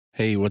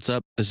Hey, what's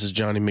up? This is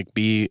Johnny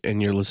McBee,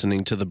 and you're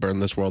listening to the Burn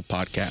This World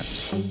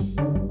podcast.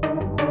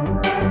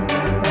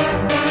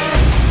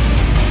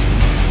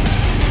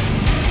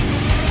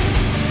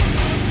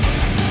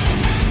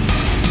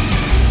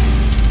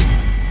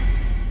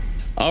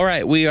 All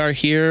right, we are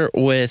here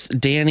with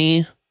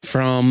Danny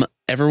from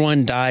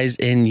Everyone Dies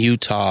in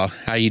Utah.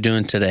 How you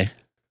doing today?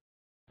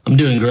 I'm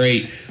doing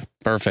great.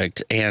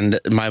 Perfect. And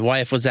my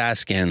wife was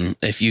asking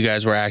if you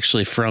guys were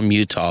actually from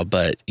Utah,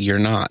 but you're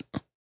not.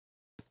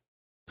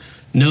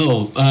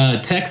 No,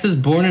 Texas,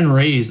 born and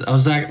raised. I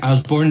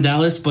was born in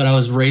Dallas, but I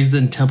was raised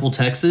in Temple,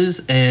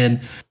 Texas,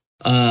 and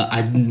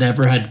I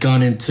never had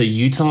gone into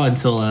Utah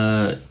until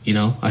I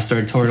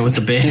started touring with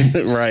the band.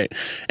 Right.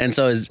 And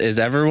so is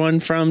everyone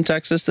from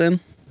Texas then?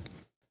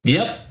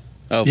 Yep.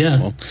 Oh, yeah.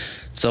 Cool.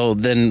 So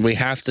then we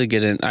have to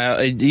get in.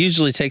 It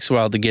usually takes a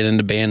while to get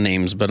into band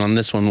names, but on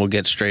this one we'll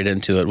get straight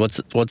into it.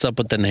 What's up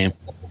with the name?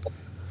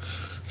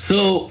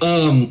 So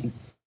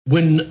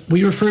when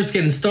we were first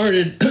getting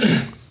started,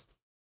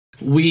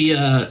 we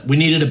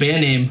needed a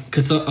band name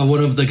because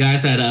one of the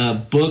guys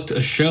had booked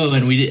a show,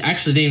 and we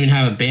actually didn't even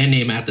have a band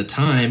name at the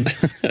time.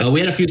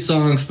 We had a few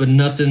songs, but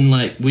nothing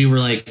like we were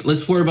like,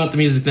 let's worry about the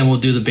music, then we'll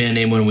do the band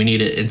name when we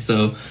need it. And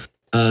so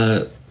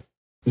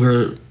we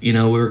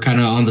were kind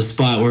of on the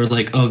spot. We're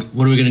like, oh,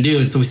 what are we gonna do?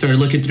 And so we started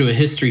looking through a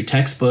history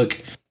textbook,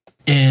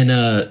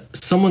 and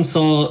someone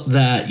saw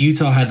that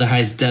Utah had the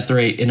highest death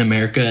rate in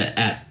America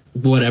at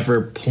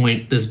whatever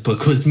point this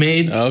book was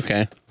made.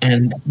 Okay.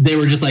 And they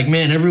were just like,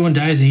 man, everyone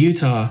dies in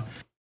Utah.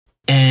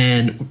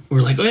 And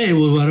we're like, hey,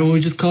 well, why don't we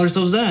just call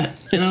ourselves that?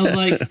 And I was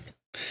like,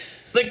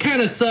 that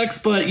kind of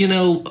sucks, but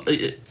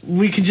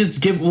we can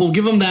just we'll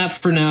give them that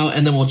for now,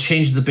 and then we'll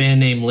change the band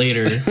name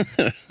later.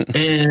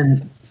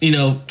 And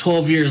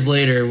 12 years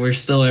later, we're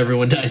still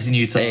Everyone Dies in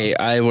Utah. Hey,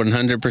 I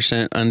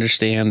 100%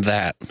 understand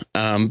that.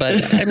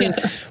 But I mean,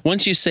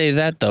 once you say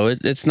that, though,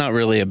 it's not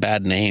really a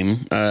bad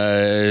name.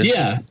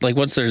 Yeah. Like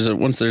once there's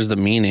the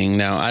meaning.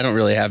 Now, I don't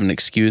really have an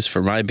excuse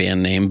for my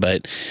band name,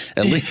 but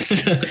at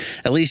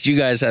least you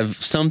guys have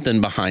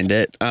something behind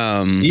it.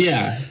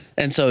 Yeah.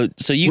 And so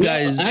you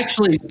guys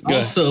actually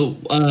also,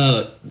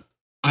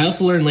 I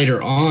also learned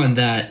later on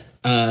that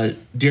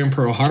during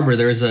Pearl Harbor,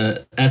 there's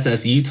a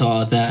SS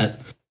Utah that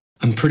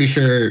I'm pretty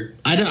sure,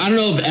 I don't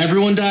know if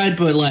everyone died,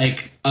 but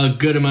like a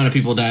good amount of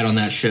people died on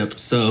that ship.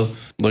 So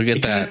look at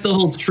it that. It still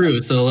holds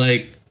true. So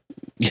like,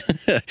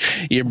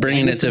 you're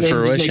bringing it to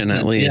fruition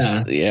at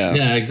least.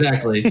 Yeah,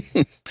 exactly.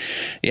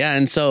 Yeah.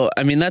 And so,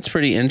 I mean, that's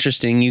pretty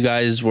interesting. You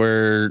guys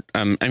were,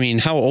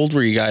 how old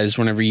were you guys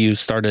whenever you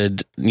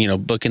started,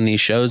 booking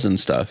these shows and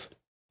stuff?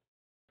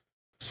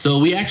 So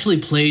we actually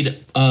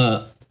played,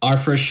 our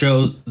first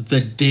show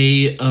the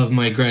day of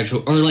my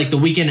or like the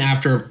weekend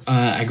after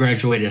I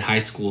graduated high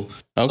school.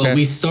 Okay. But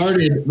we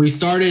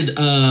started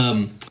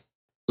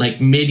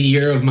like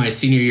mid-year of my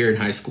senior year in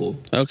high school.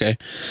 Okay.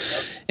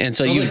 And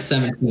so like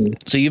 17.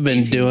 So you've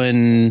been 18.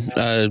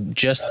 Doing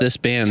just this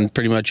band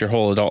pretty much your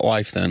whole adult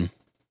life then?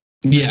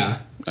 Yeah.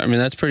 I mean,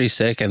 that's pretty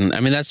sick. And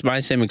I mean, that's my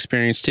same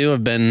experience too.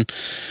 I've been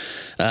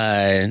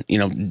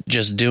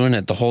just doing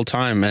it the whole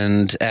time.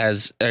 And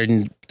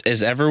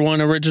is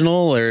everyone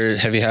original, or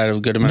have you had a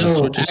good amount of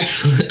switches?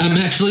 Actually, I'm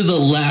actually the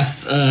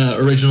last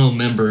original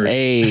member.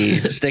 Hey,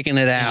 sticking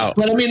it out.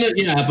 But I mean,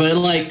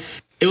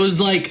 it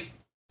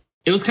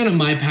was kind of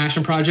my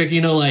passion project,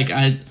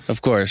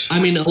 Of course. I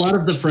mean, a lot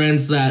of the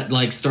friends that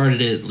like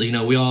started it,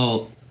 we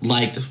all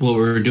liked what we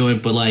were doing,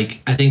 but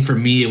like I think for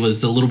me it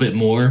was a little bit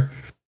more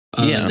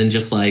than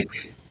just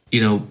like,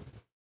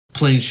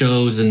 playing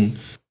shows, and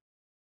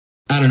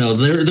I don't know.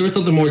 There was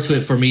something more to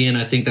it for me, and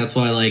I think that's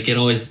why like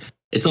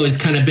it's always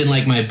kind of been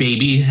like my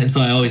baby, and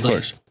so I always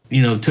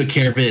took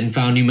care of it and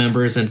found new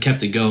members and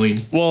kept it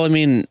going. Well, I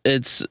mean,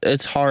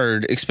 it's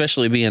hard,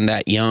 especially being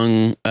that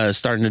young,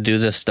 starting to do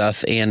this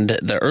stuff, and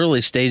the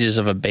early stages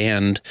of a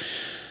band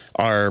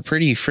are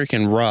pretty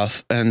freaking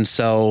rough, and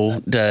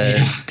so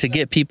to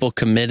get people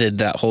committed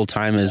that whole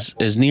time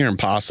is near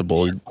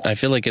impossible. I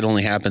feel like it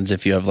only happens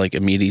if you have like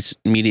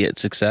immediate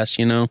success,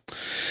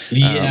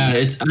 Yeah,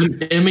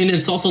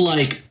 it's also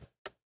like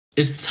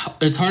it's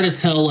hard to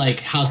tell like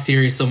how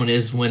serious someone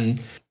is when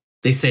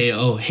they say,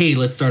 oh, hey,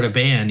 let's start a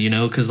band,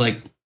 because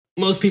like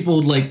most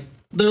people like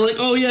they're like,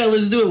 oh yeah,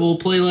 let's do it, we'll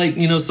play like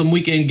some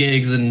weekend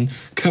gigs and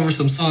cover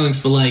some songs,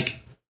 but like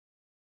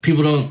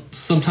people don't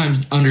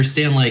sometimes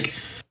understand like,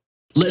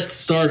 let's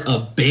start a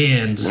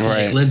band,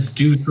 right? Like, let's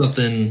do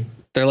something.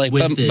 They're like,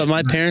 but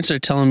my parents are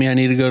telling me I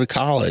need to go to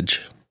college.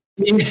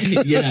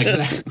 Yeah,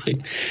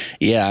 exactly.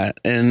 Yeah,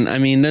 and I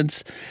mean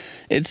it's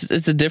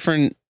a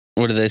different.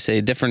 What do they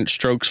say? Different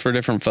strokes for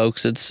different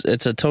folks.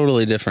 It's a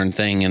totally different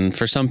thing, and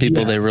for some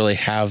people, they really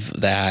have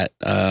that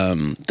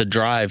the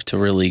drive to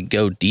really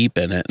go deep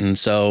in it. And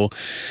so,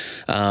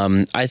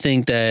 I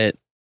think that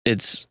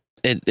it's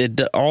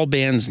all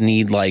bands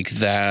need like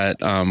that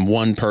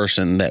one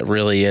person that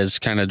really is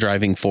kind of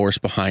driving force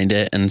behind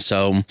it. And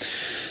so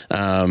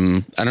I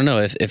don't know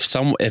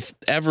if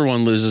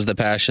everyone loses the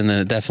passion, then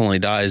it definitely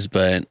dies,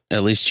 but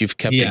at least you've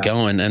kept it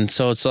going. And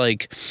so it's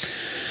like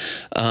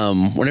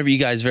whenever you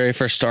guys very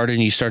first started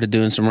and you started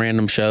doing some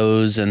random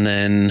shows, and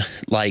then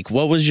like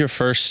what was your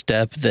first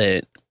step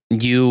that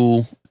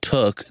you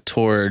took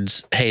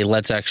towards, hey,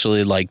 let's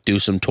actually like do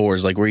some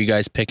tours? Like, were you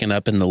guys picking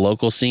up in the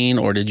local scene,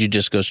 or did you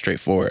just go straight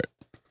for it?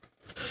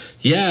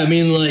 Yeah, I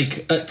mean,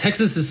 like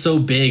Texas is so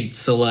big,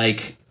 so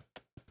like,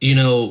 you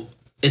know,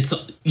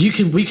 we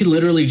could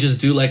literally just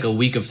do like a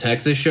week of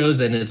Texas shows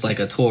and it's like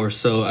a tour.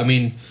 So I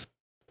mean,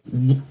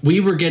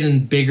 we were getting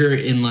bigger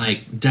in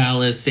like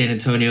Dallas, San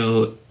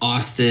Antonio,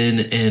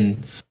 Austin,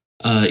 and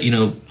you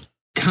know,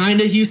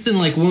 kind of Houston.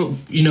 Like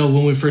you know,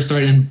 when we first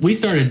started, and we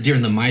started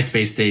during the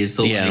MySpace days,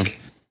 so like,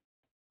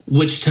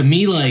 which to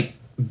me, like,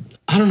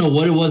 I don't know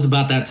what it was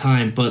about that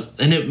time,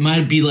 and it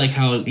might be like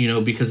how, you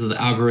know, because of the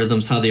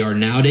algorithms, how they are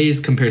nowadays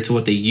compared to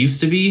what they used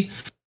to be.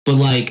 But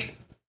like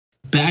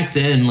back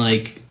then,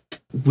 like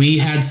we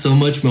had so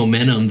much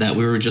momentum that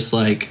we were just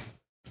like,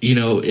 you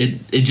know, it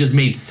just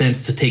made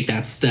sense to take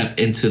that step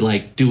into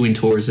like doing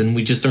tours. And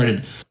we just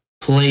started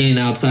playing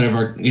outside of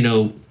our, you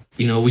know,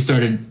 we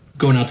started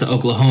going out to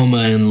Oklahoma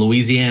and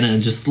Louisiana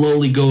and just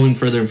slowly going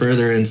further and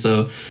further. And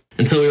so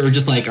until we were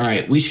just like, all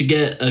right, we should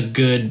get a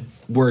good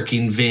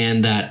working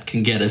van that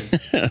can get us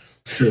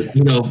to,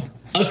 you know,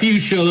 a few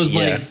shows,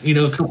 like, you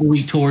know, a couple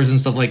week tours and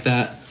stuff like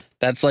that.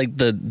 That's like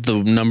the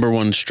number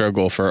one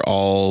struggle for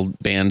all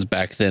bands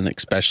back then,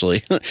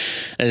 especially.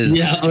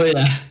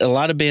 A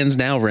lot of bands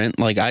now rent.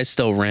 Like I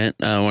still rent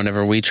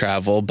whenever we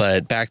travel,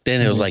 but back then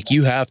it was like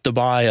you have to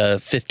buy a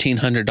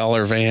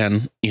 $1,500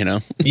 van, you know.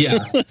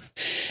 Yeah,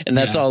 and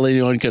that's all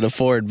anyone could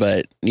afford.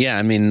 But yeah,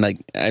 I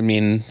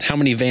mean, how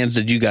many vans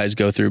did you guys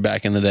go through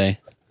back in the day?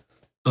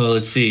 Oh,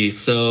 let's see.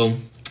 So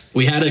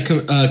we had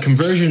a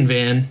conversion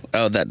van.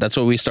 Oh, that's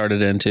what we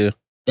started into.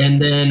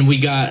 And then we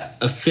got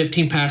a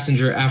 15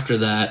 passenger after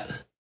that.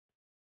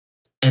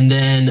 And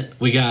then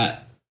we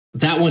got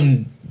that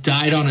one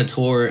died on a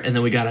tour. And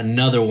then we got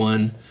another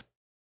one.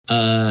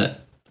 Man,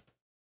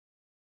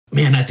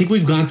 I think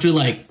we've gone through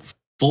like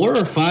 4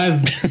 or 5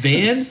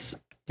 vans.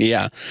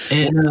 Yeah.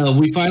 And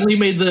we finally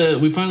made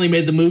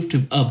the move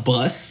to a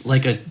bus,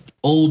 like a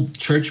old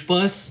church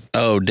bus.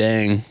 Oh,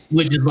 dang.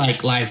 Which is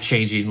like life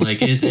changing. Like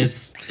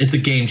it's a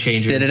game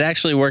changer. Did it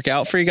actually work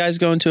out for you guys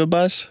going to a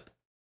bus?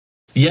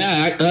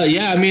 Yeah.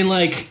 I mean,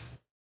 like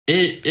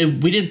we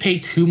didn't pay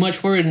too much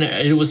for it, and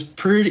it was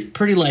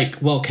pretty like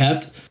well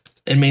kept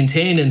and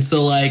maintained. And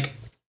so like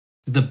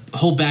the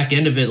whole back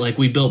end of it, like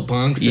we built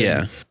bunks.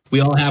 Yeah.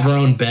 We all have our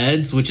own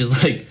beds, which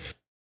is like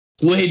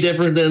way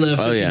different than a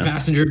 15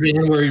 passenger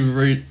van where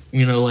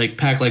you know, like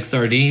pack like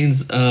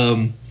sardines.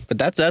 But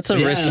that's a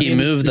risky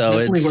move,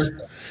 though.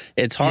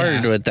 It's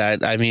hard with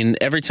that. I mean,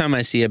 every time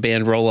I see a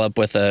band roll up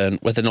with an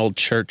old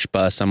church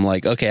bus, I'm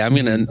like, okay, I'm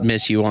gonna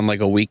miss you on like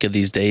a week of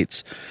these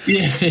dates.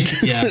 Yeah.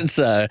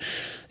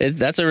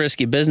 That's a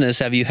risky business.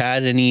 Have you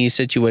had any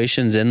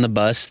situations in the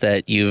bus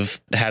that you've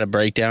had a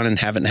breakdown and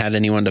haven't had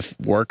anyone to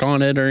work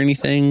on it or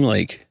anything?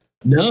 Like,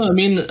 no, I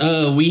mean,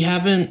 we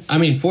haven't. I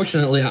mean,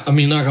 fortunately, I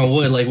mean, knock on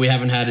wood, like we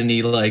haven't had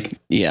any like,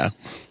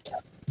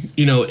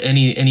 you know,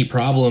 any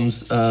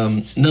problems.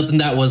 Nothing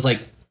that was like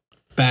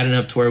bad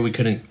enough to where we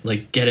couldn't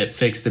like get it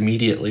fixed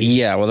immediately.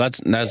 Yeah, well,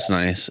 that's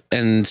nice.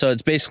 And so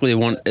it's basically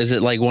is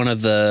it like one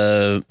of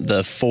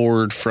the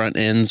Ford front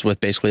ends with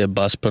basically a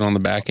bus put on the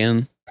back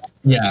end?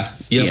 Yeah.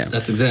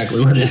 That's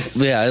exactly what it is.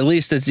 Yeah, at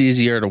least it's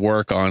easier to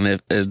work on.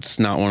 It's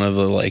not one of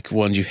the like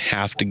ones you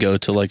have to go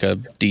to like a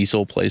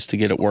diesel place to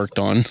get it worked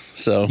on.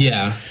 So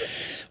yeah.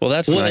 Well,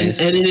 that's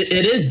nice. And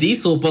it is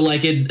diesel, but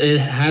like it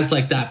has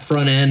like that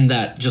front end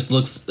that just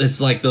looks,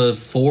 it's like the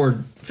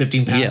Ford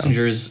 15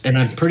 passengers. Yeah. And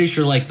I'm pretty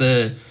sure like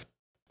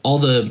all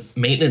the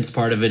maintenance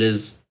part of it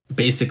is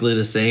basically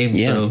the same.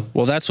 Yeah. So.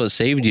 Well, that's what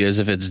saved you, is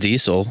if it's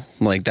diesel.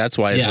 Like that's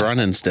why it's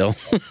running still.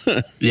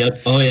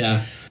 Yep. Oh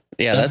yeah.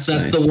 Yeah, that's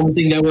nice. The one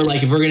thing that we're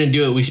like, if we're gonna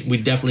do it, we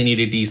definitely need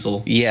a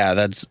diesel. Yeah,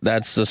 that's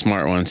the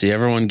smart one. See,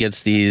 everyone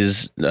gets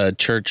these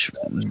church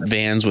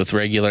vans with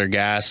regular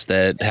gas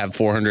that have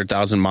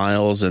 400,000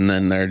 miles, and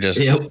then they're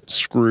just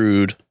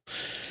screwed.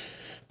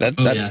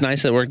 That's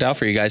nice. It worked out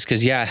for you guys,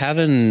 because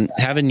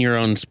having your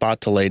own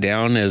spot to lay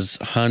down is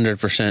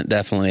 100%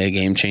 definitely a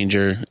game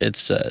changer.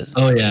 It's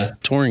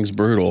touring's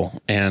brutal,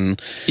 and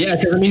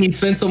because I mean, you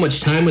spend so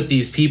much time with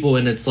these people,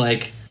 and it's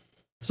like,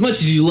 as much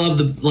as you love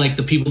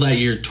the people that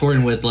you're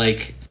touring with,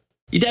 like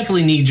you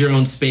definitely need your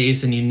own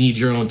space, and you need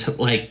your own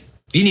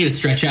you need to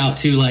stretch out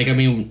too. Like, I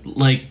mean,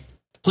 like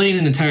playing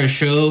an entire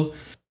show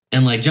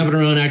and like jumping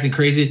around acting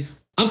crazy.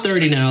 I'm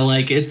 30 now.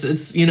 Like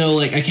it's you know,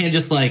 like I can't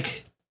just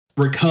like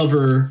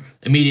recover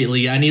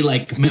immediately. I need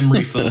like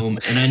memory foam,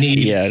 and I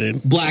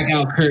need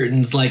blackout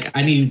curtains. Like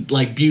I need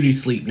like beauty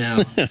sleep now.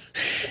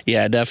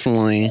 Yeah,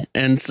 definitely.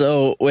 And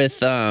so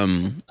with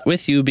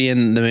you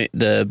being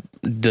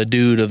the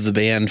dude of the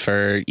band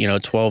for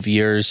 12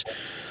 years,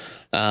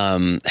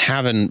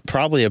 having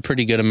probably a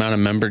pretty good amount of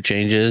member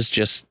changes.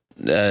 Just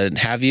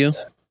have you?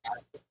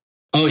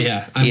 Oh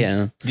yeah,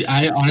 Yeah.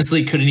 I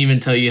honestly couldn't even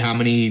tell you how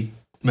many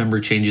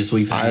member changes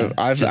we've had.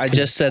 I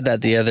just said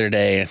that the other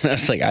day. I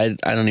was like, I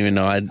don't even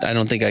know. I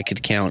don't think I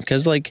could count,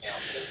 because like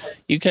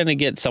you kind of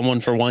get someone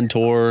for one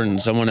tour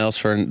and someone else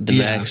for the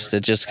next.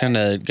 It just kind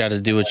of got to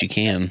do what you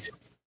can.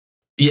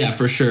 Yeah,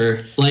 for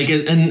sure. Like,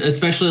 and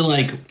especially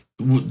like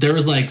there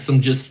was like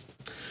some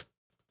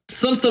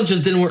stuff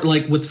just didn't work.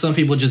 Like with some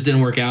people, just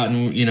didn't work out,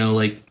 and you know,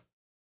 like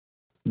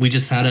we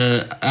just had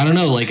I don't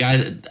know. Like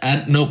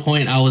at no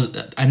point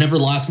I never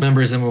lost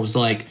members and was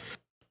like,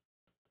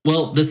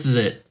 well, this is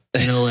it.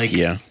 You know, like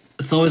yeah.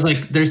 It's always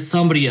like there's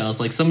somebody else.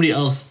 Like somebody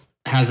else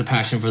has a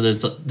passion for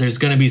this. There's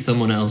gonna be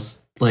someone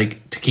else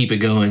like to keep it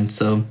going.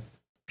 So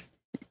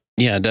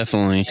yeah,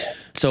 definitely.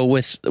 So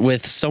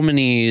with so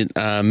many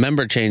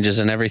member changes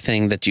and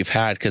everything that you've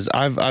had, because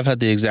I've had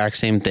the exact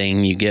same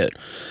thing.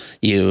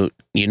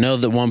 You know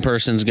that one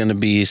person's going to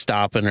be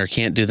stopping or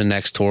can't do the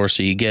next tour,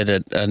 so you get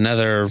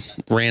another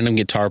random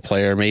guitar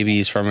player. Maybe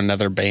he's from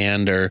another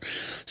band or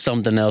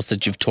something else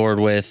that you've toured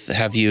with.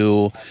 Have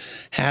you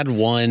had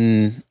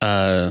one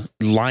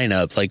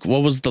lineup? Like,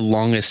 what was the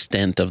longest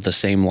stint of the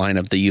same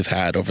lineup that you've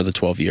had over the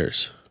 12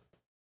 years?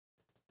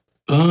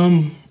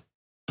 I'm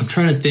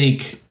trying to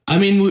think. I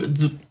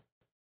mean,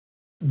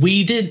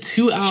 we did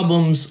 2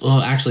 albums. Well,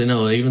 actually,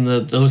 no. Even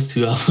those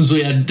 2 albums,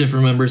 we had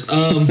different members.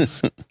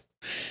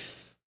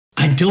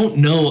 I don't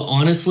know,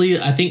 honestly.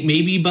 I think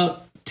maybe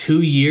about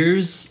 2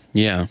 years.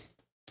 Yeah.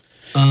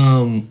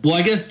 Well,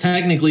 I guess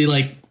technically,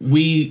 like,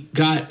 we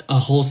got a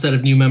whole set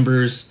of new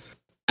members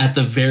at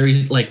the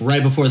very, like,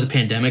 right before the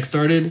pandemic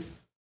started.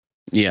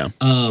 Yeah.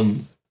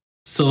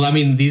 So I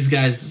mean, these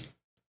guys,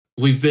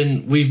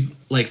 we've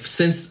like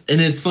since, and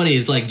it's funny,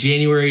 it's like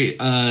January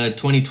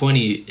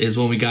 2020 is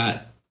when we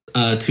got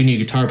 2 new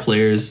guitar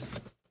players,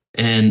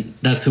 and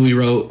that's who we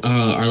wrote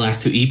our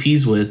last 2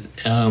 EPs with.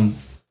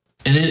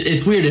 And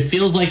it's weird. It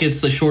feels like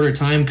it's a shorter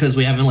time because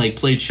we haven't like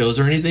played shows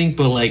or anything,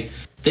 but like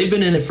they've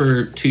been in it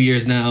for 2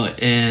 years now,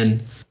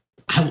 and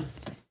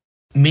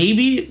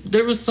maybe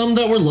there was some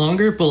that were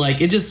longer, but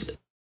like it just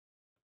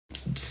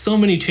so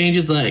many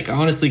changes that like, I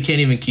honestly can't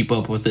even keep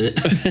up with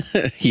it.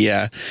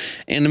 Yeah,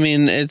 and I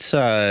mean it's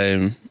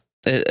has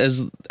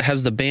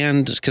the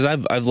band, because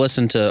I've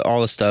listened to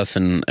all the stuff,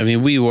 and I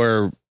mean we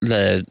were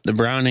the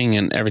Browning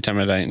and Every Time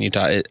I Die in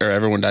Utah, or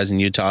Everyone Dies in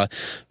Utah,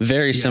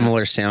 very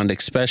similar sound,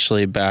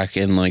 especially back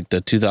in like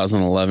the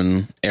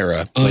 2011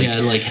 era. Oh like,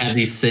 yeah, like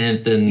heavy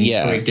synth and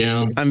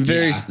breakdown. I'm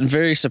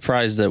very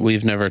surprised that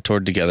we've never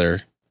toured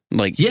together.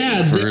 Like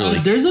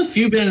there's a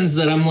few bands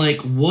that I'm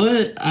like,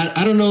 what?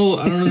 I don't know.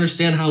 I don't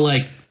understand how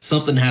like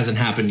something hasn't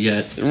happened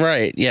yet.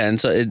 Right. Yeah. And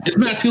so it's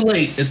not too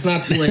late. It's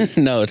not too late.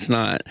 No, it's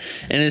not.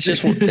 And it's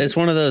just, it's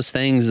one of those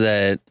things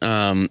that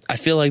I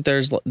feel like there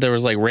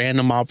was like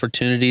random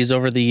opportunities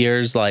over the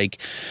years,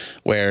 like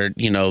where,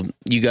 you know,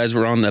 you guys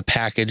were on a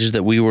package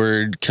that we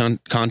were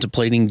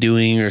contemplating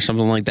doing or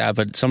something like that.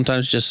 But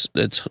sometimes just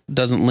it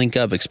doesn't link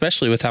up,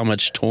 especially with how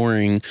much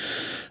touring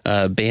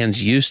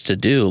bands used to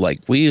do. Like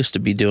we used to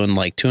be doing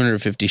like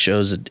 250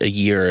 shows a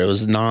year. It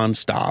was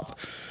nonstop.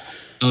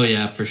 Oh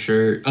yeah, for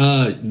sure.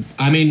 I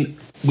mean,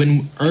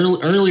 when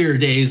earlier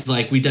days,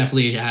 like we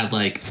definitely had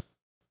like,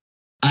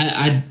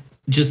 I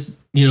just,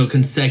 you know,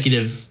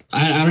 consecutive.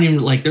 I don't even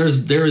like. There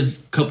was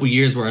a couple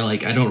years where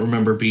like I don't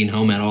remember being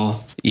home at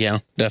all. Yeah,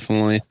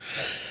 definitely.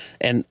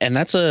 And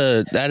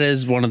that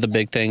is one of the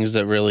big things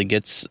that really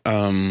gets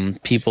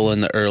people in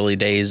the early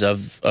days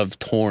of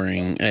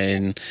touring,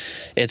 and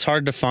it's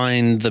hard to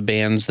find the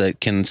bands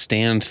that can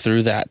stand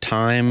through that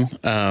time.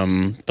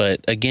 But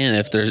again,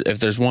 if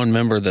there's one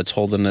member that's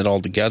holding it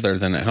all together,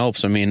 then it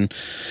helps. I mean,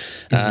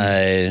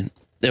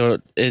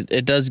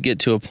 it does get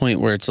to a point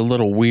where it's a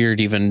little weird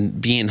even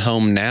being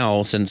home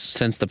now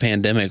since the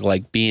pandemic,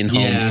 like being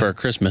home for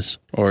Christmas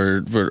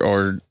or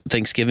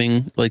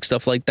Thanksgiving, like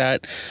stuff like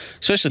that,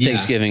 especially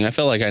Thanksgiving. I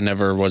feel like I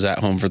never was at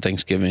home for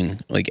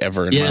Thanksgiving like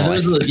ever in my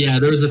life.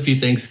 There was a few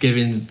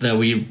Thanksgivings that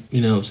we,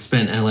 you know,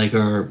 spent at like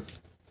our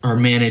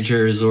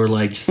managers or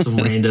like some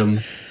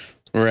random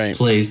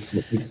place.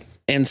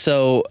 And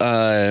so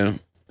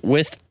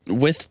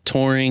with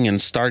touring and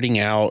starting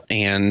out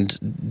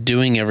and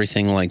doing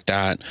everything like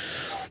that,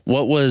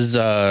 what was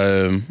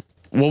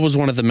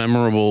one of the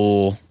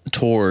memorable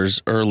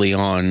tours early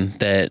on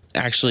that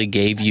actually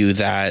gave you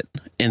that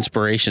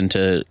inspiration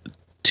to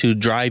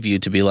drive you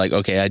to be like,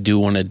 okay, I do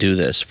want to do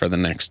this for the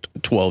next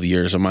 12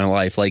 years of my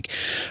life? Like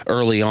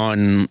early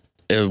on,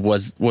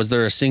 was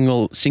there a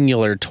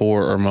singular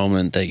tour or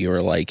moment that you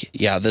were like,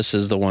 yeah, this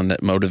is the one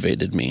that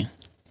motivated me?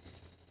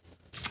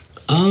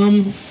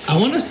 I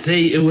want to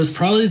say it was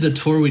probably the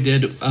tour we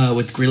did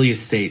with Greeley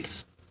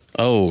Estates.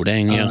 Oh,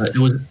 dang, yeah.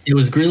 It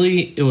was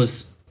Greeley. It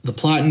was The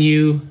Plot and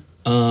You.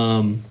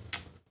 Oh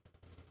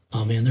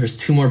man, there's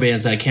 2 more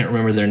bands that I can't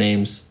remember their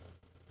names.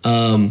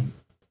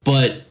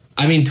 But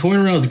I mean,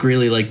 touring around with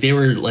Greeley, like they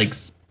were like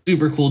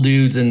super cool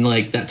dudes, and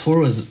like that tour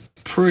was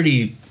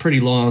pretty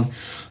long.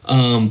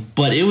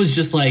 But it was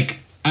just like,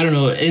 I don't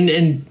know,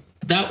 and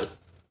that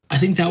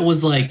think that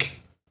was like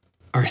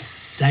our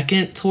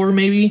second tour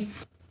maybe,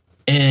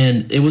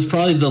 and it was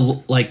probably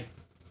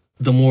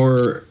the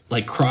more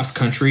like cross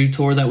country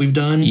tour that we've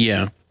done.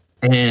 Yeah.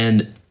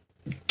 And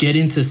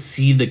getting to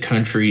see the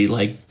country,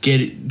 like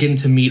getting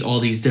to meet all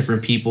these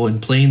different people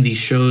and playing these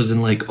shows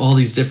in like all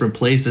these different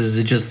places,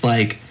 it just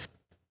like,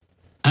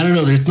 I don't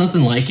know, there's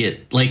nothing like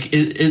it. Like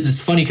it's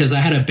funny because I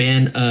had a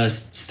band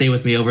stay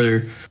with me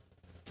over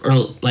or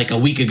like a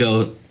week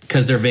ago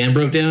because their van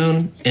broke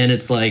down, and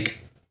it's like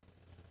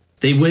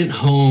they went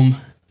home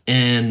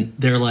and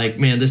they're like,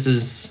 man, this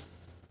is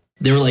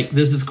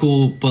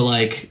cool, but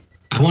like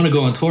I want to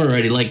go on tour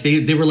already. Like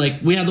they were like,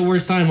 we had the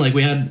worst time. Like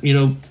we had, you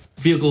know,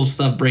 vehicle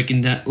stuff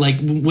breaking down, like,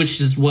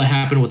 which is what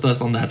happened with us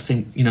on that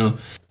same, you know,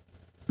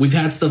 we've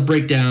had stuff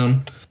break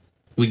down.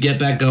 We get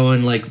back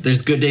going. Like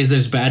there's good days,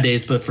 there's bad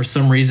days, but for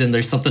some reason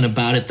there's something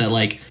about it that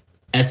like,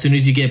 as soon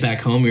as you get back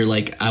home, you're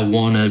like, I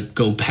want to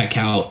go back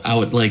out. I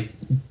would like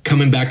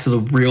coming back to the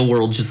real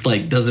world just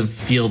like doesn't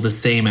feel the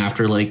same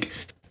after like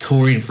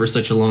touring for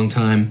such a long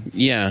time.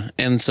 Yeah.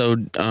 And so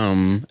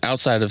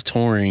outside of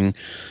touring,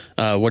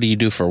 what do you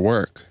do for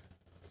work?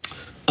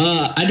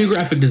 I do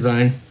graphic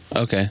design.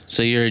 Okay.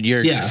 So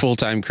you're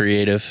full-time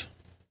creative.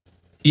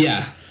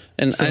 Yeah.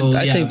 And so,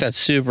 I think that's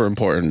super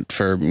important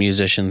for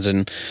musicians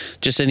and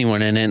just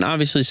anyone. And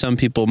obviously some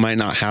people might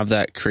not have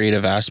that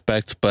creative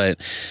aspect,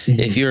 but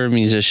if you're a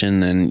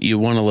musician and you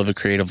want to live a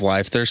creative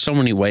life, there's so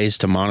many ways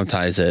to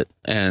monetize it.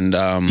 And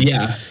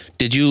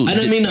did you? I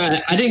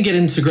didn't get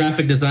into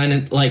graphic design.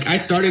 And like I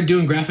started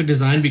doing graphic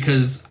design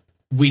because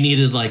we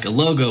needed like a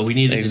logo, we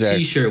needed a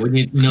T-shirt, we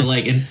need, you know,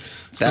 like, and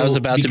that was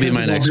about to be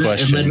my next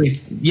question.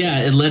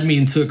 It led me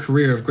into a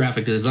career of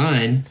graphic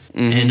design,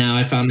 and now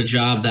I found a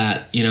job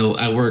that, you know,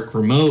 I work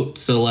remote.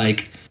 So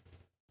like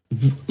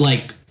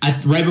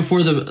right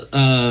before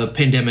the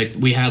pandemic,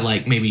 we had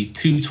like maybe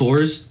 2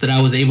 tours that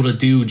I was able to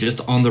do just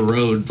on the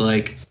road,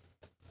 like,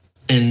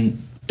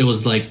 and it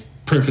was like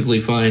perfectly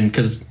fine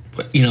because,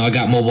 you know, I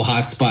got mobile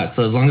hotspots.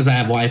 So as long as I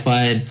have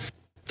Wi-Fi, and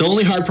the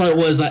only hard part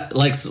was that,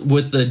 like,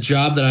 with the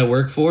job that I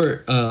work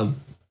for,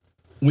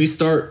 we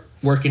start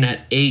working at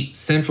 8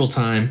 Central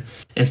Time,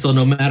 and so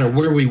no matter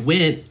where we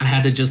went, I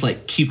had to just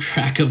like keep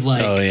track of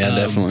like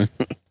definitely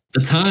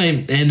the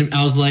time. And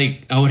I was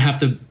like, I would have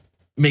to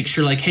make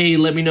sure like, hey,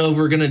 let me know if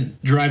we're gonna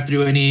drive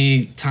through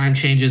any time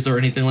changes or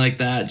anything like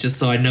that, just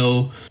so I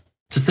know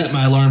to set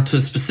my alarm to a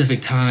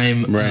specific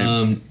time,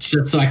 right.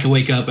 Just so I can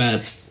wake up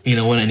at, you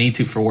know, when I need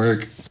to for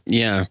work.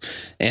 Yeah.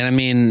 And I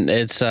mean,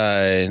 it's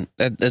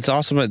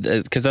awesome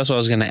because that's what I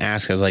was going to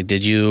ask. I was like,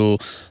 did you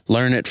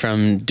learn it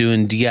from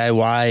doing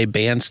DIY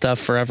band stuff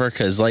forever?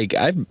 Because like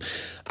I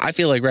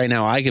feel like right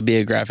now I could be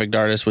a graphic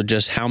artist with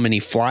just how many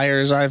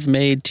flyers I've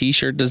made,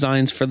 T-shirt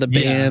designs for the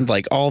band,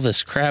 like all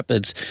this crap.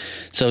 It's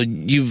so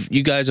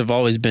you guys have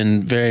always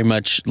been very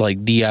much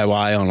like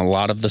DIY on a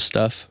lot of the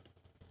stuff.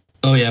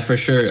 Oh yeah, for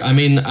sure. I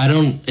mean,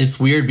 it's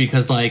weird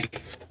because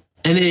like,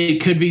 and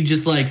it could be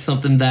just like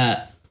something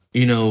that,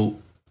 you know,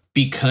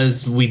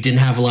 because we didn't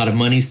have a lot of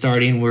money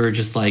starting, we were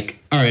just like,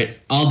 all right,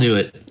 I'll do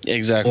it.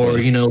 Exactly. Or,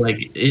 you know, like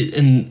it,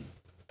 and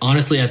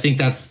honestly, I think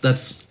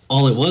that's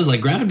all it was.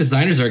 Like graphic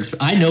designers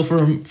I know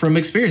from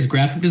experience,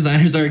 graphic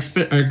designers are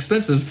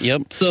expensive.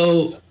 Yep.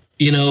 So,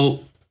 you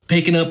know,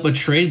 picking up a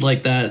trade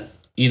like that,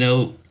 you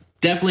know,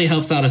 definitely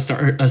helps out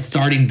a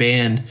starting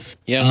band.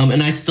 Yeah.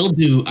 And I still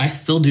do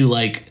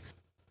like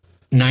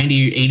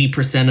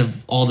 90-80%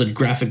 of all the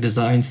graphic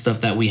design stuff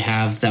that we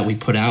have that we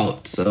put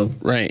out. So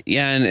right.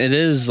 Yeah. And it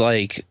is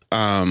like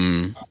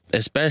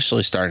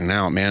especially starting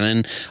out, man.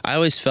 And I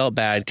always felt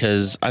bad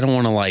because I don't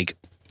want to like,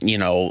 you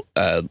know,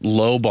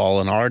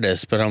 lowball an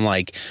artist, but I'm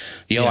like,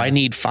 I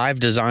need 5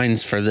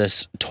 designs for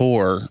this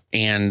tour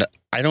and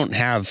I don't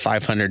have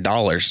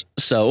 $500.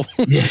 So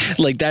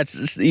like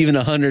that's even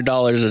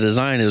 $100 a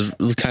design is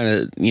kind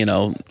of, you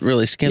know,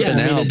 really skimping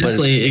out. But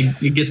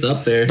it gets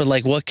up there. But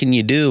like, what can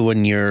you do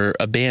when you're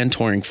a band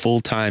touring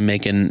full time,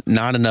 making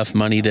not enough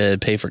money to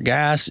pay for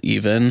gas,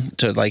 even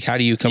to like, how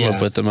do you come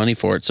up with the money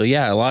for it? So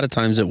yeah, a lot of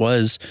times it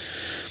was,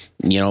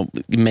 you know,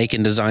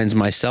 making designs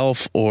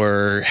myself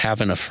or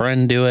having a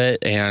friend do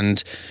it.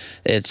 And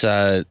it's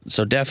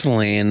so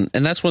definitely. And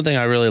that's one thing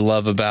I really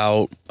love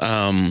about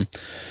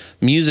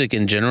music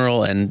in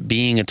general and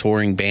being a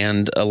touring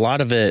band. A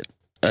lot of it,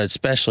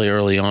 especially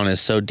early on, is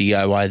so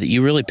DIY that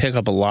you really pick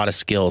up a lot of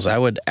skills. I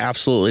would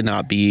absolutely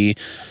not be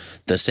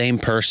the same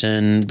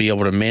person, be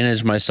able to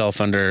manage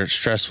myself under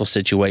stressful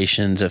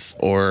situations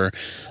or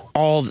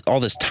all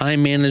this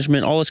time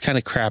management, all this kind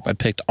of crap. I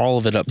picked all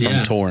of it up from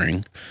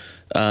touring.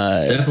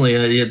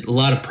 Definitely a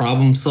lot of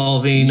problem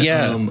solving.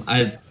 Yeah.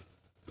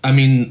 I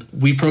mean,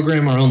 we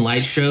program our own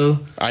light show.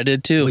 I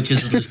did too, which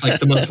is just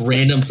like the most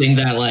random thing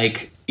that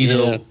like, you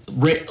know,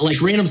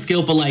 like random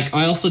skill. But like,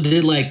 I also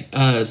did like,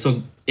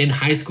 so in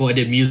high school, I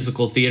did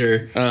musical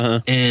theater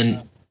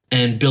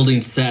and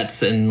building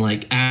sets and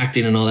like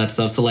acting and all that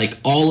stuff. So like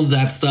all of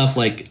that stuff,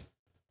 like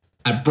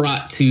I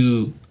brought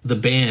to the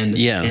band.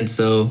 Yeah. And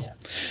so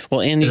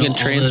Well, and you can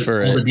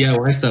transfer all it. the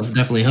DIY stuff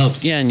definitely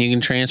helps. Yeah, and you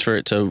can transfer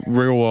it to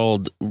real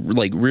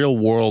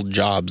world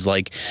jobs.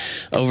 Like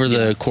over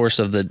the course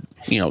of the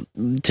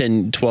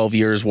 10, 12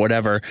 years,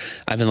 whatever,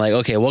 I've been like,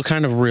 okay, what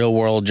kind of real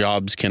world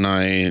jobs can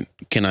I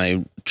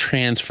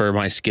transfer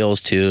my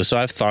skills to? So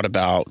I've thought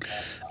about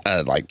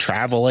like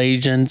travel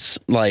agents,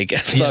 like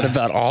I've thought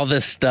about all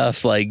this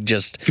stuff, like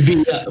just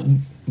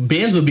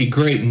bands would be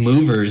great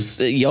movers.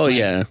 Oh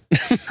yeah.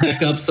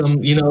 Pack up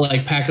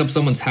pack up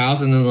someone's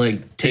house and then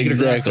like take it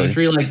across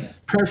country,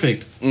 like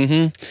perfect.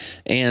 Mm-hmm.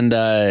 And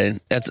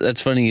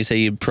that's funny you say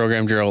you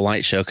programmed your own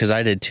light show, because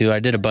I did too. I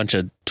did a bunch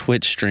of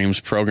Twitch streams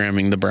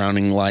programming the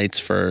Browning lights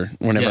for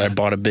whenever I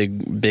bought a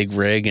big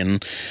rig,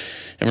 and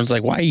everyone's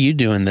like, why are you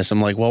doing this?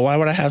 I'm like, well, why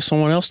would I have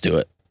someone else do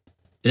it?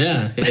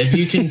 Yeah, if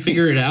you can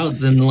figure it out,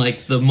 then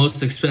like the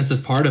most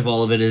expensive part of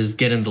all of it is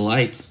getting the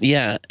lights.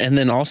 Yeah, and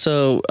then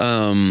also,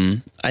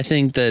 I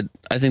think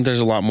there's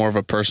a lot more of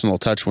a personal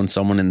touch when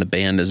someone in the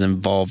band is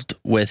involved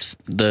with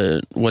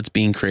what's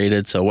being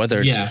created. So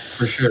whether it's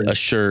for sure a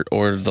shirt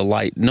or the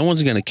light, no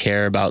one's going to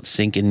care about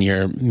syncing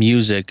your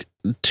music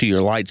to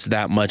your lights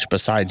that much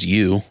besides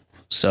you.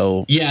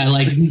 So yeah,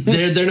 like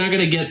they're not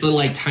going to get the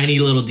like tiny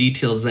little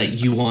details that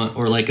you want,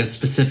 or like a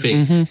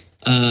specific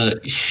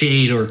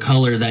shade or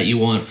color that you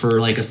want for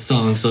like a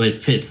song, so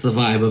it fits the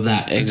vibe of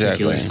that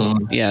particular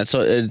song. Yeah,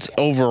 so it's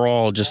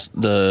overall just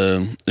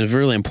it's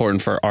really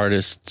important for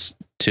artists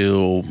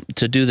to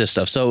do this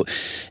stuff. So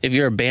if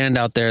you're a band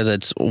out there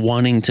that's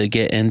wanting to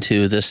get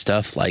into this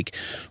stuff, like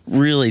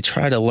really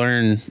try to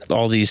learn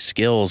all these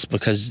skills,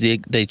 because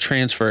they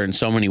transfer in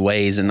so many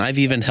ways. And I've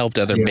even helped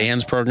other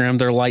bands program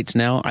their lights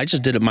now. I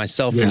just did it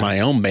myself for my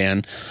own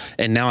band,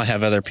 and now I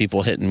have other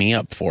people hitting me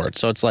up for it.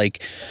 So it's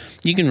like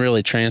you can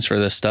really transfer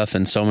this stuff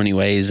in so many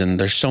ways, and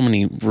there's so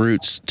many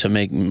routes to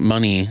make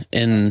money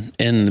in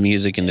the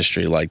music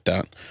industry like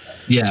that.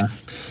 Yeah.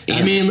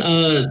 I mean,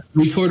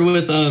 we toured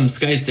with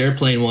Sky's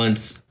Airplane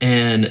once,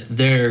 and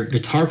their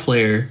guitar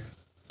player,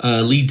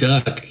 Lee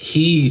Duck,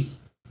 he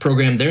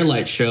programmed their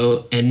light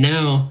show, and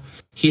now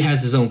he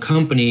has his own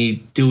company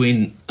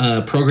doing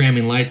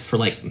programming lights for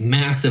like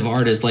massive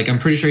artists. Like I'm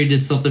pretty sure he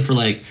did something for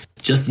like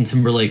Justin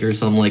Timberlake or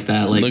something like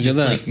that. Like just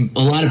like a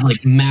lot of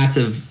like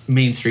massive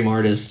mainstream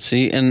artists.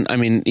 See, and I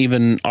mean,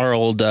 even our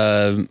old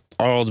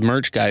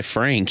merch guy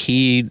Frank,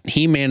 he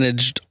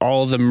managed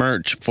all the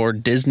merch for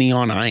Disney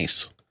on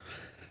Ice.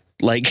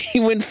 Like he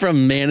went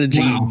from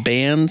managing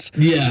bands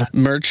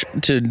merch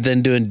to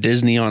then doing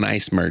Disney on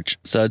Ice merch.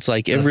 So it's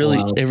like it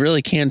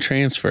really can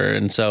transfer.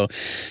 And so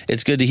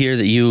it's good to hear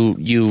that you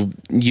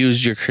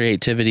used your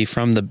creativity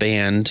from the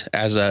band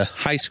as a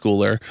high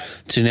schooler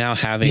to now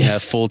having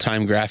a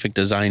full-time graphic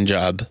design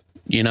job.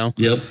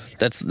 Yep.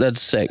 That's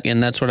sick.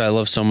 And that's what I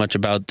love so much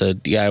about the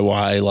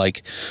DIY,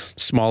 like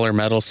smaller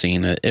metal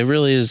scene. It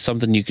really is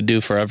something you could do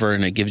forever,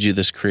 and it gives you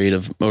this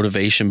creative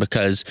motivation,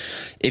 because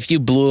if you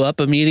blew up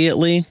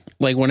immediately,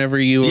 like when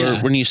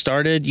you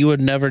started, you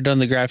would never done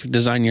the graphic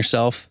design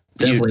yourself.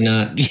 Definitely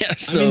not. Yeah.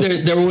 So, I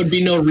mean, there would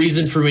be no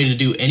reason for me to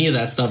do any of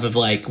that stuff if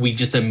like we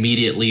just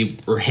immediately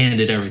were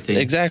handed everything.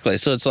 Exactly.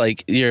 So it's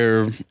like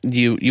you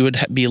would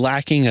be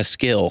lacking a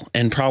skill,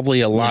 and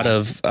probably a lot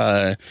of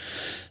I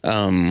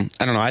don't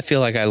know. I feel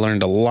like I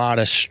learned a lot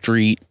of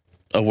street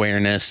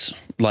awareness,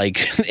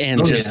 like,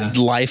 and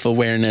life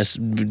awareness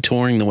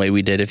touring the way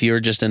we did. If you were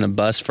just in a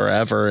bus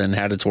forever and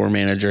had a tour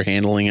manager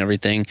handling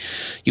everything,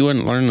 you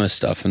wouldn't learn this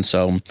stuff. And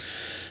so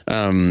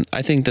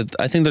I think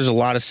there's a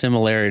lot of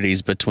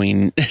similarities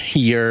between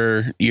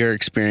your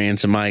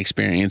experience and my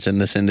experience in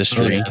this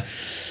industry.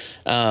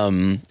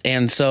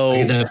 And so I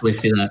can definitely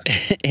see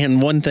that.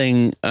 And one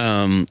thing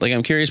like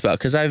I'm curious about,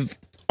 because I've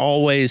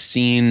always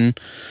seen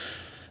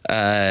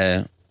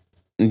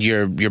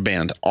your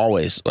band,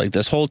 always, like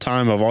this whole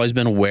time I've always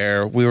been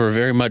aware. We were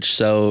very much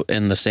so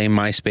in the same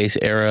MySpace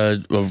era,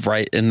 of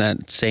right in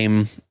that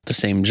the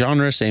same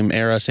genre, same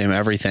era, same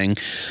everything.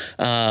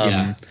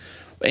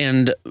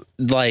 And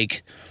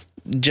like,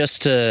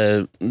 just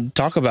to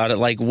talk about it,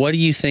 like, what do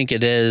you think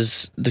it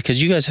is? Because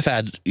you guys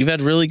you've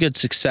had really good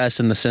success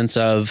in the sense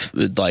of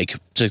like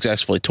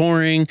successfully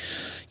touring,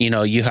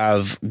 you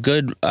have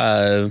good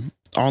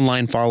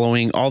online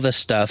following, all this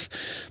stuff.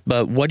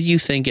 But what do you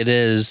think it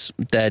is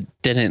that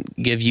didn't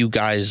give you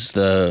guys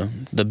the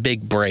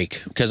big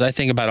break? Because I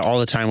think about it all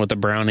the time with the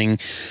Browning.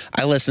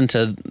 I listen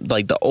to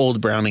like the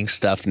old Browning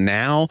stuff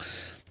now,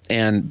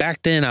 and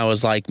back then I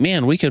was like,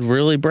 man, we could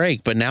really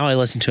break. But now I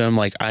listen to him,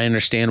 like, I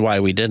understand why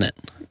we didn't,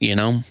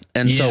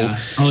 And so,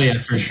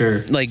 for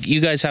sure. Like, you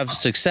guys have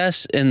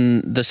success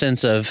in the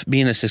sense of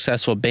being a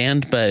successful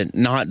band, but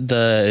not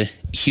the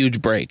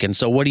huge break. And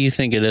so what do you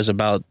think it is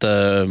about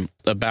the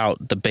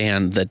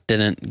band that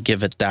didn't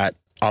give it that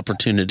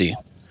opportunity?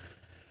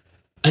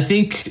 I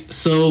think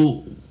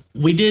so.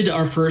 We did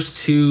our first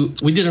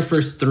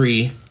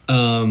three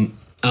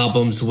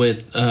albums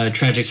with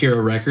Tragic Hero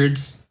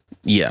Records.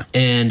 Yeah.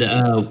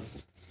 And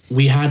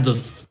we had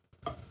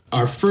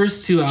our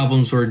first two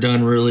albums were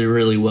done really,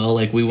 really well.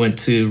 Like, we went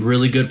to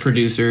really good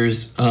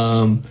producers,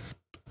 and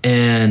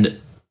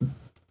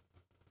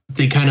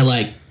they kind of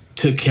like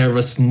took care of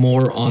us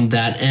more on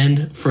that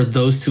end for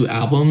those 2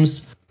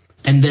 albums.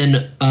 And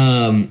then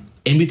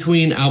in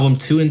between album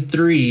 2 and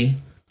 3,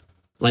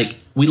 like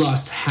we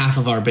lost half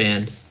of our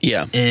band.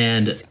 Yeah.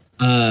 And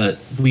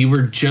we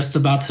were just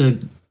about to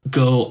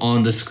go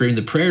on the Scream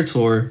the Prayer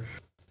tour.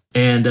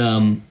 And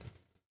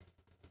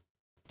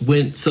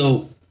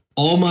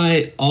all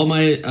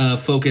my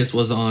focus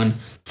was on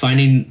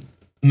finding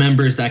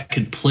members that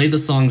could play the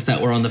songs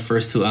that were on the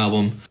first 2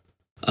 albums,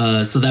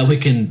 so that we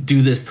can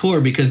do this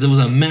tour, because it was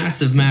a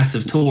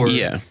massive tour.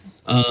 Yeah.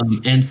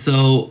 And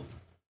so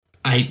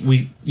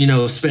we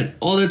spent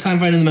all the time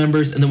finding the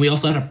members, and then we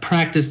also had to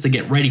practice to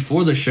get ready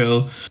for the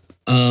show.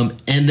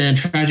 And then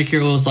Tragic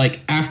Hero was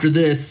like, after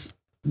this,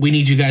 we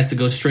need you guys to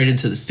go straight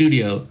into the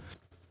studio.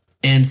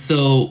 And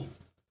so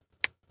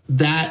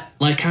that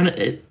like kind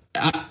of,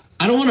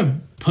 I don't want to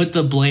put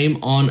the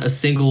blame on a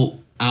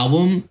single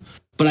album,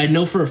 but I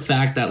know for a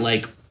fact that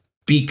like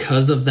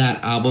because of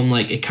that album,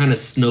 like it kind of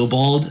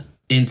snowballed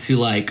into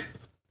like,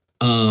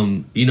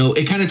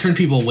 it kind of turned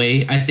people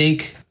away, I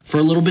think, for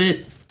a little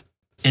bit.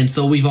 And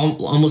so we've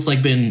almost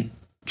like been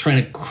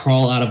trying to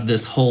crawl out of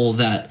this hole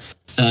that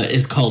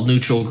is called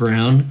Neutral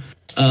Ground.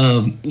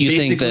 You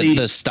think that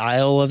the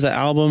style of the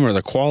album or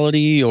the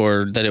quality,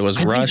 or that it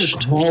was rushed?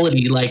 The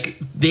quality, like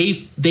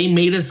they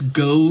made us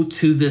go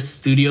to this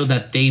studio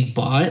that they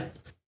bought.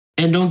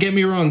 And don't get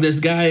me wrong, this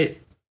guy,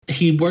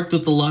 he worked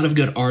with a lot of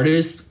good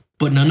artists,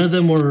 but none of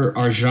them were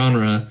our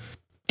genre.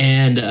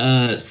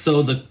 And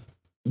so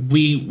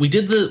we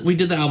did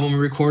the album, we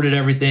recorded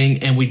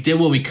everything, and we did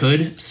what we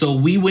could. So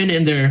we went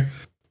in there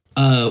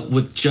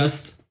with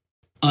just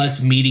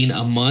us meeting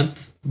a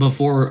month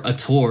before a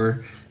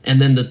tour. And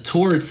then the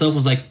tour itself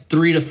was like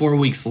 3 to 4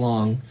 weeks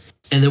long.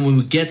 And then when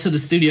we get to the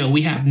studio,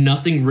 we have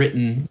nothing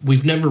written.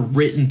 We've never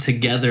written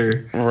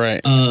together. Right.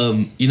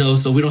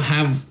 So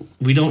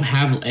we don't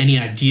have any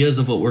ideas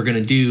of what we're going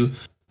to do.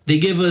 They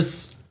give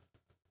us,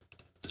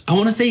 I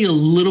want to say, a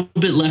little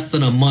bit less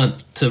than a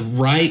month to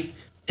write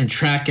and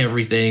track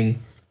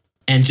everything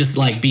and just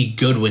like be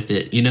good with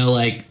it.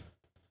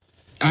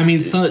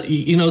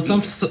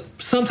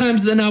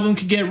 Sometimes an album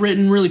could get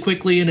written really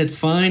quickly and it's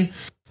fine.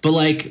 But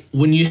like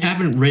when you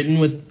haven't written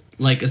with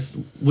like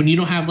when you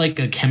don't have like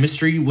a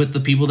chemistry with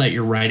the people that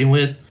you're writing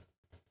with,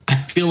 I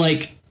feel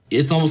like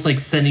it's almost like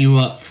setting you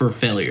up for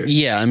failure.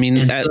 Yeah, I mean,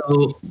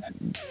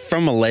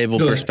 from a label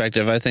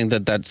perspective, I think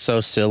that that's so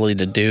silly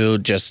to do.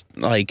 Just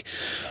like,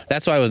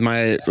 that's why with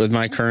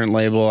my current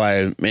label,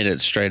 I made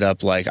it straight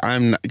up like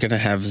I'm gonna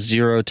have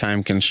 0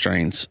 time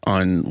constraints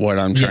on what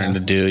I'm trying to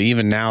do.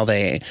 Even now,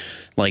 I'm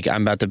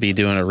about to be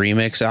doing a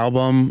remix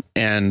album,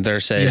 and they're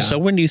saying, "So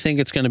when do you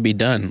think it's gonna be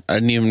done?" I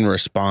didn't even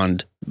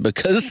respond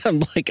because I'm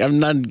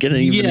not gonna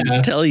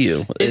even tell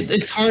you.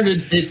 It's hard.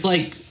 It's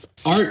like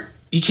art.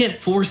 You can't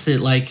force it.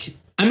 Like,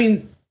 I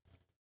mean,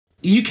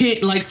 you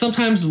can't, like,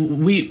 sometimes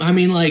honestly,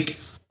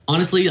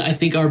 I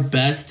think our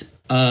best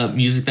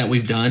music that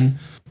we've done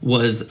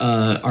was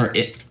our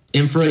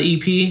Infra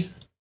EP,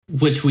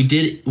 which we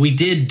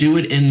did do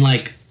it in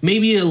like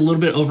maybe a little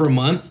bit over a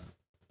month,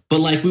 but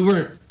like we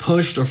weren't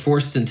pushed or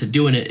forced into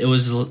doing it. It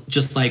was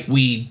just like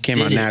we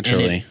came out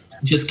naturally.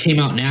 Just came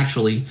out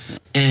naturally,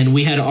 and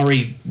we had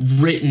already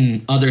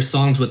written other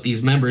songs with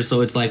these members,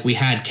 so it's like we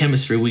had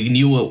chemistry. We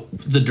knew what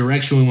the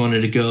direction we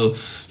wanted to go.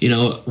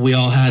 We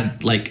all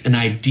had like an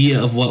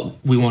idea of what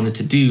we wanted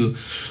to do.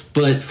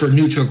 But for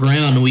Neutral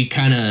Ground, we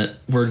kind of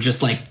were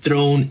just like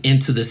thrown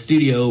into the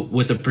studio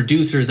with a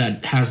producer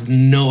that has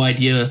no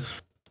idea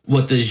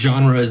what the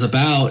genre is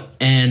about,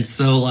 and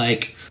so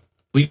like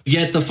we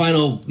get the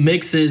final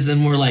mixes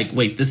and we're like,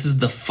 wait, this is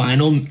the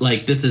final,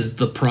 like this is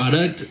the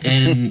product,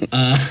 and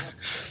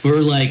we're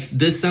like,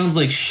 this sounds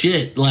like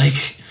shit.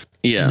 Like,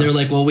 yeah. They're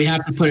like, well, we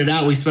have to put it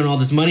out. We spent all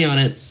this money on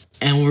it,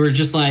 and we were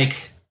just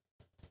like,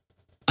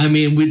 I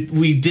mean,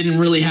 we didn't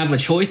really have a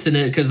choice in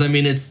it because I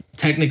mean, it's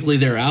technically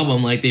their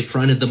album. Like they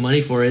fronted the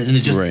money for it, and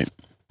it just,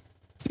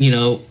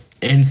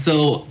 And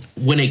so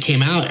when it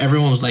came out,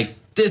 everyone was like,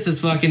 this is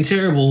fucking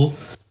terrible.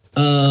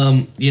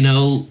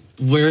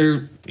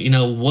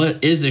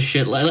 What is this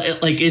shit?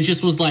 Like it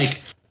just was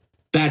like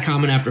bad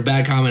comment after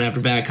bad comment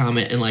after bad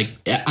comment. And like,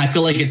 I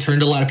feel like it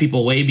turned a lot of people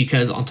away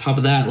because on top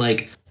of that,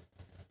 like,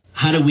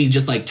 how do we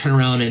just like turn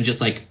around and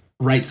just like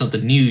write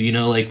something new?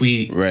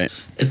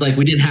 It's like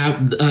we didn't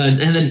have, and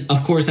then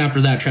of course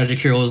after that, Tragic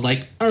Hero was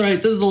like, all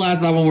right, this is the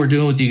last album we're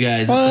doing with you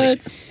guys. What?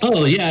 It's like,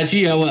 oh yeah,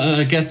 gee,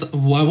 I guess, I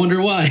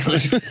wonder why.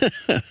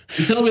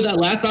 You telling me that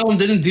last album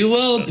didn't do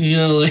well?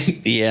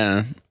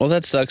 Yeah. Well,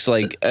 that sucks.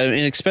 Like, I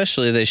mean,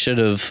 especially they should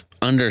have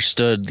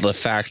understood the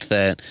fact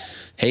that,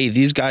 hey,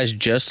 these guys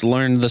just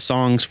learned the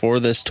songs for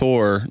this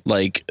tour.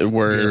 Like,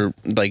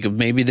 like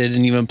maybe they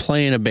didn't even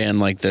play in a band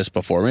like this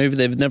before. Maybe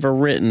they've never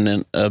written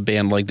in a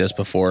band like this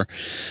before.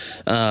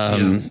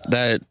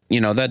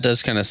 That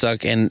does kind of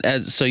suck. And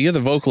so you're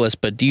the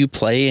vocalist, but do you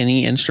play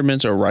any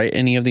instruments or write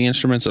any of the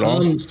instruments at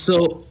all?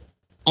 So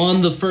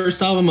on the first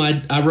album,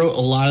 I wrote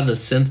a lot of the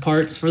synth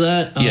parts for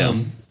that.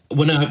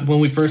 When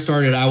we first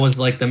started, I was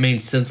like the main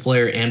synth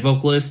player and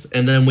vocalist,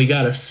 and then we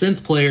got a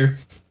synth player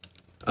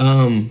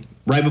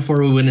right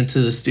before we went into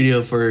the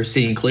studio for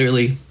Seeing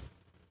Clearly.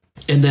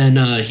 And then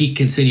he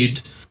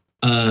continued,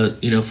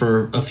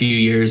 for a few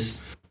years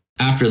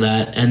after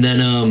that. And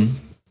then,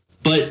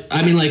 but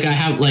I mean, like I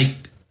have like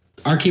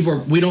our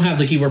keyboard, we don't have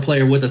the keyboard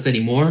player with us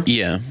anymore.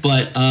 Yeah.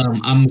 But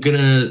I'm going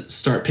to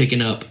start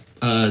picking up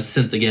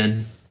synth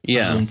again.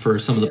 Yeah. For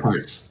some of the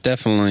parts.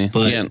 Definitely.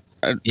 But,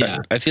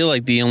 I feel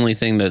like the only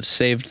thing that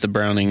saved the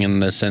Browning in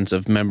the sense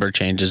of member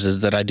changes is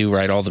that I do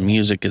write all the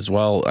music as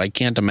well. I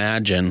can't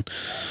imagine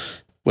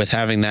with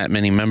having that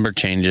many member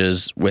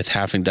changes with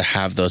having to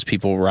have those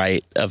people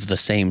write of the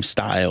same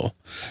style.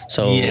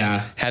 So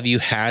have you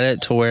had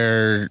it to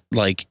where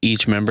like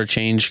each member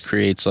change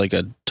creates like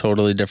a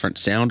totally different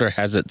sound, or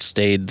has it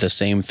stayed the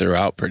same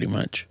throughout pretty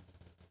much?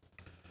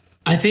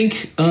 I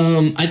think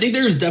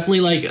there's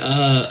definitely like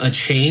a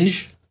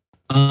change.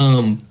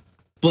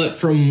 But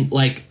from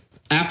like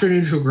after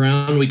Neutral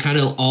Ground, we kind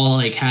of all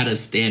like had a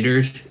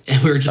standard,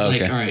 and we were just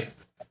like, all right,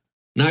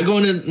 not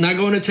going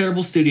to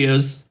terrible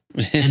studios.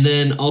 And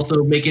then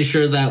also making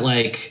sure that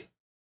like,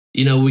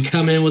 we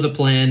come in with a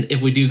plan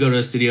if we do go to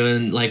a studio,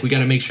 and like we got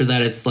to make sure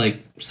that it's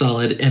like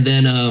solid. And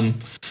then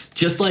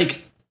just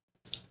like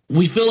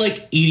we feel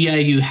like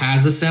EDIU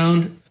has a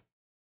sound,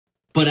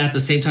 but at the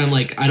same time,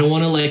 like I don't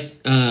want to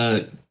like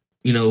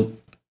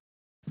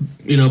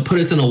put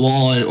us in a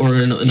wall or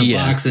in a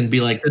box and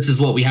be like, this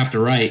is what we have to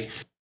write.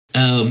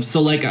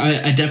 So like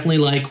I definitely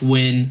like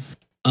when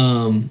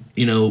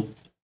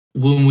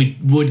when we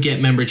would get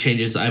member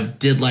changes, I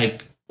did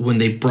like when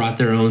they brought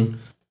their own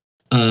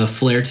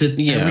flair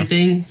to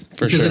everything.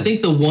 Because I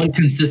think the one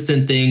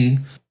consistent thing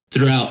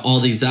throughout all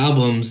these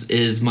albums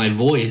is my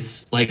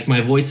voice. Like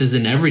my voice is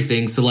in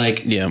everything. So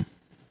like,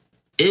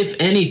 if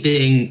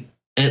anything,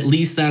 at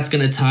least that's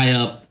going to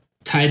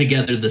tie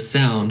together the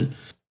sound,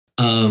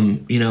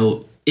 in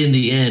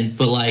the end.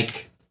 But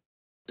like,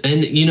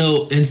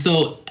 and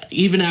so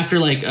even after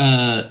like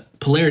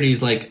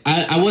Polarities, like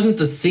I wasn't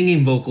the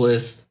singing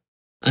vocalist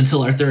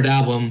until our third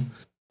album,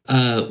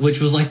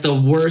 which was like the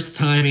worst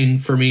timing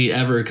for me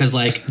ever. Cause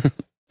like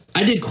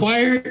I did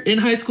choir in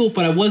high school,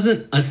 but I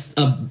wasn't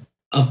a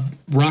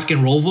rock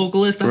and roll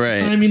vocalist at the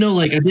time,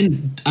 like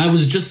I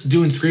was just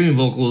doing screaming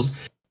vocals.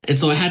 And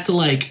so I had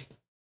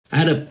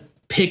to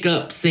pick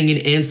up singing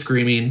and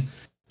screaming.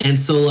 And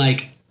so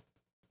like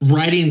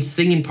writing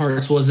singing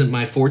parts wasn't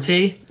my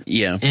forte.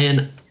 Yeah.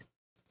 And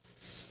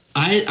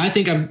I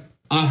think I've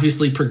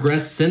obviously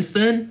progressed since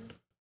then.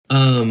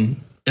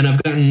 And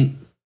I've gotten,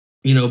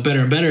 better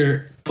and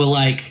better, but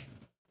like,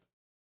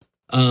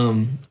 I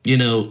don't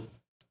know.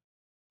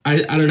 I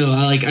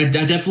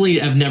definitely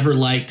have never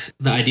liked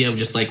the idea of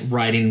just like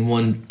writing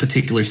one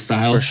particular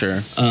style. For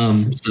sure.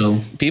 So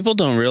people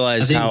don't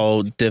realize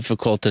how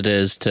difficult it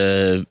is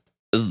to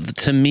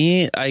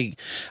me. I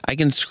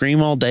can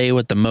scream all day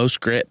with the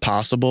most grit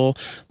possible,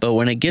 but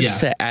when it gets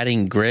to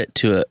adding grit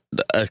to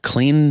a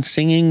clean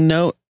singing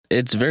note,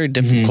 it's very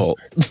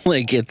difficult.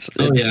 Like it's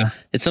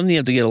something you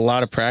have to get a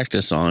lot of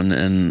practice on,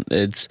 and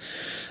it's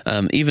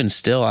even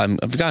still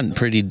I've gotten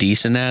pretty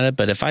decent at it.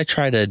 But if I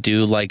try to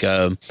do like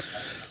a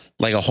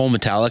whole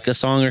Metallica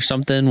song or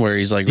something where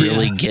he's like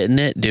really getting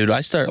it, dude,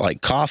 I start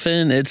like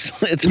coughing. It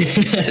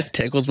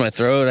tickles my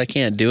throat. I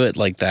can't do it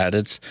like that.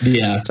 It's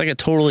like a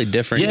totally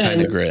different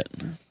kind of grit.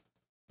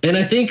 And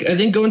I think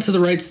going to the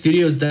right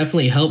studios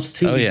definitely helps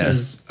too.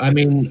 Because I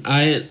mean,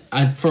 I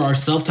for our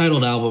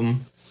self-titled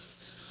album,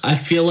 I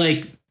feel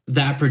like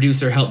that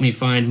producer helped me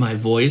find my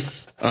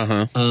voice.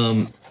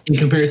 In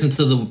comparison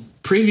to the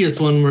previous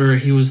one where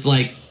he was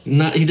like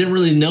he didn't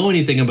really know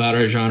anything about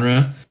our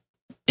genre,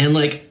 and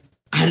like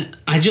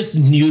I just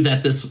knew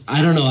that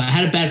I don't know, I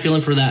had a bad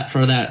feeling for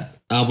that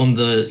album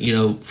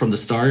from the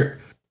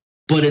start,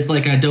 but it's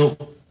like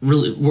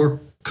we're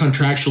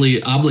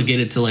contractually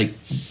obligated to like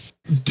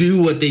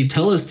do what they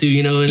tell us to,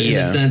 in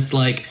a sense,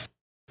 like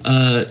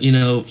so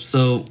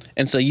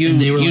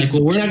they were like,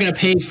 well, we're not going to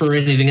pay for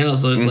anything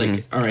else. So it's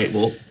like, all right,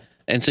 well.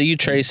 And so you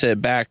trace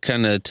it back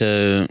kind of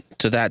to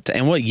that.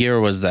 And what year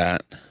was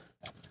that?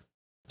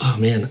 Oh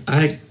man,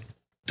 I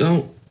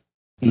don't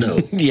know.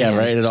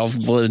 Right. It all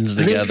blends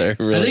together.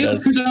 I think it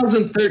was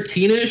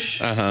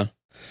 2013-ish.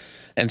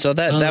 And so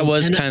that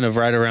was kind of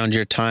right around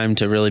your time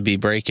to really be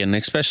breaking,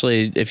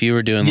 especially if you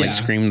were doing like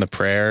Scream the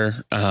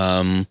Prayer.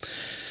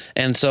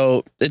 And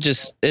so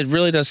it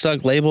really does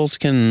suck. Labels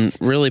can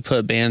really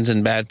put bands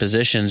in bad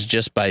positions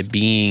just by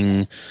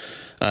being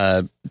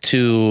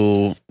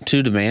too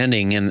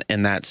demanding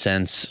in that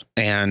sense.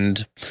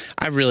 And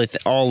I really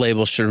think all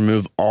labels should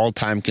remove all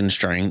time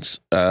constraints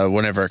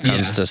whenever it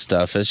comes to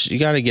stuff. You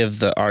got to give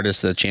the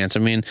artist the chance. I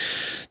mean,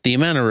 the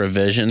amount of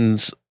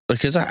revisions,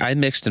 because I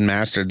mixed and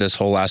mastered this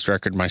whole last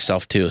record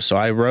myself too. So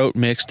I wrote,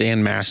 mixed,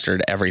 and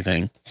mastered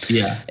everything.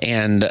 Yeah.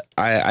 And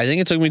I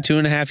think it took me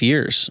 2.5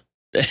 years.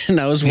 And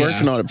I was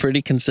working on it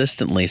pretty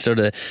consistently. So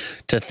to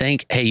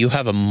think, hey, you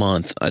have a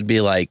month, I'd be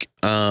like,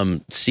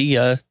 see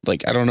ya.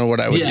 Like, I don't know what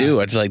I would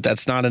do. I'd be like,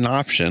 that's not an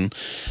option.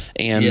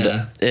 And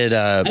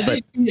I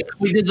think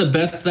we did the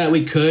best that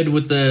we could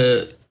with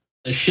the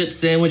shit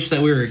sandwich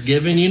that we were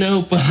given,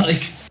 but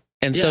like,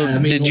 And so I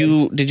mean,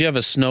 did you have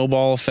a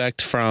snowball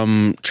effect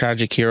from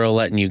Tragic Hero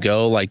letting you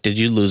go? Like, did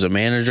you lose a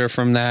manager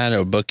from that, or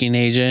a booking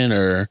agent,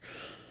 or?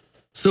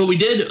 So we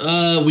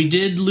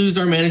did lose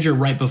our manager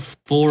right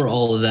before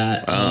all of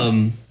that.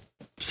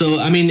 So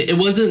I mean, it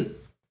wasn't,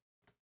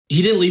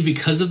 he didn't leave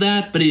because of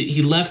that, but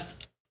he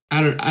left.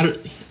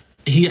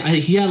 He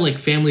had like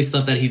family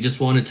stuff that he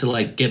just wanted to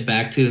like get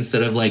back to,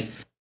 instead of like,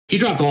 he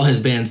dropped all his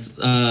bands.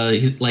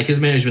 Like his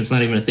management's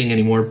not even a thing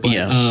anymore. But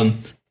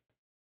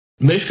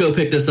Mishko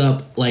picked us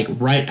up like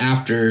right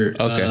after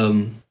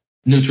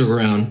Neutral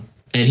Ground,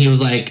 and he was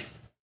like,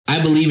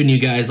 I believe in you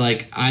guys.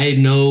 Like, I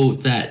know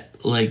that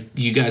like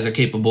you guys are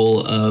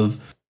capable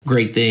of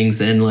great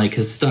things, and like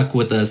has stuck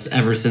with us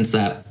ever since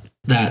that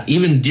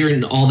even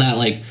during all that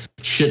like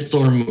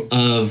shitstorm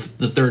of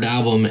the third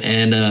album.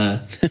 And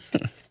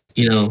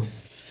you know,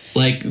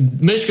 like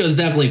Mishko's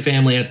definitely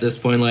family at this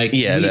point. Like,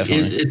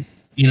 definitely.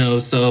 You know,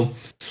 so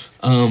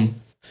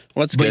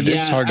what's good?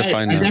 It's hard to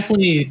find.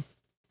 Definitely.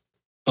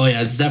 Oh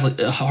yeah, it's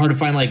definitely hard to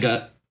find like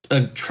a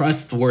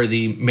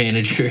trustworthy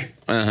manager.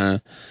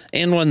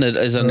 And one that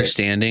is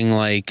understanding.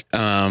 Like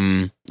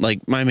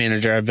my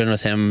manager, I've been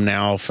with him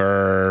now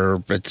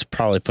for, it's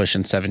probably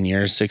pushing 7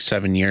 years,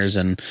 6-7 years,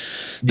 and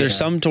there's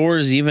some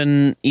tours,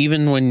 even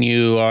when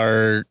you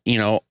are, you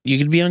know, you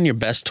could be on your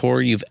best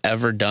tour you've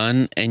ever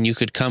done, and you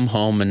could come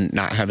home and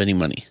not have any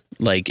money.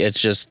 Like, it's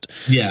just,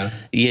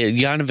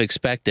 you kind of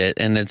expect it.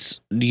 And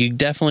you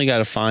definitely got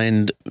to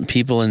find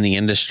people in the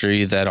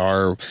industry that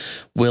are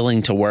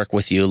willing to work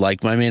with you.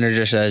 Like my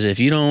manager says, if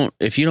you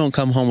don't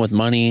come home with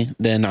money,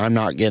 then I'm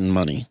not getting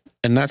money.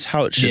 And that's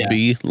how it should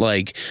be.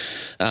 Like,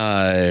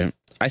 I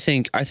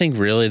think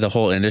really the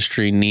whole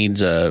industry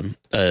needs a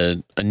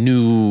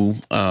new,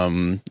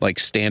 like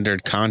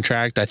standard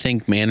contract. I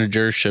think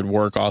managers should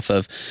work off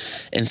of,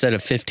 instead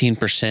of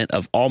 15%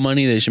 of all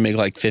money, they should make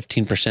like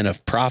 15%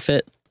 of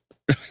profit.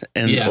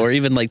 Or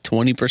even like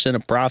 20%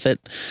 of profit,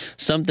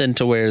 something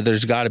to where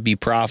there's got to be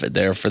profit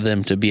there for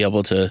them to be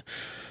able to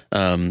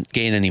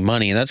gain any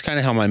money. And that's kind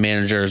of how my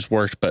managers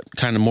worked, but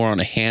kind of more on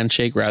a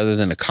handshake rather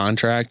than a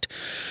contract.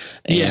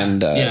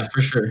 And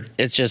for sure.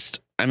 It's just,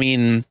 I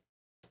mean,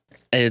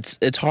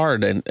 it's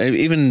hard. And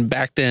even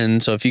back then,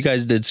 so if you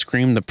guys did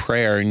Scream the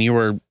Prayer and you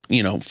were,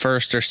 you know,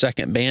 first or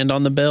second band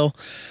on the bill,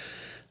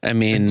 I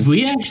mean,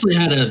 we actually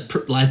had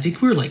I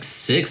think we were like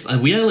sixth.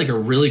 We had like a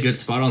really good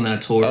spot on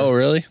that tour. Oh,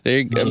 really? There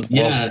you go.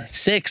 Yeah.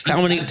 Sixth.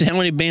 How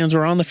many bands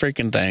were on the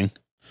freaking thing?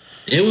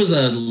 It was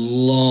a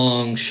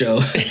long show.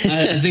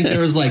 I think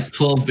there was like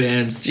 12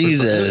 bands.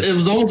 Jesus. It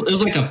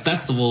was like a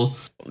festival.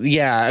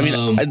 Yeah. I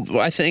mean,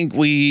 I think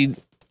we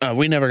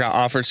never got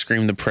offered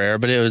Scream the Prayer,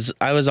 but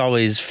I was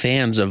always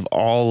fans of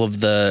all of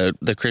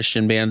the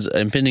Christian bands.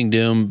 Impending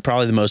Doom,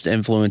 probably the most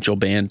influential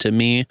band to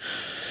me.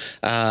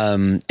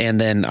 And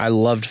then I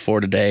loved For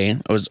Today.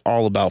 I was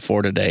all about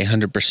For Today,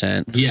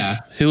 100%. Yeah.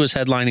 Who was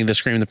headlining the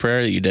Scream the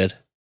Prayer that you did?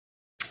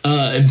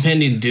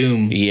 Impending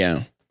Doom.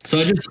 Yeah. So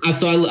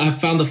I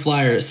found the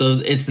flyer. So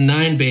it's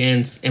 9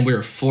 bands, and we were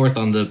 4th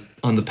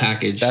on the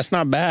package. That's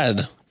not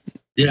bad.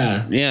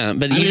 Yeah. Yeah.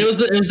 But I mean, it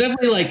was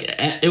definitely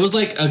like, it was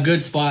like a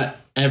good spot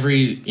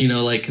every, you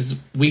know, like, cause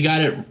we got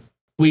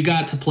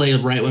to play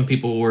right when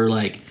people were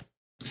like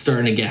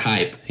starting to get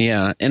hype.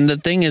 Yeah. And the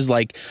thing is,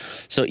 like,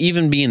 so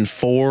even being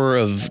 4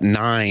 of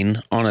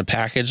 9 on a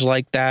package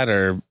like that,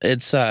 or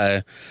it's,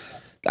 I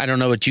don't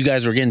know what you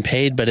guys were getting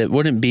paid, but it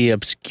wouldn't be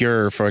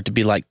obscure for it to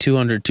be like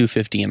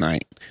 $200-$250 a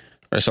night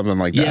or something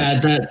like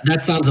that. Yeah,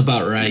 that sounds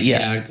about right.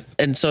 Yeah.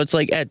 And so it's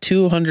like at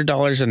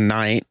 $200 a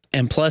night,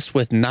 and plus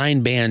with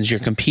 9 bands, you're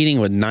competing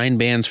with 9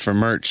 bands for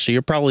merch. So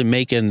you're probably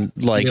making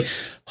like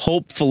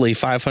hopefully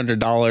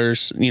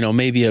 $500, you know,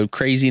 maybe a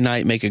crazy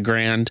night, make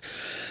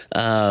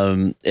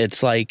 $1,000.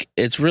 It's like,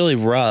 it's really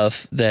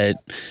rough that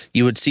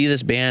you would see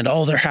this band,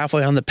 oh, they're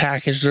halfway on the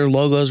package, their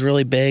logo's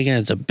really big and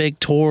it's a big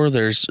tour.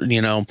 There's,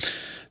 you know,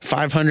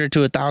 500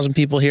 to 1,000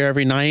 people here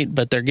every night,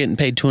 but they're getting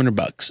paid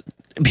 $200.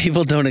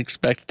 People don't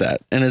expect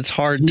that. And it's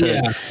hard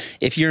to,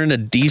 if you're in a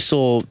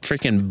diesel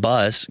freaking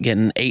bus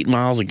getting 8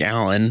 miles a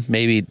gallon,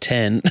 maybe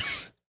 10,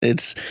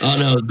 it's. Oh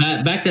no.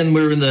 Back then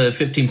we were in the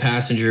 15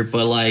 passenger,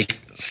 but like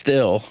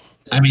still,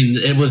 I mean,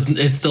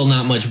 it's still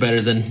not much better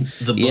than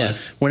the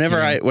bus.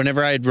 Whenever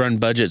I'd run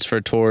budgets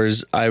for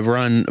tours, I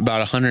run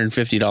about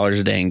 $150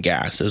 a day in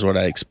gas is what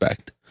I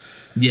expect.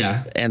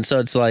 Yeah. And so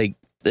it's like,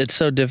 it's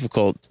so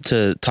difficult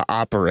to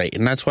operate.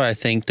 And that's why I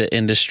think the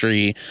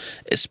industry,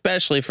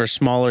 especially for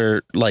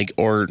smaller, like,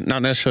 or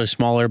not necessarily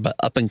smaller, but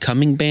up and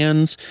coming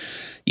bands,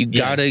 you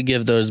got to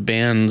give those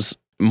bands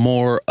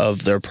more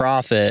of their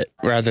profit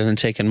rather than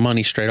taking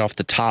money straight off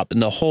the top.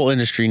 And the whole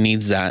industry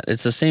needs that.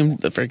 It's the same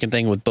freaking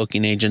thing with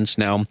booking agents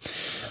now.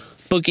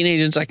 Booking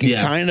agents, I can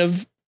kind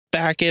of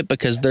back it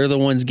because they're the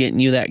ones getting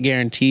you that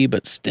guarantee,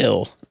 but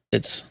still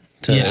it's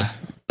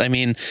I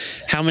mean,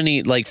 how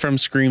many, like, from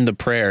Scream the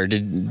Prayer,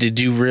 did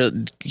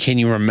you can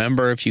you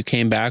remember if you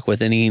came back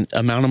with any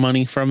amount of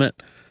money from it?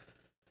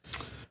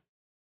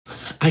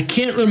 I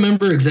can't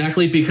remember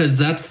exactly because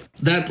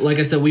that, like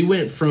I said, we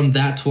went from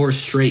that tour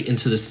straight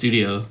into the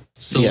studio.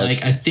 So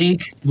like I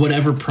think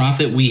whatever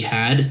profit we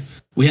had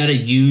to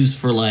use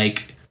for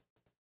like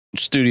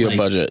studio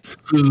budget,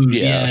 food,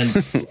 and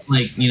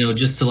like, you know,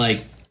 just to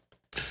like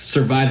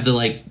survive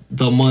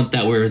the month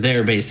that we were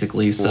there,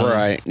 basically. So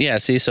right, yeah.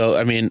 See, so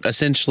I mean,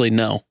 essentially,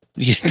 no,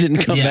 you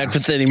didn't come back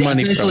with any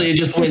money. Essentially, it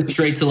just went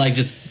straight to like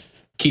just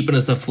keeping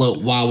us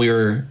afloat while we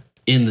were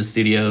in the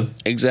studio.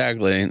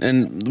 Exactly.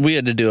 And we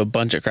had to do a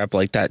bunch of crap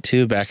like that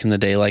too back in the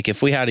day. Like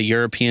if we had a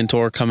European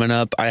tour coming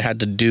up, I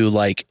had to do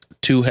like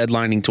 2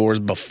 headlining tours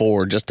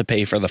before just to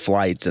pay for the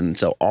flights, and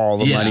so all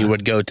the money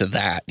would go to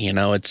that. You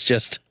know, it's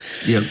just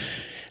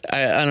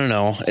I don't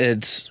know.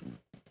 It's,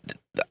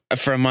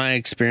 from my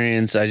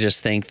experience, I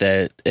just think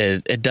that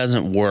it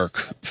doesn't work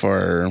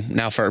for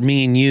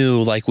me and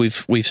you. Like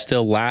we've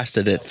still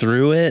lasted it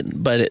through it,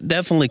 but it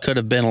definitely could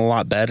have been a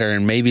lot better,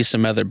 and maybe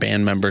some other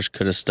band members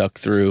could have stuck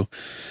through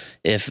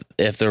if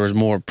there was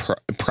more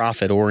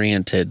profit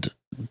oriented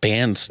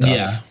band stuff.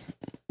 Yeah,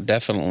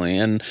 definitely.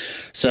 And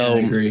so I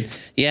agree.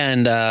 Yeah,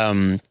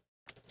 and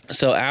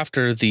so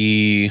after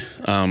the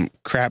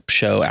Crap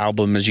Show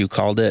album, as you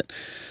called it,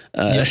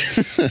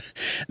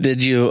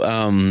 did you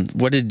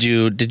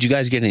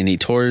guys get any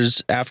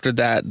tours after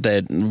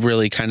that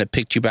really kind of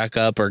picked you back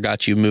up or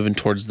got you moving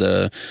towards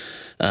the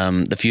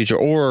future,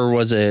 or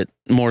was it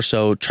more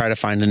so try to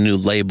find a new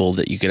label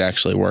that you could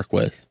actually work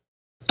with?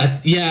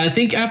 I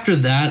think after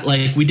that,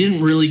 like we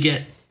didn't really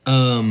get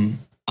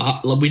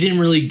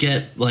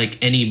like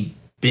any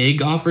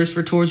big offers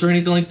for tours or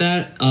anything like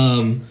that.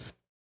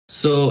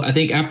 So I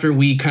think after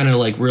we kind of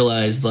like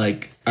realized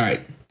like, all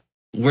right,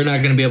 we're not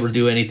going to be able to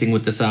do anything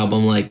with this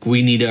album. Like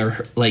we need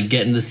to like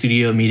get in the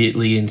studio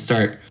immediately and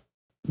start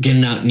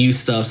getting out new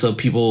stuff so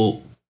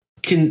people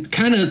can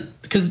kind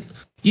of, because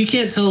you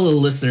can't tell a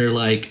listener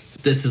like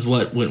this is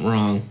what went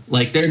wrong.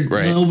 Like you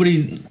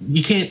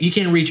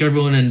can't reach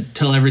everyone and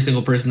tell every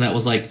single person that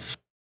was like,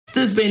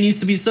 this band used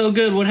to be so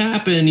good, what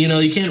happened? You know,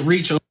 you can't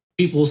reach all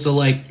people. So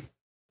like,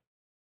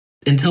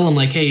 and tell them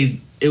like, hey,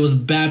 it was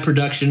bad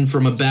production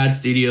from a bad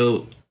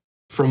studio,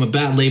 from a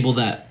bad label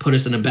that put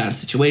us in a bad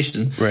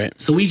situation. Right.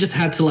 So we just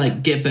had to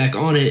like get back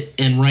on it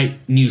and write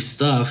new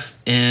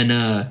stuff.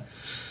 And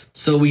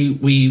so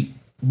we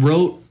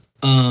wrote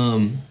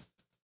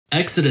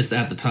Exodus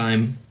at the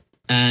time,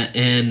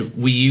 and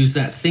we used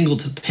that single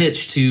to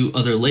pitch to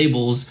other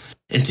labels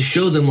and to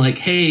show them like,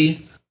 hey,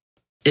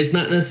 it's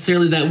not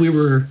necessarily that we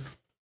were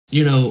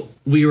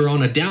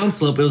on a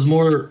downslope. It was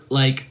more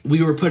like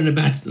we were put in a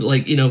bad,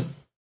 like, you know,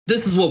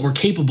 this is what we're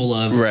capable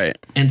of. Right.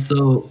 And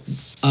so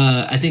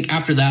I think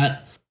after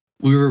that,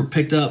 we were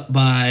picked up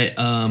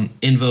by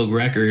In Vogue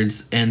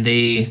Records, and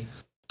they,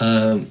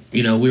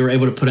 we were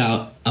able to put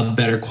out a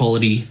better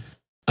quality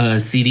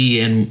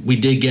CD, and we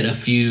did get a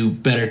few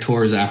better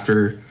tours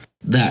after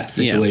that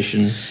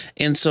situation. Yeah.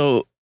 And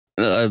so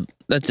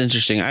that's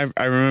interesting. I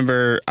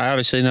remember, I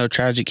obviously know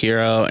Tragic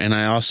Hero, and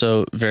I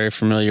also very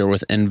familiar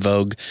with In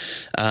Vogue.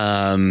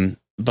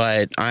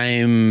 But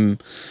I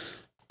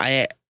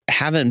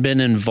haven't been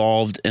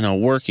involved in a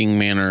working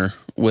manner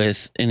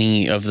with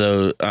any of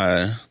the,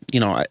 I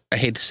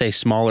hate to say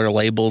smaller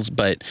labels,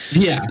 but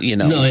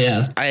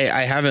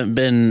I haven't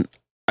been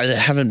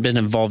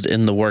involved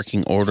in the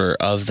working order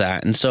of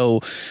that. And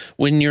so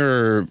when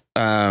you're,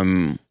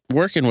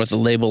 working with a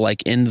label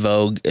like In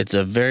Vogue, it's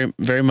a very,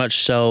 very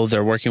much so.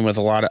 They're working with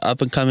a lot of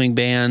up and coming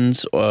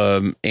bands,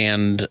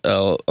 and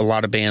a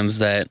lot of bands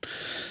that,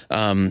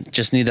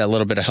 just need that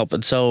little bit of help.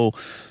 And so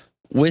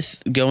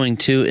with going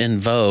to In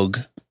Vogue,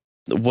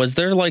 was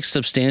there like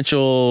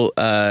substantial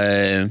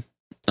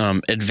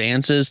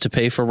advances to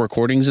pay for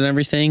recordings and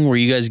everything? Were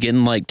you guys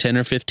getting like 10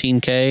 or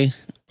 15K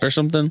or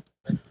something?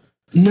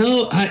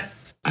 No, I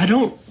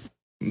don't.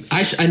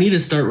 I need to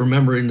start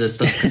remembering this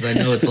stuff because I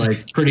know it's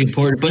like pretty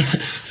important, but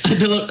I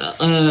don't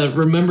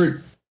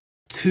remember.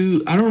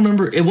 I don't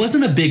remember. It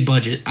wasn't a big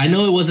budget. I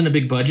know it wasn't a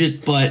big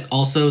budget, but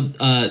also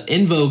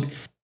In Vogue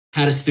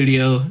had a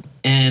studio,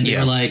 and they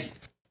were like,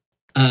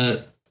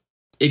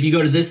 if you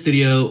go to this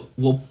studio,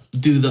 we'll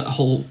do the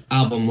whole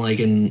album, like,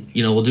 and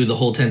we'll do the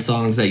whole 10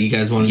 songs that you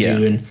guys want to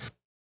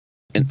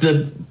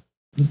do.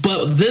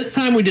 But this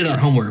time we did our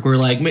homework. We're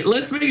like,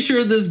 let's make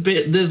sure this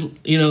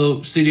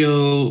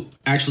studio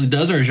actually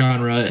does our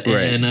genre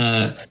and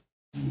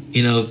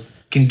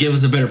can give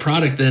us a better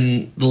product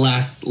than the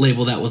last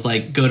label that was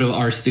like, go to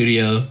our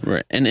studio.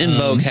 Right. And In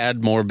Vogue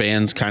had more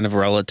bands kind of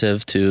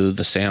relative to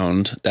the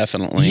sound,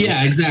 definitely.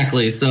 Yeah,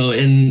 exactly. So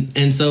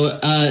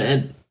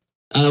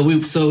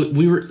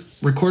we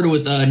recorded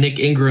with Nick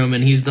Ingram,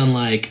 and he's done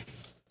like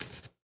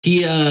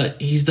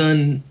he's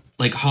done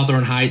like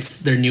Hawthorne Heights,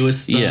 their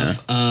newest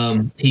stuff.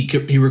 Yeah.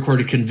 He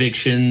recorded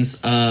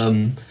Convictions.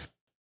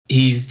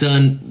 He's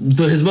done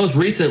his most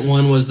recent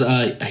one was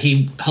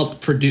he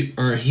helped produce,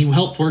 or he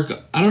helped work.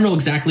 I don't know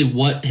exactly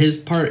what his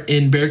part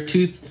in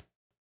Beartooth,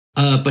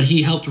 but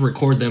he helped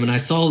record them. And I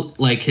saw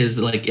like his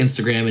like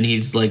Instagram, and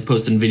he's like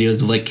posting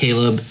videos of like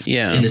Caleb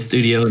in his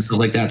studio and stuff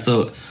like that.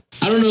 So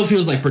I don't know if he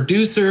was like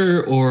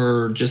producer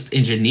or just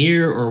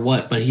engineer or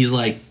what, but he's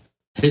like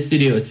his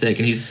studio is sick,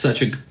 and he's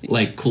such a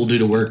like cool dude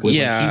to work with.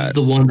 Yeah. Like, he's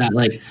the one that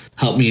like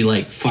helped me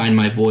like find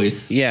my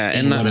voice. Yeah,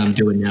 and what I'm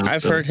doing now.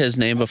 I've heard his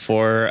name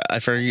before. I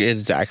forget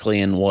exactly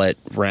in what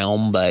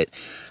realm, but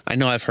I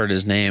know I've heard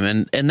his name,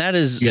 and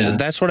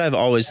that's what I've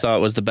always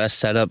thought was the best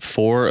setup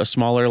for a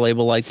smaller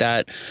label like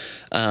that,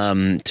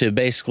 to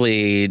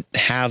basically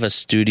have a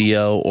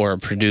studio or a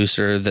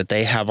producer that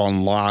they have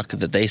on lock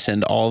that they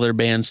send all their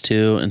bands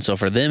to, and so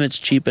for them it's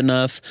cheap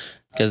enough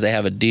because they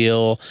have a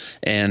deal,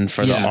 and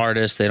for the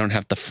artists they don't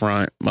have to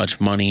front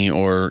much money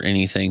or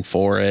anything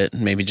for it,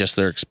 maybe just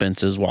their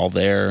expenses while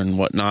there and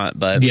whatnot.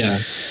 But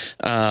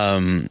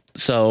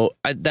so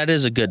that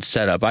is a good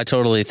setup. I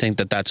totally think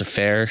that that's a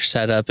fair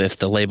setup. If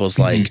the label's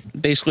like,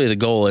 basically the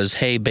goal is,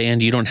 hey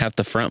band, you don't have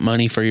to front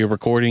money for your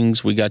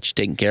recordings, we got you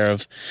taken care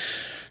of,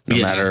 no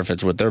matter if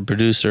it's with their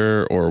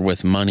producer or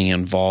with money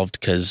involved.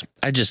 Because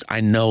I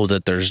know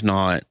that there's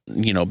not,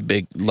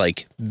 big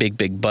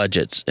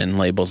budgets in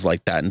labels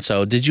like that. And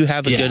so did you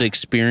have a good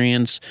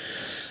experience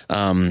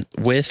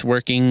with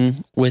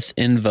working with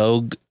In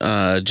Vogue,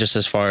 just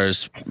as far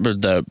as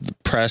the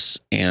press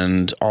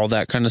and all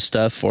that kind of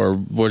stuff, or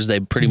was they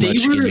pretty much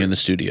getting you in the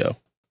studio?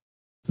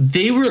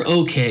 They were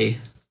okay.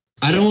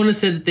 I don't want to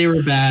say that they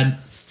were bad,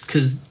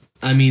 because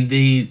I mean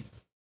they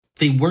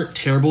weren't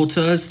terrible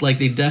to us. Like,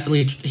 they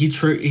definitely he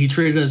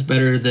treated us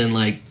better than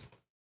like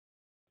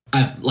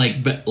I've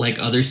like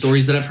other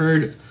stories that I've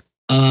heard.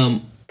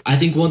 I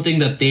think one thing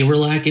that they were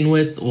lacking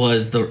with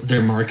was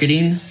their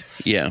marketing.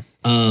 Yeah.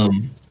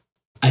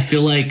 I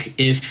feel like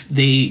if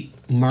they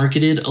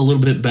marketed a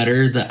little bit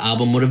better, the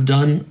album would have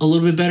done a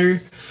little bit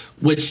better.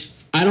 Which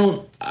I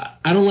don't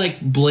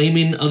like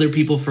blaming other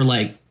people for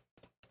like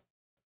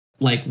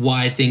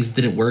why things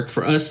didn't work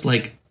for us.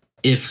 Like,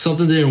 if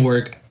something didn't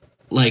work,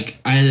 like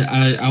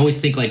I always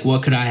think like,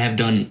 what could I have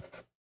done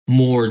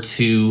more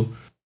to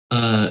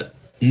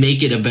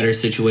make it a better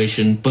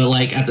situation? But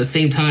like at the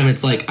same time,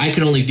 it's like I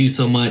could only do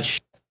so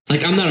much.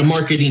 Like, I'm not a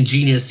marketing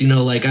genius,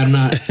 like I'm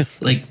not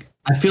like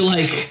I feel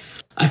like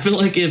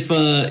if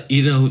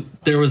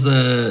there was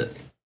a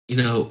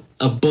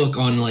book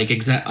on like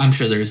I'm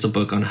sure there's a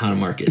book on how to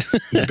market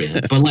your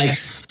band, but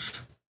like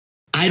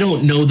I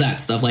don't know that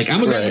stuff. Like,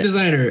 I'm a graphic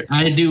designer.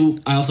 I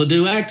also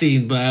do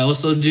acting, but I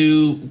also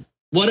do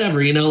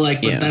whatever,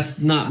 but that's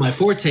not my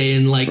forte.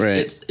 And like,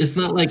 it's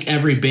not like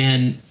every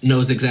band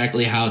knows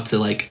exactly how to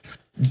like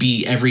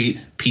be every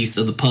piece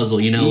of the puzzle,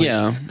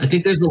 I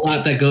think there's a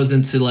lot that goes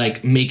into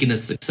like making a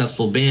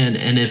successful band.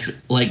 And if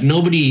like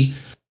nobody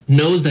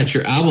knows that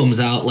your album's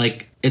out,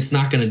 like it's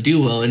not going to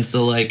do well. And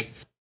so like,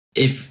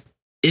 if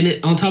in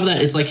it, on top of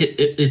that, it's like,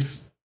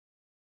 it's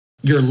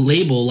your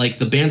label, like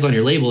the bands on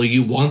your label,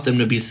 you want them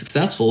to be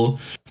successful,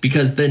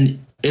 because then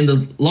in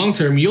the long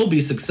term, you'll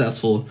be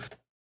successful.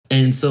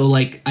 And so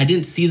like, I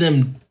didn't see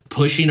them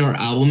pushing our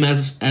album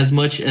as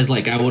much as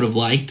like I would have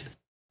liked.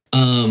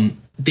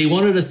 They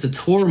wanted us to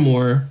tour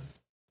more,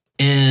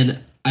 and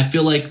I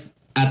feel like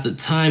at the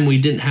time we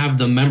didn't have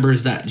the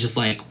members that just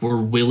like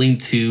were willing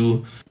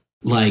to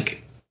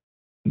like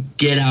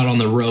get out on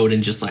the road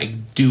and just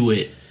like do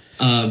it.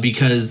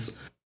 Because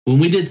when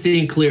we did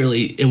Seeing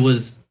Clearly, it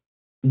was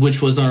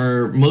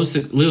our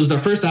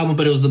first album,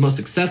 but it was the most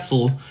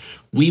successful.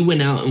 We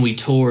went out and we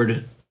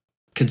toured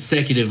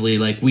consecutively.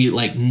 Like, we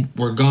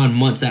were gone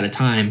months at a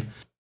time.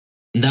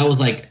 And that was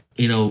like,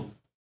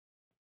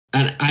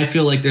 and I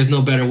feel like there's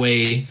no better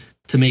way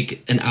to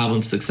make an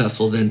album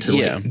successful than to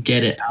like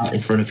get it out in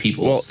front of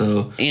people. Well,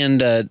 so,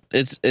 and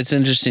it's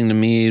interesting to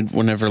me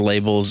whenever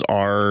labels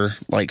are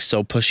like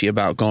so pushy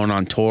about going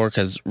on tour,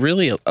 because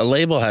really a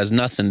label has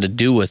nothing to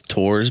do with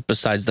tours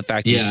besides the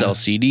fact you sell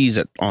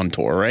CDs on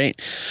tour, right?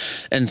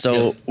 And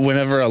so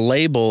whenever a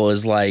label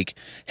is like,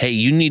 hey,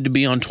 you need to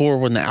be on tour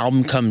when the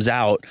album comes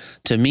out,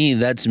 to me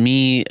that's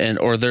me,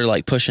 or they're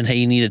like pushing, hey,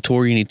 you need a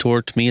tour,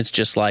 to me it's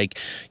just like,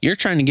 you're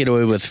trying to get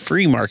away with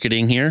free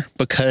marketing here,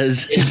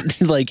 because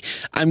like,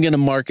 I'm going to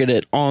market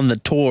it on the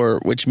tour,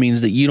 which means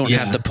that you don't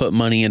have to put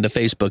money into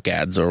Facebook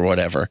ads or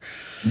whatever.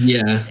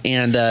 Yeah.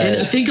 And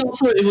I think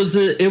also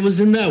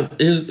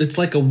it's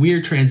like a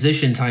weird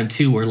transition time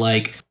too, where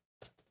like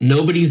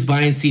nobody's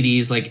buying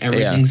CDs, like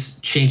everything's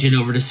changing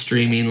over to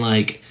streaming.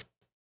 Like,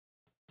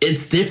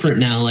 it's different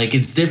now. Like,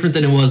 it's different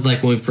than it was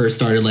like when we first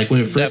started. Like, when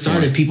it first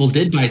started, people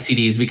did buy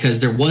CDs because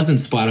there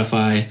wasn't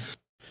Spotify,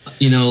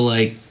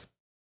 like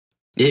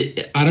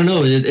it, I don't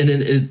know.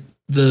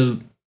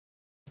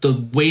 The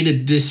way to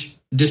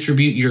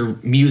distribute your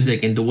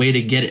music and the way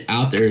to get it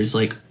out there is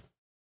like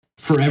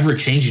forever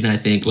changing, I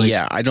think. Like,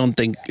 I don't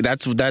think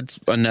that's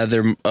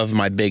another of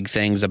my big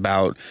things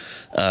about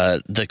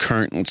the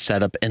current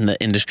setup in the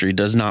industry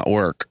does not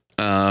work.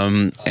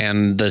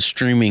 And the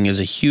streaming is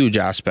a huge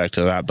aspect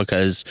of that,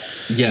 because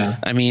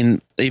I mean,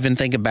 even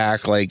think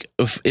back, like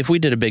if we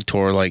did a big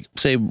tour, like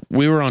say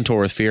we were on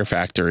tour with Fear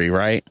Factory,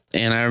 right?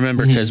 And I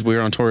remember because we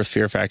were on tour with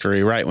Fear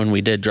Factory right when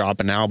we did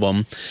drop an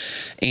album,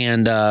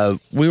 and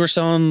we were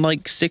selling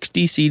like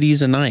 60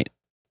 CDs a night,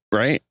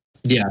 right?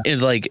 Yeah.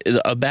 And like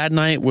a bad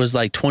night was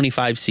like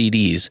 25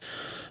 CDs.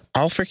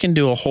 I'll freaking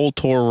do a whole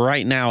tour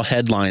right now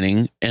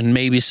headlining and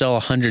maybe sell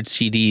 100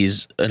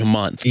 CDs in a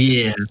month.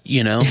 Yeah.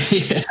 You know?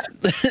 Yeah.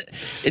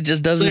 It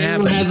just doesn't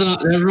happen.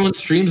 Everyone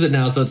streams it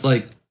now, so it's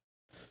like,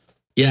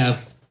 yeah,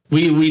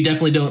 we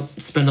definitely don't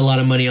spend a lot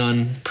of money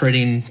on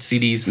printing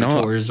CDs for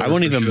tours. I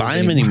won't even buy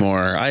them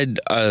anymore.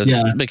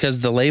 Because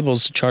the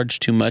labels charge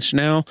too much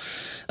now.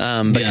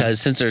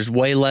 Because since there's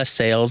way less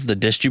sales, the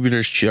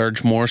distributors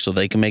charge more so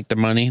they can make their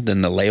money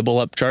than the label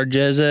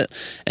upcharges it.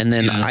 And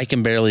then I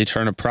can barely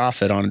turn a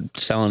profit on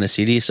selling a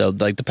CD. So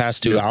like the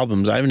past two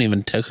albums, I haven't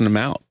even taken them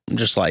out. I'm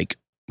just like,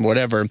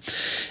 whatever.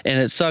 And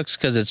it sucks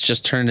because it's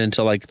just turned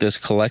into like this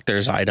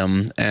collector's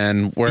item,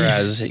 and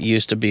whereas it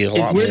used to be a lot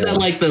more. It's weird that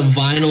like the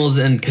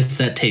vinyls and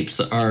cassette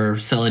tapes are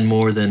selling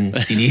more than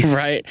CDs.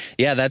 Right.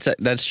 Yeah,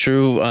 that's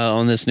true.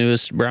 On this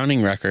newest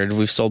Browning record,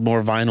 we've sold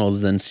more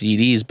vinyls than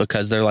CDs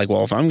because they're like,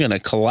 well, if I'm going to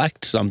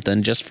collect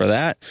something just for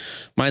that,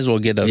 might as well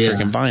get a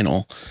freaking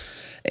vinyl.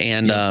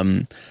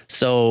 And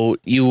so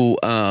you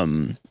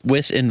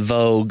with In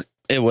Vogue,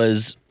 it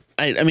was,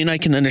 I mean, I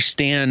can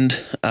understand,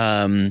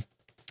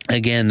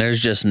 again,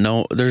 there's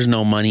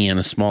no money in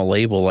a small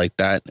label like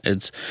that.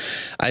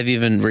 I've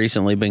even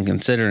recently been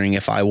considering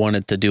if I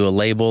wanted to do a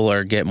label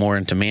or get more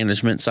into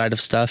management side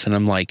of stuff. And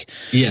I'm like,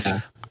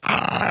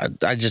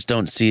 I just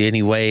don't see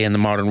any way in the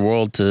modern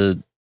world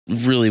to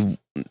really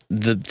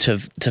to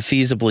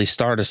feasibly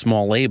start a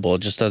small label.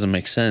 It just doesn't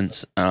make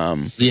sense.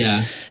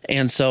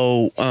 And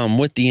so,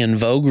 with the In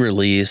Vogue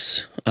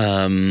release,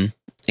 and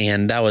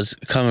that was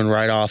coming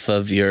right off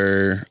of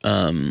your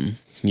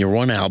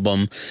one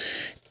album,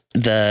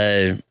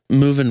 the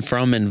moving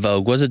from In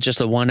Vogue, was it just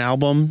a one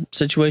album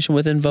situation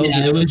with In Vogue?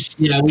 Yeah, it was.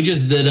 Yeah, we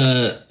just did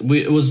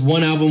it was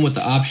one album with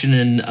the option,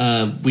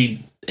 and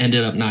we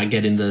ended up not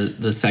getting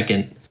the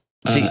second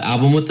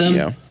album with them.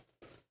 Yeah,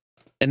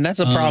 and that's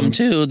a problem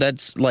too.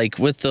 That's like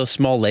with those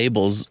small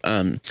labels.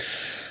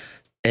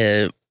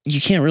 You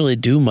can't really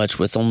do much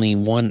with only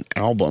one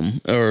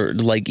album, or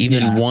like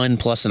even one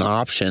plus an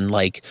option.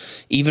 Like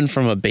even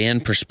from a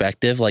band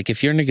perspective, like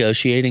if you're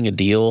negotiating a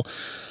deal,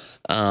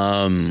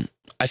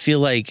 I feel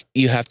like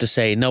you have to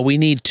say, no, we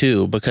need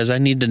two, because I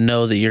need to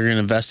know that you're going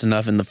to invest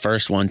enough in the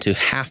first one to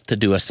have to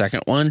do a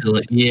second one.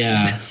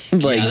 Yeah.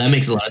 That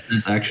makes a lot of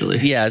sense, actually.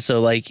 Yeah. So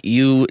like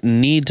you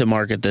need to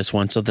market this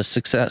one, so the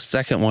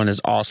second one is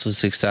also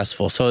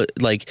successful. So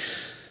like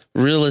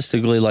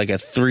realistically, like a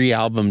 3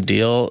 album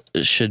deal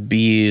should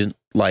be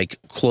like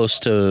close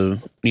to,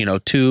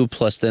 2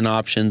 plus then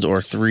options, or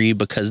 3,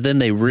 because then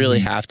they really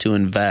have to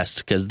invest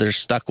because they're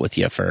stuck with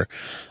you for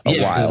a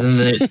while.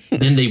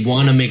 Then they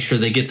want to make sure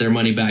they get their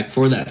money back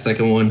for that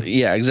second one.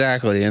 Yeah,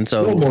 exactly. And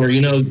so more,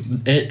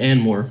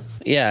 and more.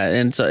 Yeah.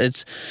 And so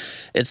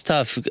it's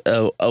tough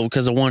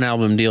because a one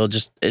album deal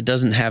it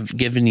doesn't have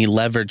given you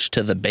leverage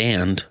to the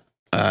band.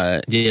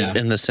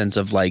 In the sense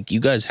of like,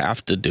 you guys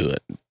have to do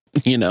it,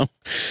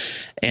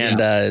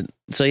 And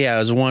so it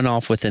was one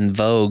off with In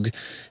Vogue,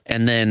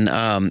 and then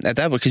at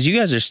that, because you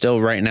guys are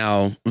still right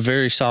now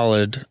very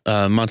solid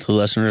monthly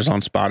listeners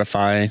on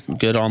Spotify,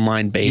 good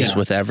online base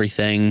with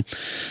everything,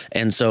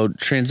 and so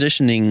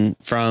transitioning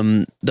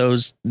from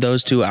those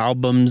 2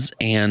 albums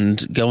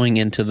and going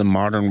into the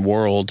modern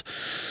world,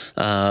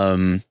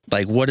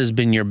 like what has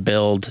been your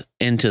build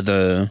into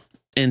the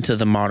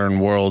modern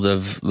world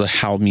of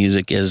how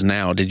music is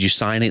now? Did you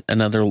sign it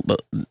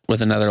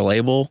with another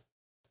label?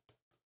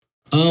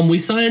 We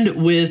signed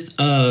with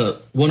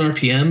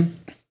 1RPM.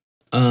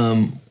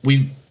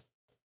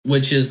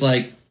 Which is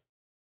like,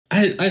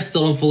 I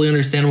still don't fully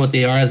understand what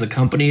they are as a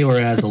company or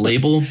as a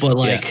label, but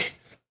like,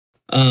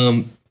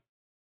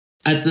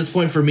 at this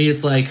point for me,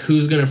 it's like,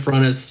 who's gonna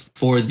front us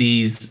for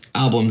these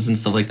albums and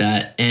stuff like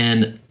that,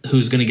 and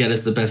who's gonna get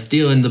us the best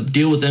deal? And the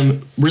deal with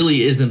them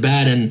really isn't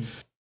bad, and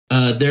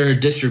they're a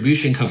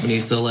distribution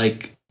company, so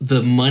like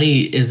the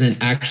money isn't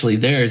actually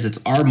theirs; it's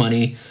our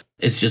money.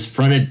 It's just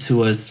fronted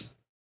to us.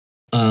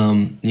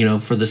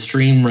 For the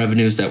stream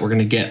revenues that we're going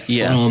to get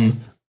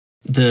from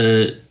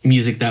the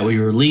music that we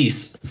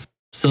release.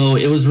 So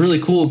it was really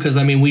cool because,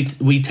 I mean,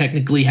 we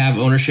technically have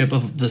ownership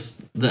of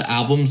the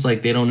albums.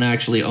 Like, they don't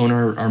actually own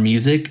our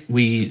music.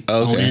 We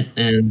own it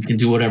and can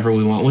do whatever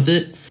we want with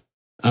it.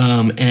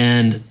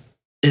 And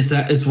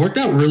it's worked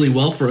out really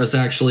well for us,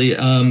 actually.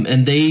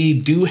 And they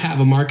do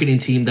have a marketing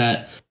team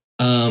that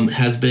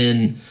has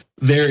been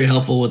very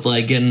helpful with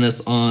like getting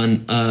us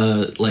on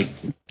like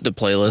the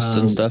playlists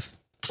and stuff.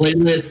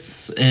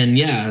 Playlists,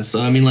 and so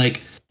I mean,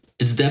 like,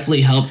 it's definitely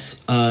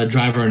helped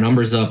drive our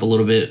numbers up a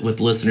little bit with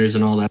listeners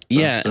and all that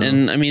stuff, so.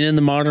 And I mean, in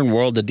the modern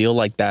world, a deal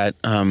like that,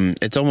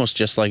 it's almost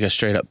just like a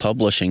straight up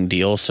publishing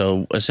deal.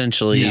 So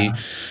essentially,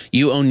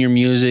 you own your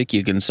music,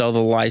 you can sell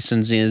the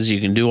licenses,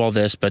 you can do all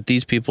this, but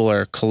these people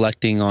are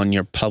collecting on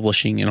your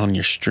publishing and on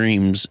your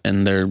streams,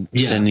 and they're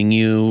sending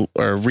you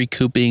or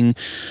recouping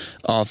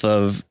off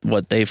of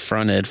what they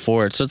fronted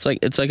for it. So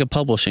it's like a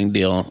publishing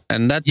deal,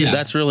 and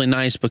that's really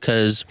nice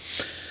because,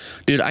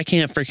 dude, I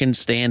can't freaking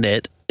stand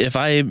it. If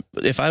I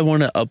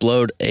want to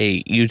upload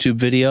a YouTube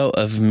video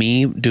of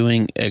me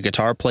doing a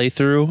guitar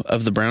playthrough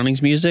of the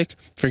Brownings music,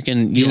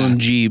 freaking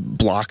UMG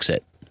blocks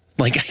it.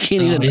 Like, I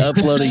can't even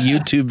upload a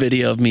YouTube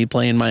video of me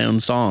playing my own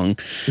song.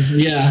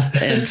 Yeah.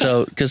 And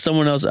so, because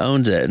someone else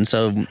owns it. And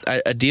so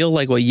a deal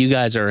like what you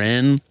guys are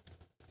in,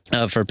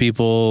 for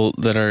people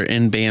that are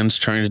in bands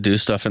trying to do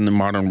stuff in the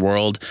modern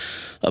world,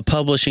 a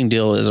publishing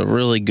deal is a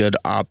really good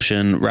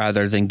option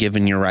rather than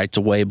giving your rights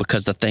away,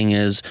 because the thing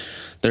is,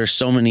 there's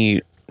so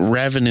many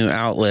revenue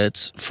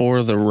outlets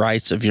for the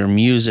rights of your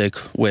music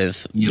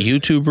with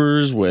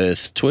YouTubers,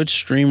 with Twitch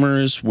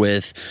streamers,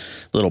 with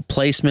little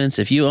placements.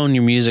 If you own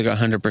your music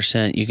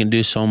 100%, you can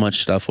do so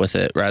much stuff with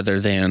it rather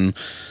than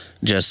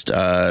just,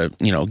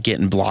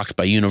 getting blocked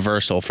by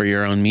Universal for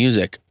your own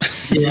music.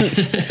 Yeah.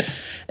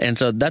 And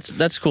so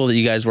that's cool that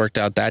you guys worked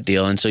out that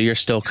deal. And so you're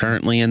still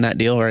currently in that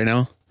deal right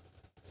now?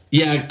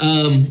 Yeah.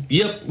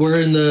 Yep.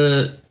 We're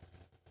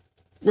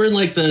in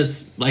like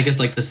this, I guess,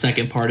 like the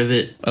second part of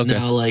it. Okay.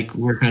 Now, like,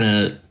 we're kind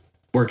of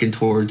working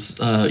towards,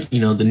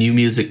 the new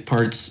music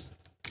parts.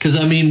 Cause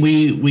I mean,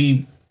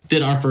 we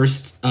did our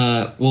first,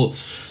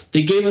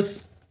 they gave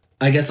us,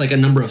 I guess, like a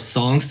number of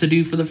songs to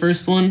do for the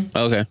first one.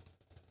 Okay.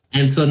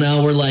 And so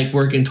now we're like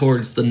working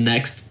towards the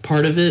next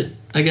part of it,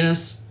 I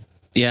guess.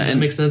 Yeah, that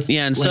makes sense.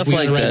 Yeah, and like, stuff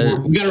like that.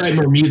 We got to write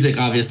more music,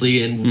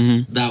 obviously,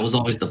 and that was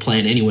always the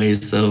plan,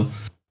 anyways. So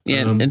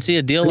yeah, and see,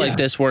 a deal like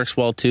this works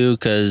well too,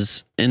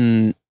 because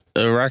in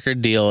a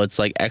record deal, it's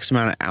like X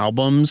amount of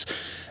albums,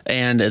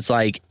 and it's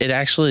like it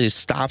actually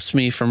stops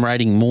me from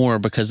writing more,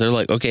 because they're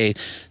like, okay,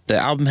 the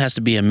album has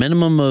to be a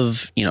minimum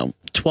of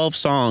 12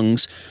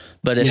 songs.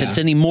 But if it's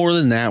any more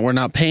than that, we're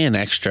not paying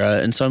extra.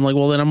 And so I'm like,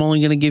 well, then I'm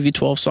only going to give you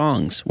 12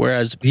 songs.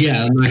 Whereas,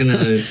 I'm not going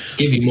to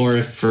give you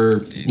more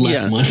for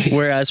less money.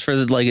 Whereas for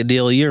like a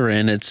deal you're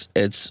in, it's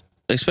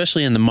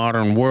especially in the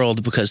modern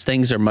world, because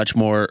things are much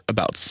more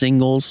about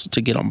singles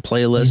to get on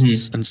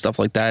playlists and stuff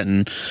like that.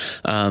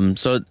 And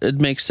so it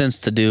makes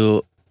sense to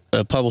do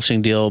a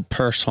publishing deal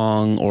per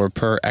song or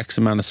per X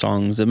amount of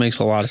songs. It makes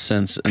a lot of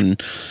sense.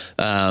 And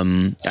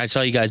I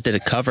saw you guys did a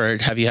cover.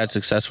 Have you had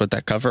success with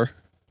that cover?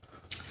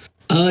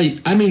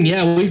 I mean,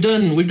 yeah, we've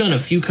done a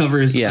few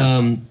covers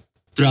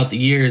throughout the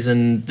years,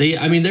 and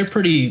they're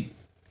pretty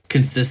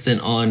consistent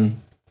on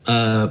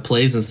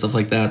plays and stuff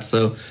like that.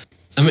 So,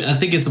 I mean, I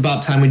think it's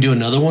about time we do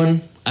another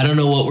one. I don't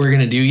know what we're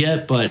gonna do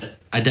yet, but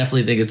I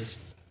definitely think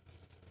it's.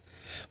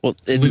 Well,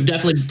 we've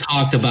definitely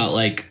talked about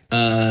like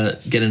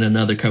getting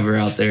another cover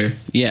out there.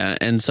 Yeah,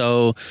 and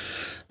so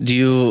do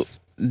you?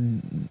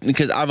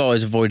 Because I've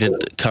always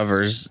avoided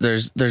covers.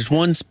 There's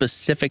one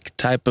specific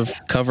type of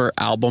cover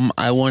album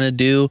I want to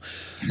do,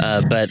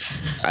 but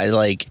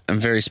I'm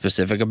very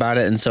specific about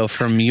it. And so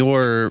from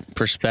your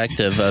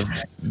perspective of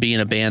being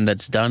a band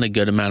that's done a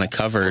good amount of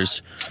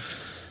covers,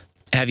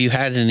 have you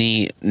had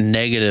any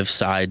negative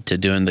side to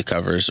doing the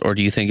covers, or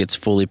do you think it's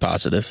fully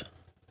positive?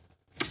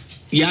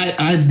 Yeah,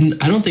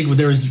 I don't think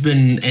there's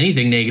been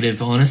anything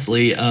negative,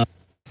 honestly.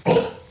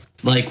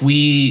 Like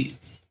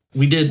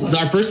we did,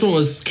 our first one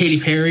was Katy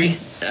Perry.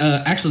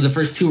 Actually, the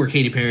first two were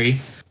Katy Perry.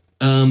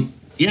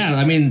 Yeah,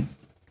 I mean,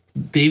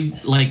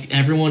 they've like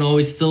everyone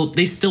always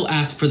still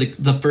ask for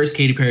the first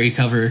Katy Perry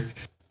cover,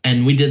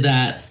 and we did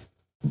that,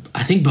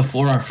 I think,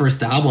 before our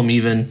first album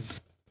even.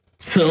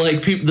 So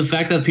like the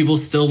fact that people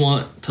still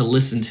want to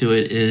listen to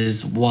it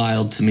is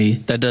wild to me.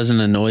 That doesn't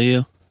annoy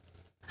you?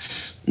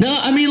 No,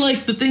 I mean,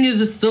 like, the thing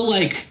is, it's still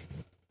like,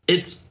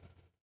 it's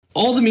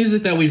all the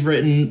music that we've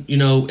written,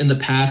 in the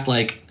past,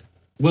 like,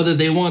 whether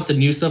they want the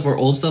new stuff or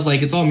old stuff,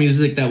 like, it's all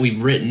music that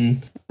we've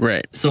written.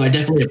 Right. So I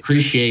definitely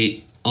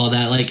appreciate all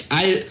that. Like,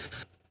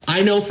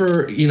 I know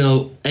for,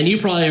 and you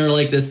probably are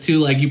like this too,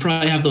 like, you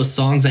probably have those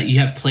songs that you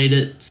have played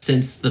it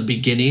since the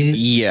beginning.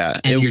 Yeah.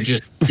 And you're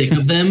just sick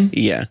of them.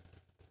 Yeah.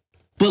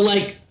 But,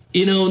 like,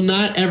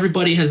 not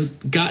everybody has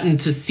gotten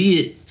to see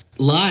it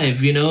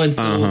live, and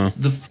so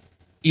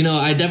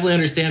I definitely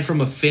understand from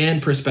a fan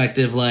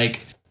perspective, like,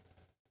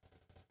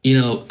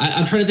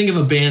 I'm trying to think of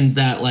a band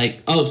that,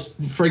 like,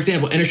 for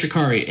example, Enter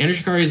Shikari. Enter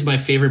Shikari is my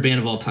favorite band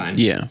of all time.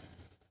 Yeah.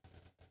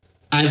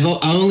 I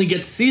only get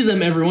to see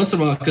them every once in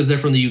a while because they're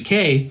from the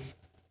UK.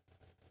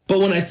 But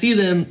when I see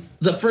them,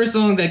 the first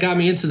song that got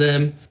me into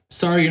them,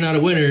 Sorry You're Not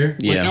a Winner,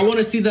 like, I want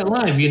to see that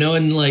live,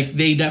 and, like,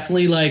 they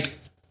definitely, like,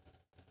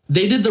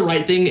 they did the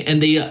right thing,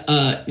 and they,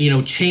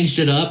 changed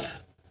it up,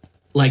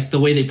 like, the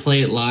way they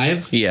play it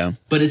live. Yeah.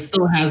 But it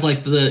still has,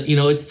 like,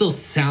 it still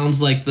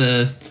sounds like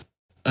the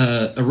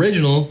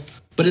original,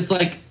 but it's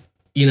like,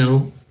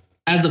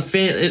 as a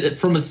fan,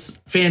 from a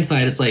fan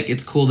side, it's like,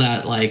 it's cool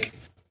that, like,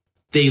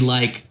 they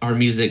like our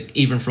music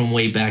even from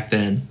way back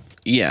then.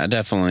 Yeah,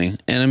 definitely.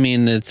 And I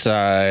mean, it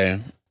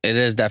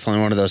is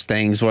definitely one of those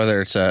things,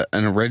 whether it's an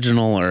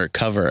original or a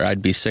cover,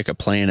 I'd be sick of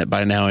playing it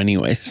by now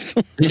anyways.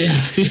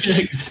 Yeah,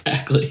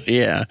 exactly.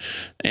 Yeah.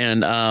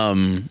 And, I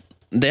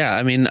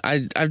mean,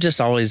 I've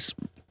just always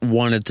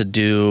wanted to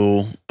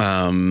do,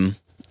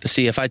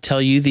 see, if I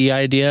tell you the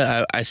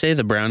idea, I say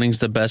the Browning's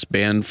the best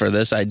band for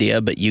this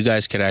idea, but you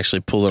guys could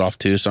actually pull it off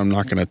too, so I'm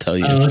not going to tell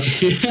you.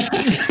 Okay.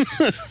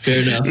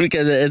 Fair enough.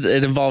 Because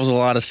it involves a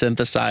lot of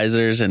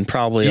synthesizers and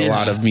probably a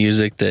lot of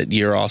music that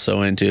you're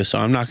also into, so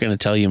I'm not going to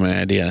tell you my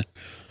idea.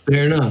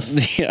 Fair enough.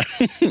 Yeah.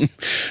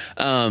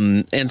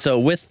 And so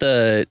with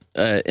the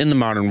in the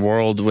modern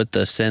world with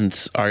the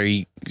synths,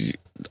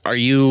 are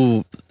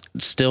you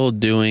still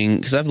doing,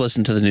 because I've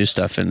listened to the new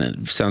stuff and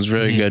it sounds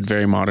really good,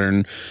 very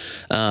modern.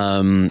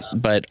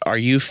 But are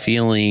you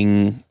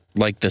feeling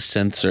like the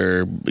synths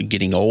are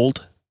getting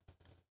old?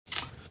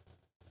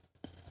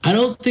 I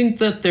don't think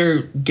that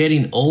they're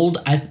getting old.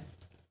 I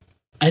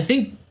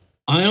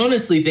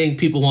honestly think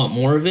people want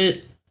more of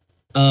it.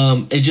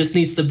 It just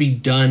needs to be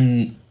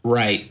done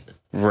right.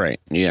 Right.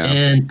 Yeah.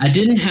 And I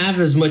didn't have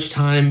as much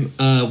time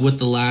with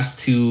the last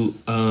two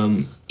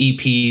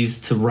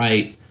EPs to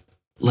write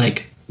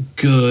like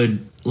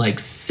good like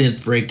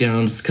synth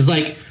breakdowns, because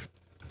like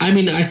I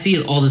mean I see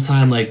it all the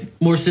time, like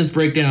more synth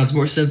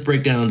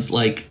breakdowns.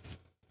 Like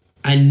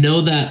I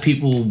know that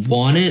people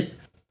want it,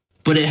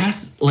 but it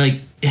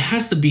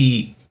has to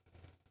be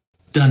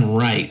done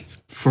right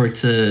for it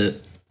to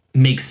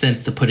make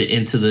sense to put it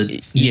into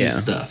the new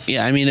stuff.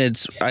 Yeah, I mean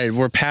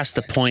we're past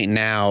the point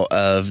now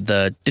of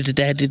the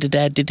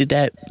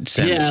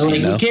sense, yeah, like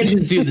we can't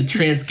just do the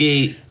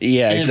transgate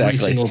every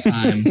single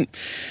time.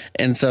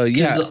 And so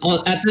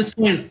at this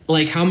point,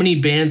 like how many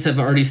bands have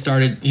already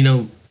started,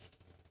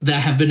 that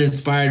have been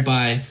inspired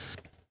by,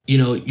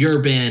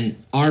 your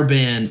band, our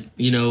band,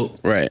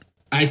 right,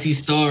 Icy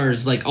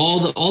Stars, like all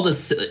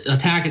the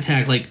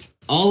Attack, like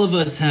all of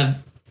us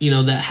have,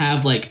 that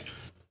have like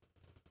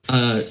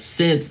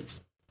synth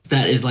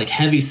that is like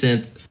heavy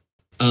synth,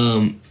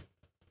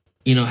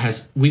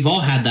 we've all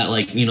had that,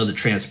 like, the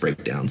trance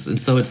breakdowns. And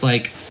so it's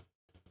like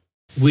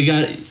we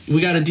got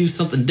to do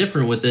something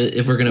different with it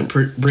if we're going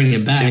to bring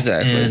it back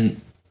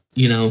and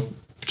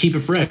keep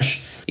it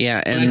fresh.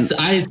 Yeah, and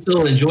I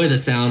still enjoy the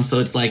sound, so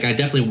it's like I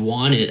definitely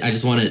want it. I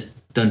just want it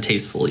done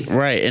tastefully.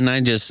 Right, and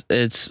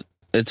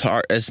it's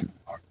hard.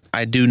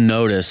 I do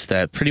notice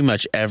that pretty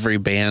much every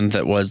band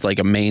that was like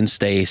a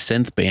mainstay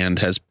synth band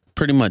has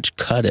pretty much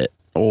cut it,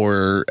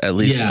 or at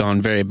least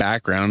gone very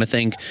background. I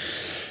think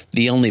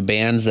the only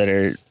bands that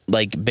are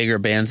like bigger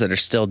bands that are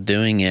still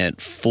doing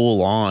it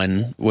full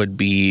on would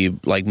be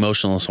like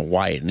Motionless in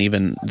White, and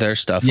even their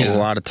stuff a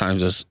lot of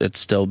times it's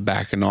still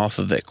backing off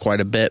of it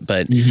quite a bit,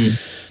 but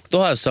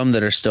they'll have some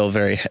that are still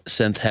very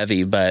synth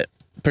heavy. But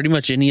pretty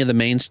much any of the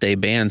mainstay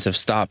bands have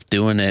stopped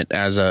doing it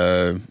as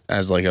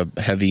like a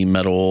heavy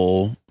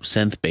metal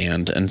synth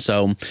band. And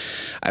so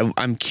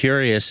I'm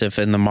curious if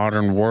in the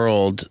modern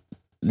world,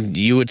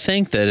 you would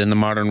think that in the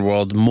modern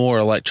world more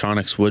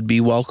electronics would be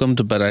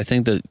welcomed, but I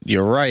think that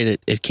you're right.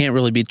 It can't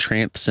really be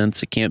trance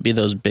synths. It can't be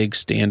those big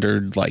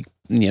standard like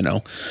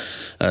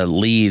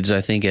leads.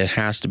 I think it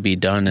has to be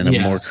done in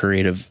a more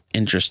creative,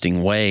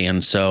 interesting way.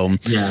 And so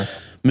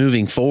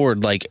moving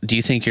forward, like, do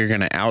you think you're going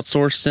to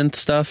outsource synth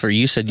stuff, or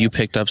you said you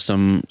picked up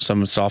some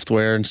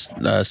software and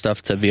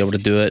stuff to be able to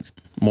do it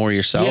more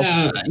yourself?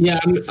 Yeah.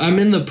 I'm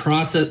in the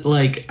process.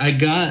 Like I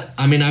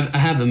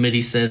have a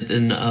MIDI synth,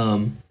 and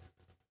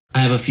I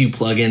have a few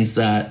plugins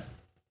that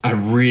I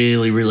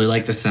really, really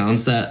like the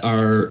sounds that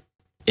are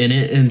in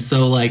it. And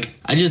so like,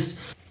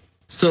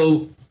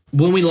 so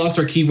when we lost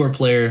our keyboard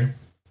player,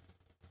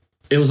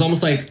 it was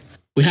almost like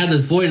we had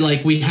this void.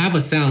 Like we have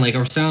a sound, like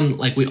our sound,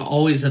 like we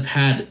always have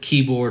had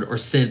keyboard or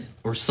synth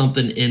or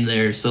something in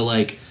there. So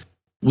like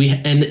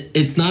and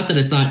it's not that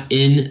it's not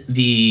in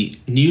the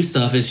new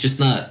stuff. It's just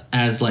not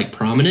as like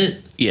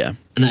prominent. Yeah.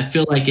 And I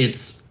feel like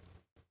it's,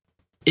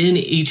 in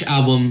each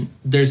album,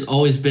 there's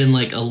always been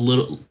like a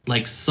little,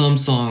 like some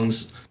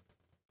songs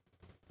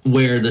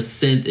where the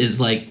synth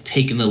is like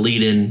taking the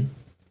lead in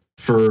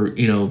for,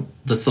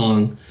 the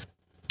song.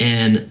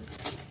 And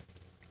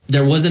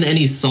there wasn't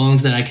any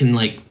songs that I can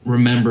like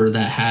remember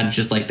that had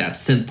just like that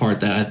synth part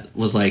that I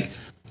was like,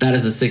 that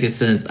is the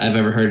sickest synth I've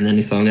ever heard in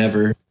any song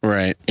ever.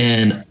 Right.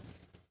 And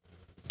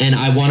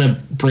I want to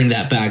bring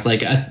that back.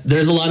 Like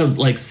there's a lot of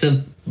like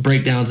synth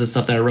breakdowns and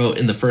stuff that I wrote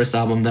in the first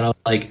album that I was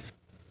like,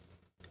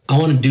 I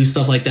want to do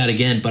stuff like that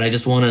again, but I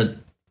just want to,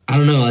 I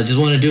don't know, I just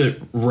want to do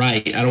it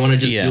right. I don't want to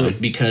just do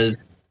it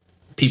because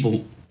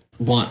people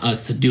want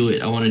us to do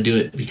it. I want to do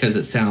it because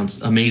it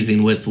sounds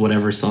amazing with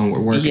whatever song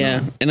we're working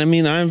on. And I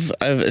mean, I've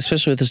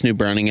especially with this new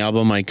Browning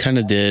album, I kind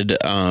of did,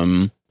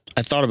 I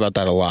thought about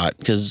that a lot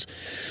because,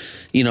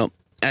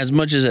 as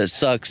much as it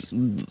sucks,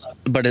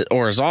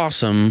 or is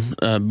awesome,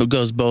 but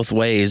goes both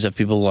ways. If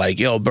people like,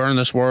 yo, Burn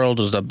This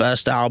World is the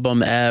best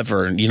album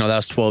ever. That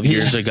was 12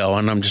 years ago.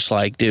 And I'm just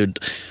like, dude,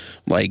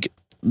 like,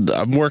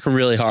 I'm working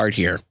really hard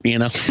here,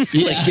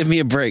 like, give me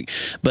a break.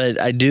 But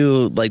I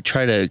do like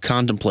try to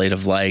contemplate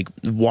of like,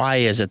 why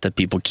is it that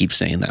people keep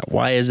saying that?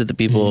 Why is it that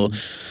people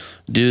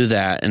do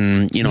that?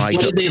 And,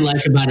 what did they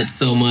like about it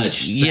so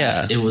much?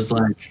 Yeah. It was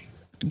like,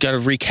 got to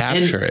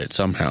recapture it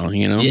somehow,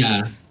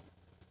 Yeah.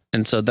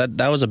 And so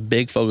that was a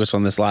big focus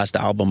on this last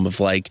album of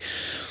like,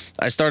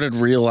 I started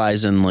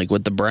realizing like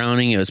with the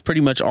Browning, it was pretty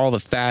much all the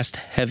fast,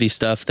 heavy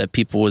stuff that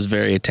people was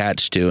very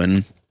attached to.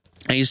 And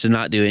I used to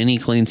not do any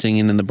clean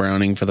singing in the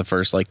Browning for the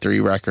first like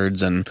 3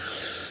 records. And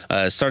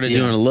Started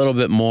doing a little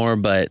bit more,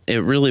 but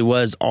it really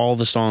was all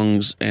the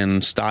songs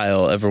and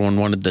style. Everyone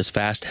wanted this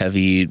fast,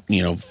 heavy,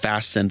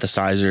 fast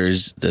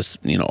synthesizers, this,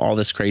 all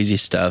this crazy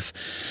stuff.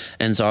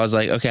 And so I was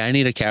like, okay, I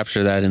need to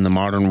capture that in the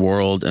modern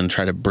world and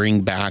try to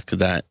bring back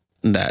that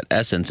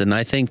essence. And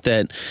I think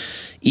that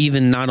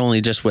even not only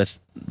just with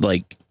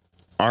like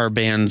our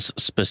bands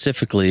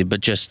specifically, but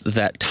just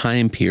that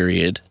time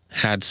period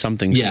had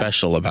something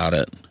special about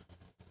it.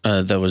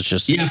 That was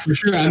just for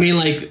sure. I mean,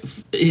 like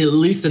at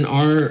least in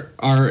our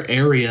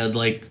area,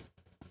 like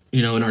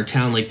in our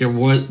town, like there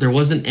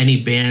wasn't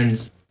any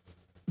bands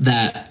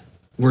that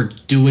were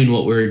doing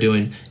what we were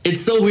doing. It's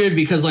so weird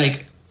because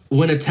like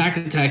when Attack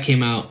Attack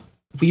came out,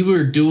 we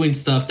were doing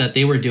stuff that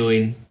they were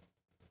doing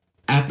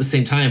at the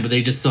same time, but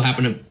they just so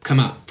happened to come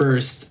out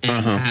first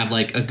and have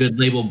like a good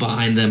label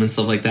behind them and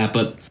stuff like that.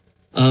 But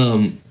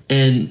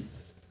and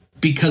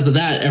because of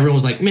that, everyone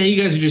was like, "Man,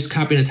 you guys are just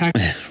copying Attack."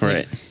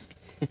 Right.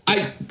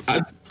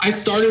 I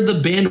started the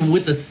band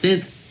with the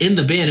synth in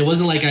the band. It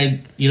wasn't like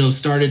I,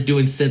 started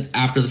doing synth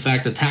after the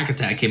fact Attack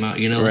Attack came out,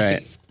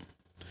 Right.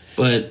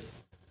 But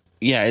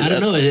yeah, I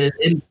don't know.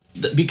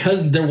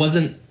 Because there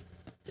wasn't,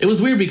 it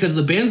was weird because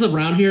the bands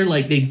around here,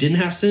 like they didn't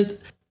have synth.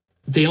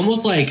 They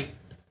almost like,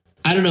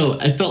 I don't know.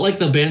 I felt like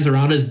the bands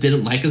around us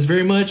didn't like us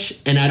very much.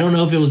 And I don't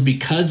know if it was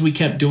because we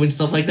kept doing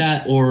stuff like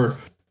that or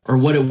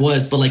what it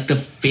was, but like the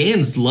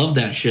fans love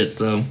that shit.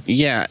 So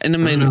yeah, and I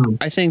mean,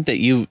 I think that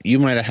you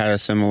might have had a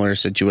similar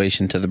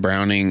situation to the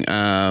Browning.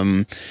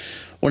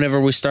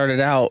 Whenever we started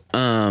out,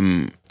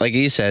 like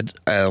you said,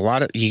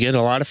 you get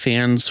a lot of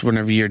fans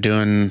whenever you're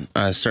doing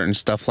certain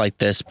stuff like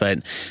this.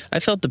 But I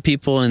felt the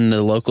people in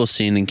the local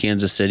scene in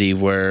Kansas City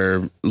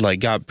were like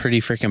got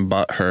pretty freaking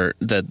butthurt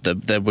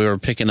that we were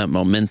picking up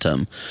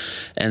momentum,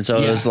 and so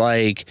it was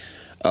like,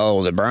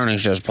 oh, the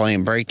Browning's just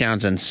playing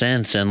breakdowns and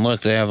synths, and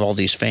look, they have all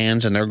these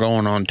fans, and they're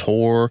going on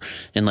tour,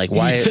 and like,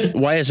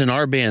 why isn't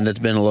our band that's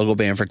been a local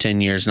band for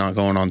 10 years not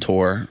going on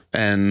tour?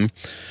 And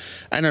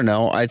I don't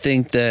know. I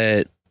think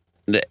that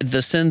the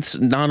synths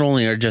not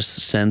only are just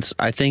synths,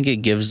 I think it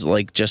gives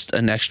like just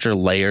an extra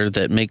layer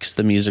that makes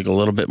the music a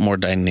little bit more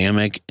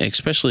dynamic,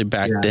 especially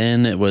back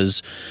then. It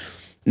was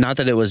not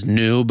that it was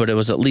new, but it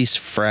was at least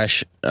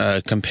fresh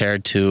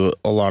compared to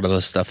a lot of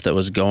the stuff that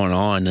was going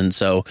on. And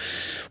so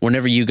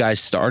whenever you guys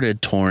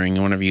started touring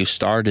and whenever you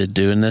started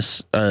doing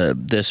this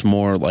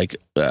more like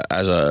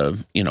as a,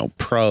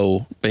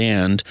 pro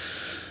band,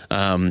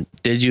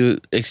 did you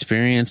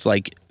experience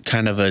like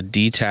kind of a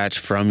detach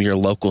from your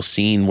local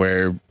scene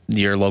where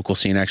your local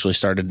scene actually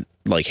started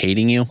like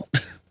hating you?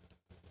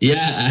 Yeah,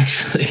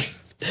 actually.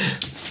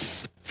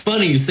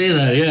 Funny you say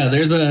that. Yeah,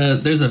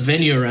 there's a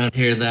venue around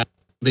here that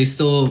they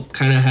still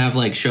kind of have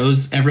like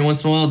shows every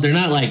once in a while. They're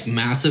not like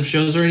massive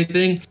shows or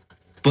anything,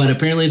 but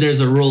apparently there's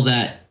a rule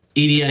that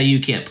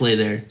EDIU can't play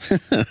there.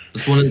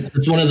 It's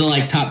one of the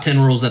like top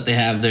 10 rules that they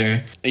have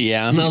there.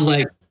 Yeah. And I was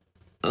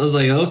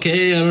like,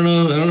 okay, I don't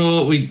know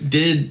what we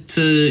did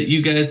to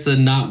you guys to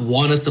not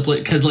want us to play,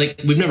 because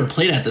like we've never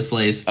played at this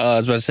place. I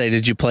was about to say,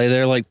 did you play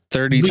there like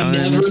 30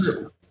 times?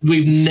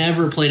 We've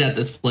never played at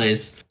this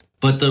place,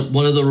 but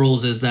one of the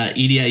rules is that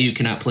EDIU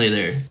cannot play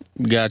there.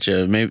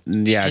 Gotcha. Maybe,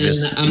 yeah, and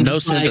just no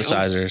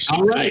synthesizers.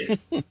 All right.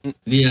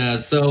 Yeah.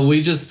 So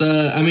we just,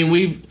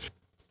 we've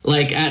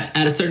like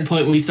at a certain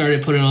point we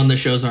started putting on the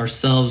shows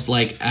ourselves,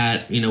 like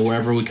at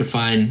wherever we could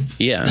find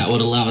that would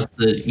allow us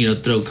to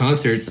throw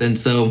concerts, and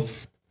so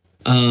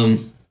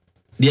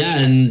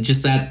and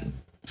just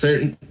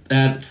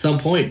at some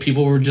point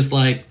people were just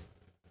like,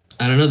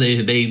 I don't know,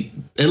 they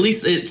at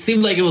least it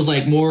seemed like it was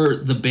like more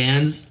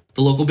the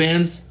local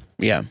bands.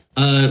 Yeah.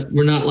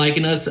 Were not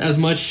liking us as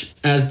much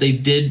as they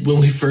did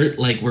when we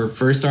were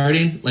first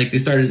starting. Like they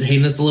started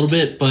hating us a little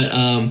bit, but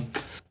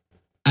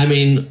I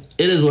mean,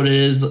 it is what it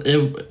is.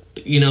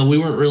 We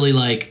weren't really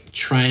like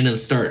trying to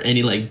start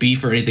any like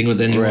beef or anything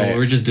with anyone. Right. We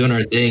were just doing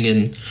our thing,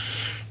 and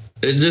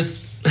it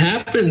just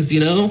happens,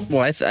 Well,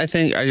 I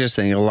just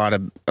think a lot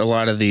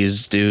of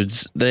these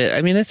dudes,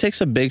 it takes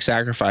a big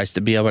sacrifice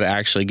to be able to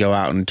actually go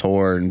out and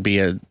tour and be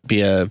a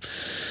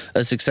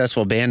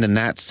successful band in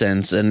that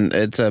sense, and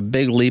it's a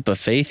big leap of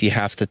faith you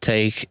have to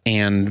take,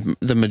 and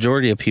the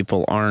majority of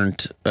people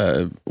aren't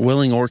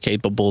willing or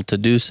capable to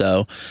do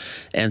so.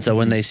 And so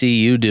when they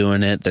see you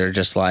doing it, they're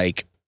just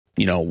like,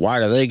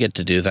 why do they get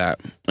to do that?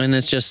 And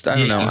it's just, I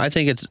don't know. I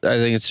think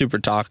it's super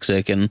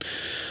toxic, and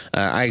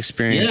I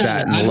experienced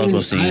that in the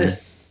local scene.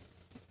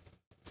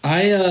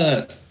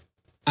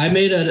 I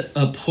made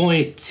a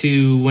point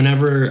to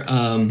whenever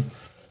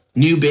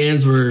new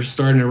bands were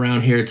starting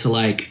around here to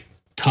like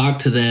talk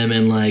to them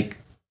and like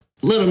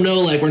let them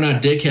know like we're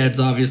not dickheads,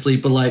 obviously,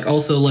 but like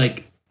also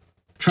like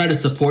try to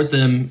support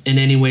them in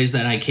any ways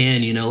that I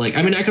can. I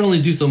can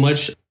only do so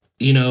much,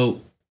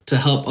 to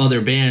help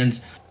other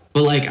bands,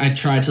 but like I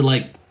try to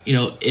like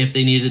if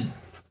they needed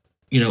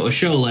a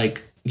show,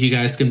 like you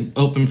guys can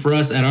open for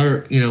us at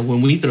our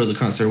when we throw the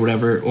concert or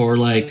whatever, or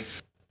like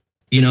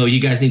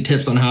you guys need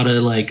tips on how to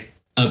like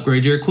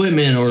upgrade your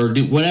equipment or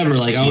do whatever.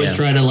 Like I always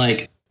try to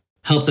like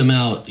help them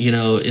out,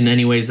 in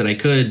any ways that I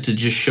could, to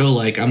just show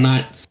like I'm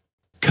not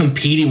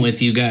competing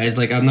with you guys.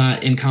 Like, I'm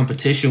not in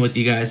competition with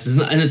you guys.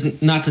 And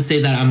it's not to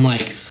say that I'm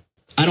like,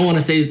 I don't want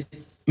to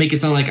make it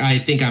sound like I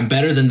think I'm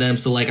better than them.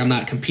 So like, I'm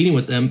not competing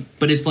with them,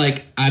 but it's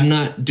like, I'm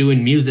not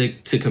doing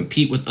music to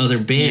compete with other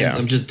bands.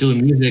 I'm just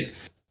doing music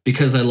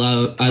because I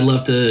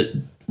love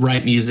to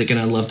write music and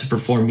I love to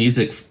perform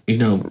music, you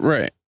know?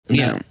 Right.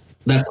 And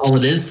that's all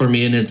it is for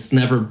me. And it's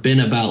never been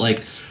about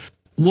like,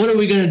 what are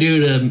we going to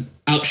do to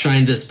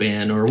outshine this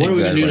band, or what are we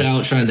going to do to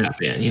outshine that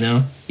band, you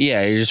know?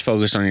 Yeah, you're just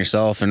focused on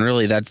yourself, and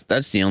really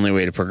that's the only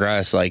way to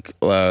progress. Like,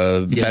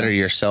 better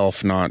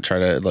yourself, not try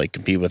to like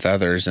compete with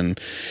others. And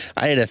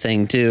I had a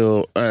thing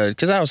too,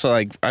 because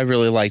I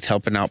really liked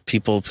helping out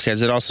people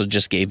because it also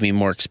just gave me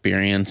more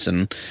experience.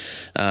 And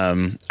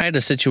I had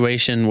a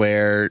situation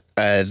where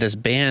this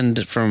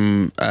band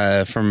from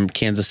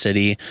Kansas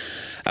City,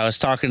 I was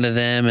talking to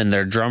them, and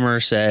their drummer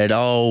said,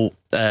 "Oh,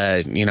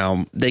 you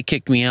know, they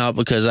kicked me out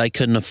because I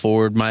couldn't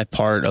afford my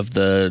part of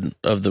the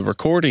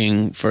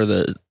recording for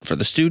the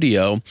studio."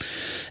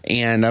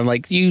 And I'm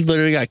like, "You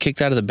literally got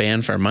kicked out of the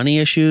band for money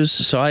issues?"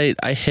 So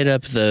I hit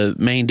up the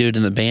main dude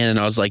in the band, and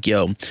I was like,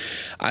 "Yo,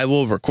 I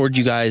will record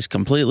you guys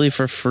completely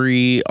for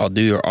free. I'll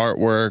do your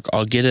artwork.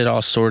 I'll get it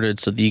all sorted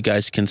so that you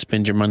guys can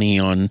spend your money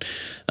on,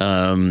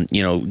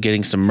 you know,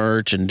 getting some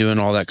merch and doing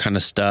all that kind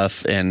of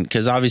stuff." And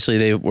because obviously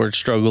they were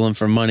struggling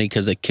for money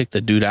because they kicked the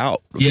dude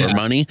out for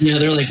money. Yeah,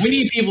 they're like, we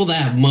need people that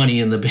have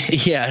money in the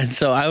band. Yeah, and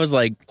so I was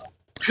like,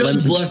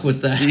 good luck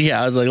with that. Yeah,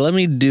 I was like, let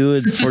me do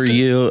it for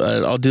you.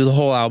 I'll do the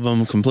whole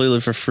album completely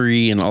for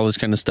free and all this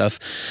kind of stuff.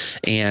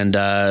 And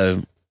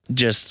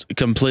just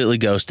completely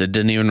ghosted,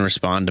 didn't even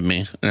respond to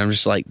me. And I'm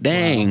just like,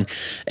 dang. Wow.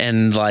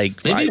 And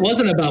like, maybe it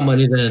wasn't about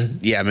money then.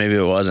 Yeah, maybe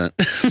it wasn't.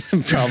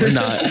 Probably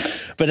not.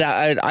 But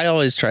I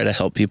always try to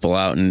help people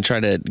out and try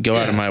to go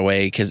out of my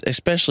way, because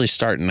especially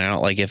starting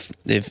out, like if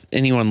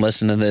anyone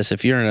listen to this,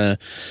 if you're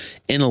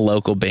in a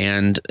local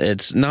band,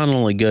 it's not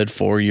only good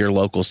for your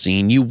local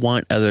scene. You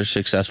want other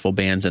successful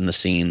bands in the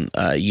scene.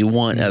 You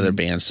want other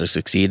bands to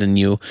succeed, and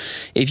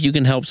if you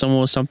can help someone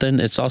with something,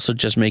 it's also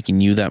just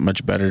making you that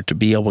much better to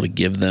be able to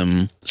give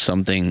them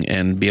something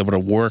and be able to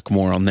work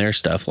more on their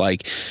stuff.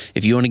 Like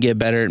if you want to get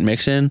better at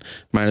mixing,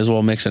 might as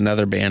well mix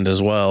another band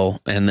as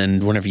well, and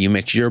then whenever you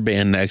mix your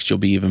band next, you'll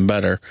be even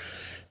better.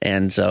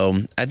 And so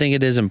I think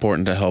it is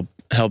important to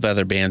help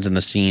other bands in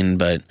the scene.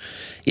 But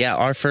yeah,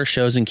 our first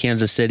shows in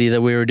Kansas City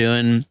that we were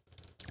doing,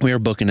 we were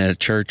booking at a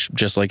church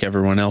just like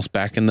everyone else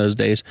back in those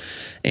days.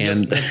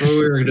 And that's where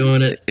we were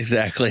doing it.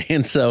 Exactly.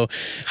 And so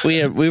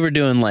we were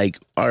doing like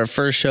our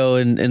first show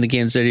in the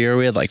Kansas City area,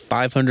 we had like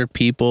 500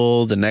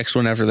 people. The next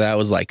one after that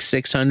was like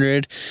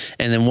 600.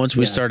 And then once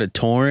we started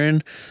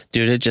touring,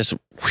 dude,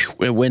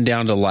 it went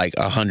down to like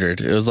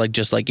 100. It was like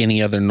just like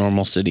any other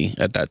normal city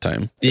at that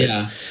time.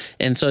 Yeah.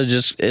 And so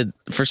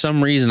for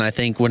some reason, I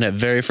think when it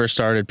very first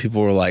started,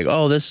 people were like,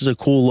 "Oh, this is a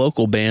cool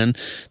local band."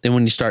 Then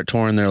when you start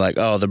touring, they're like,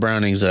 "Oh, the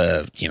Brownings,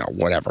 you know,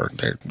 whatever.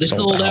 They're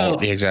sold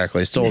out."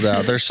 Exactly. Sold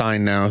out. They're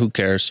signed now. Who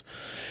cares?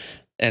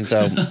 And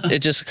so it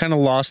just kind of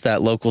lost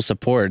that local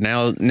support.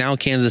 Now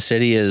Kansas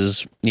City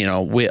is, you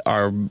know,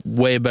 our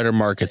way better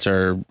markets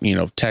are, you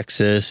know,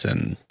 Texas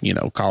and, you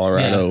know,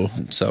 Colorado.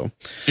 Yeah. So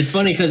it's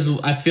funny because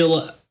I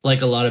feel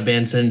like a lot of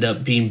bands end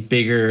up being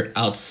bigger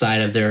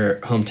outside of their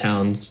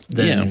hometowns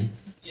than,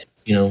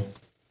 you know.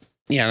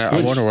 Yeah,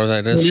 I wonder where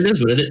that is. It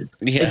is what it is.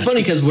 Yeah. It's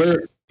funny because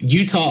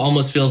Utah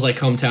almost feels like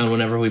hometown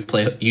whenever we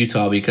play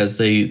Utah because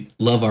they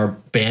love our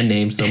band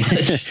name so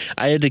much.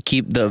 I had to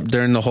keep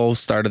during the whole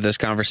start of this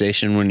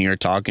conversation when you were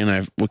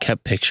talking, we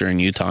kept picturing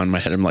Utah in my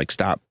head. I'm like,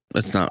 stop.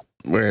 It's not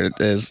where it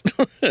is.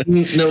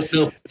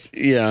 Nope.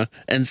 Yeah.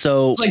 And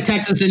so it's like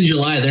Texas in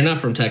July. They're not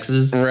from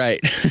Texas. Right.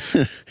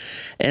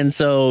 And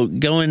so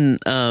going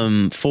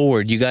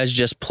forward, you guys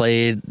just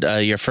played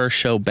your first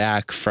show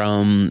back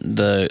from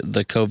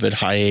the COVID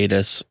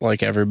hiatus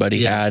like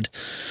everybody had.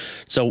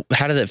 So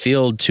how did it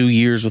feel 2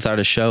 years without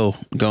a show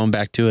going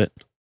back to it?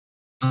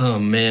 Oh,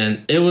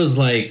 man. It was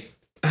like,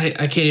 I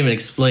can't even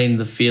explain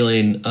the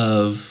feeling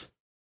of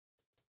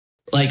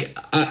like,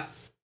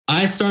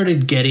 I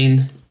started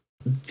getting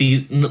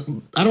I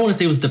don't want to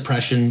say it was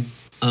depression,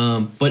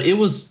 but it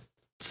was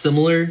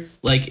similar.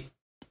 Like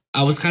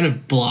I was kind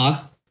of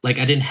blah. Like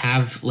I didn't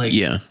have like,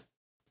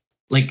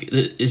 like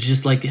it's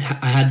just like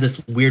I had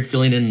this weird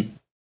feeling and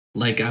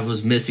like I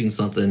was missing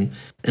something.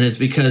 And it's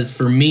because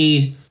for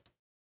me,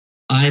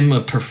 I'm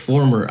a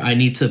performer. I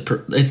need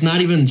to, it's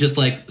not even just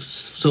like,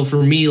 so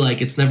for me,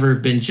 like it's never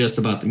been just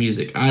about the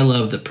music. I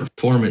love the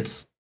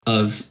performance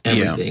of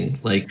everything.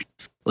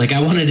 Like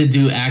I wanted to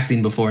do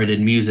acting before I did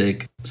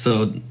music.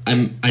 So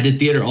I did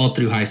theater all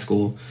through high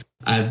school.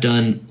 I've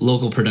done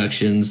local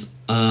productions.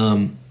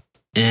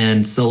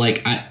 And so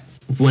like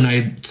when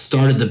I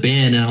started the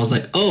band and I was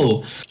like,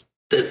 oh,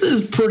 this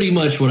is pretty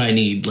much what I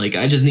need. Like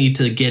I just need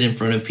to get in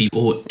front of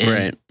people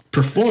and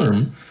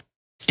perform,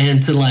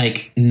 and to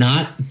like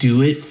not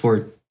do it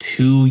for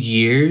 2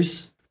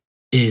 years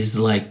is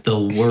like the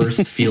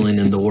worst feeling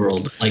in the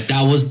world. Like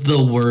that was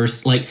the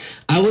worst. Like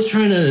I was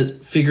trying to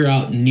figure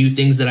out new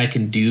things that I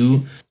can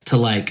do to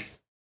like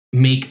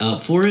make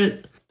up for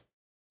it.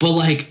 But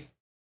like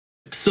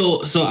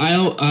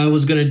I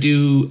was gonna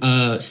do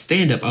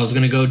stand up. I was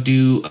gonna go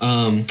do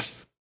open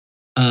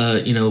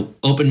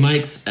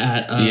mics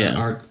at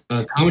our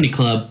comedy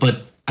club,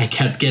 but I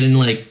kept getting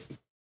like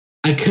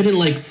I couldn't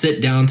like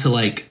sit down to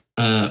like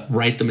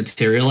write the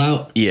material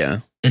out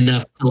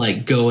enough to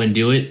like go and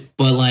do it.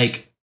 But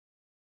like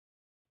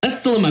that's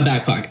still in my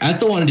back pocket. I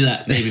still want to do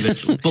that maybe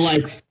eventually. But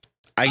like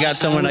I got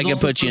someone I can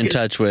put you in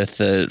touch with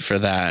for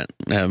that.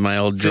 My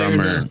old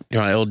drummer,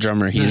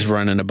 he's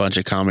running a bunch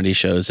of comedy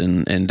shows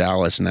in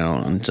Dallas now,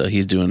 and so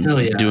he's doing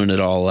it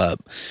all up.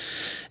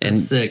 And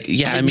that's sick.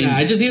 Yeah, I mean,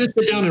 I just need to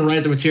sit down and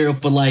write the material.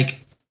 But like,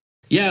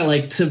 yeah,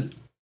 like to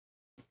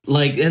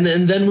like, and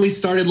then we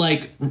started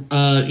like,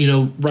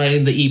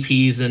 writing the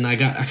EPs, and I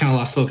kind of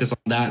lost focus on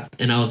that,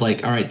 and I was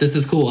like, all right, this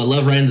is cool. I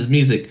love writing this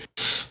music,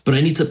 but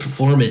I need to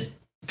perform it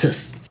to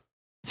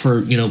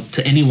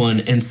anyone,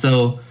 and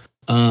so.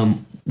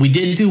 We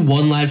did do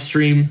one live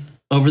stream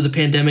over the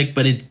pandemic,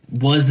 but it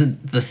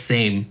wasn't the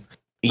same.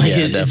 Like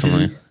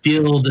definitely. It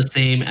didn't feel the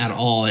same at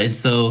all. And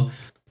so,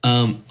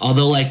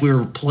 although like we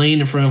were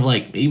playing in front of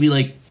like maybe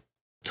like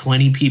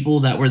 20 people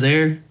that were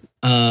there,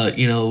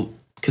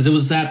 because it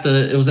was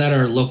at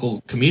our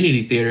local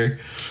community theater.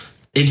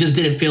 It just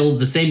didn't feel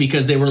the same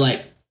because they were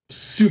like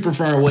super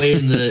far away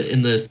in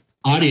the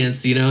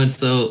audience, and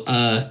so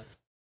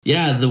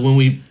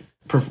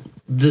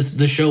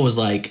the show was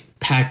like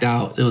packed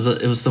out. It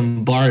was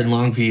some bar in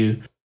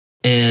Longview,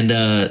 and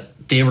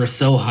they were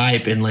so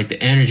hype, and like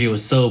the energy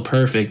was so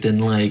perfect,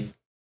 and like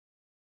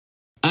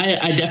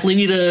I definitely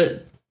need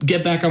to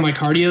get back on my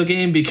cardio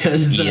game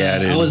because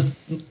I was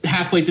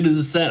halfway through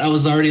the set, I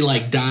was already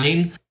like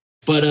dying,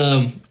 but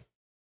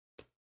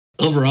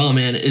overall,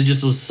 man, it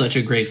just was such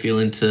a great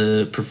feeling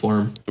to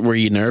perform. Were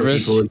you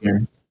nervous?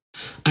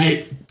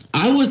 I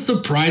was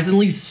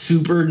surprisingly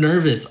super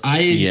nervous.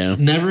 I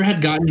never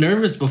had gotten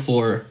nervous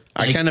before.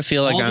 Like, I kind of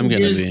feel like I'm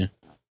going to be.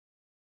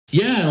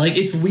 Yeah, like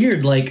it's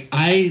weird. Like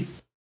I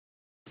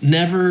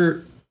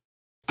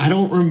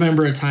don't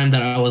remember a time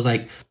that I was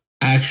like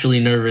actually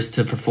nervous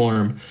to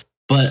perform,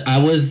 but I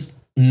was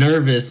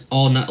nervous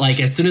all night. Like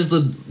as soon as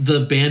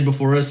the band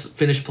before us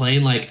finished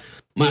playing, like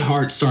my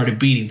heart started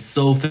beating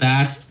so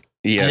fast.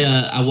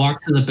 Yeah. I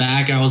walked to the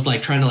back and I was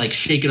like trying to like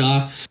shake it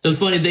off. It was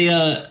funny. They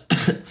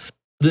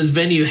this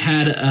venue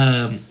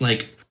had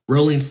like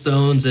Rolling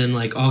Stones and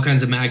like all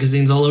kinds of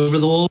magazines all over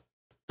the wall.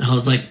 I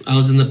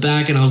was in the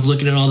back and I was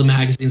looking at all the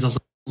magazines. I was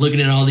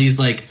looking at all these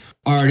like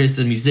artists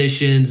and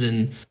musicians,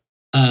 and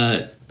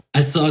I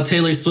saw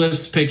Taylor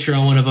Swift's picture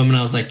on one of them, and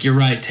I was like, "You're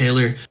right,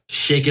 Taylor.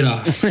 Shake it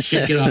off,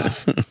 shake it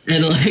off."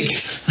 And like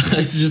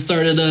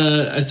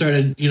I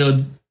started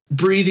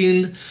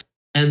breathing,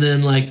 and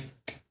then like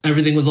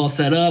everything was all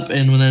set up,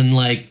 and then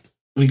like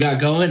we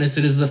got going. As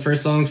soon as the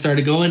first song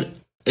started going,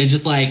 it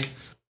just like.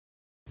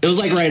 It was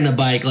like riding a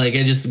bike. Like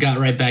I just got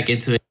right back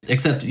into it.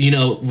 Except,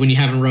 when you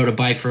haven't rode a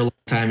bike for a long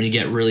time and you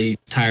get really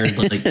tired,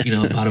 like,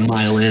 about a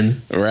mile in.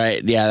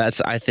 Right. Yeah.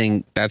 I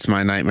think that's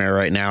my nightmare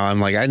right now.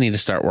 I'm like, I need to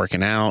start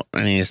working out.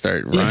 I need to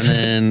start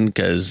running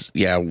because,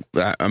 I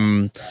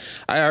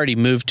already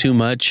moved too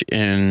much,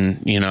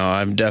 and,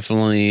 I'm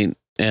definitely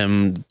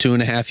am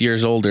 2.5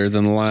 years older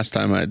than the last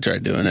time I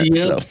tried doing it.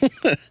 Yep.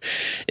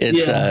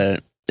 So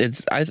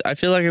I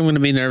feel like I'm going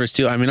to be nervous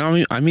too. I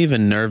mean, I'm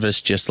even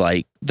nervous just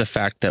like the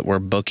fact that we're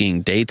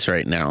booking dates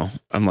right now.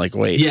 I'm like,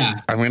 wait,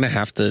 I'm going to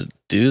have to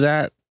do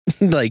that.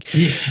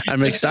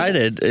 I'm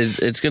excited.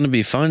 It's going to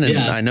be fun, and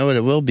I know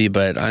it will be,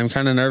 but I'm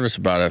kind of nervous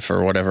about it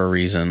for whatever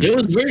reason. It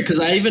was weird because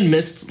I even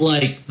missed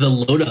like the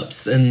load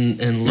ups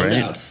and load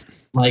outs.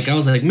 Like I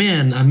was like,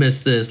 man, I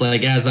missed this.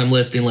 Like as I'm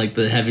lifting like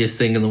the heaviest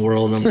thing in the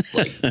world, I'm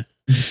like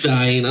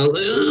dying. I was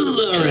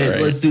like, all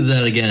right, let's do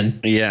that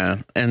again. Yeah.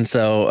 And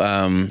so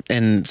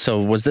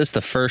was this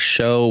the first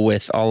show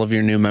with all of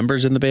your new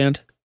members in the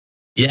band?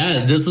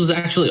 Yeah, this was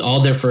actually all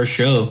their first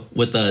show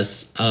with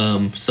us.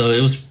 So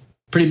it was a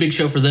pretty big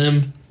show for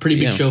them, pretty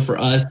big show for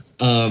us.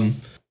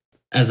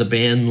 As a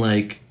band,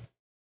 like,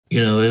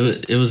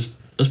 it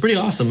was pretty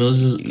awesome. It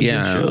was a good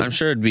show. I'm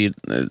sure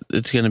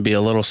it's going to be a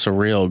little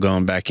surreal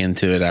going back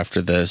into it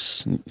after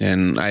this.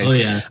 And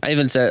I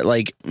even said,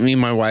 like, me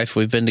and my wife,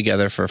 we've been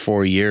together for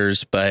 4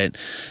 years, but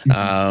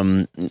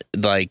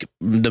like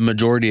the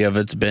majority of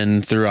it's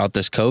been throughout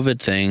this COVID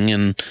thing.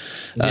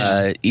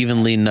 And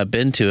even leading up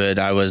into it,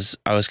 I was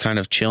kind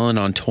of chilling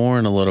on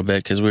touring a little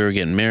bit because we were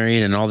getting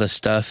married and all this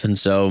stuff. And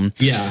so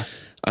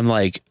I'm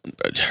like,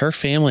 her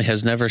family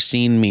has never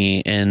seen me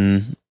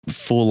in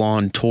full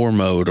on tour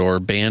mode or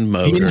band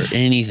mode or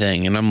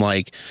anything. And I'm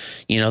like,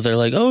 they're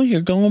like, oh,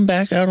 you're going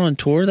back out on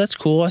tour? That's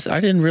cool. I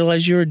didn't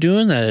realize you were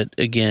doing that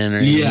again or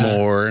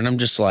anymore. And I'm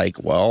just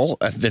like, well,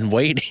 I've been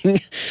waiting.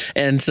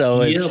 And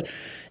so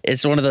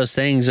it's one of those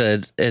things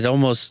that it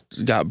almost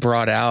got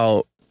brought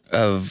out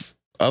of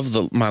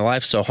my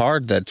life so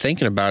hard that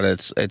thinking about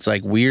it, it's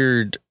like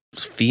weird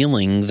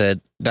feeling that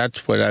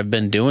that's what I've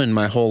been doing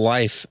my whole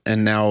life.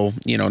 And now,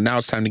 now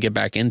it's time to get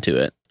back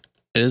into it.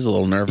 It is a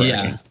little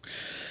nerve-wracking.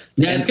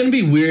 Yeah, it's going to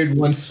be weird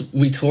once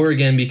we tour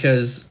again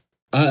because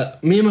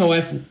me and my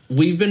wife,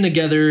 we've been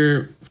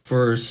together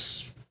for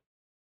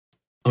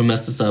I'll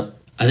mess this up.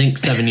 I think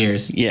 7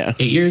 years. Yeah.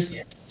 8 years?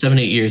 7,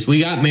 8 years.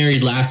 We got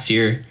married last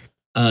year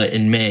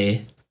in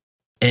May.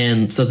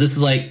 And so this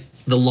is like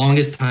the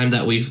longest time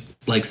that we've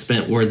like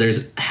spent where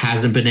there's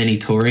hasn't been any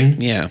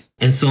touring. Yeah.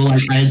 And so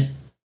like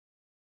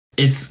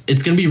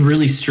it's gonna be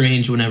really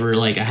strange whenever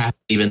like I have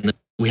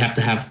we have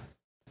to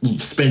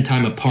spend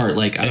time apart.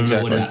 Like I don't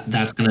know what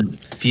that's gonna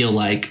feel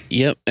like.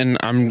 Yep, and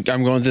I'm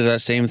going through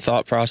that same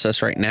thought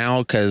process right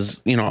now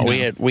because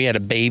we had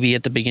a baby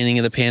at the beginning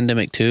of the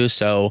pandemic too.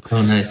 So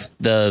nice.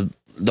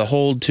 The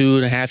whole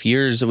 2.5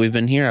 years that we've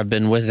been here, I've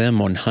been with them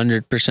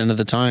 100% of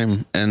the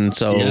time, and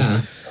so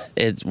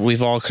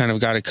we've all kind of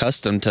got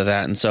accustomed to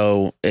that, and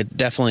so it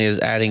definitely is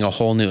adding a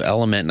whole new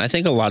element. And I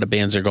think a lot of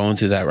bands are going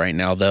through that right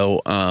now,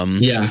 though.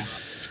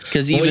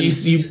 Because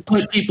you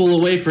put people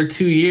away for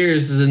 2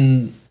 years,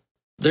 and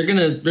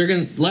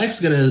life's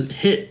gonna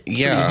hit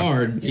pretty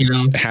hard,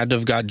 had to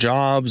have got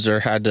jobs or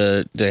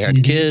they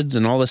had kids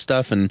and all this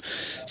stuff. And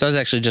so I was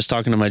actually just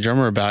talking to my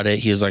drummer about it.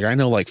 He was like, I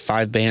know like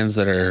 5 bands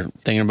that are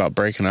thinking about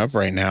breaking up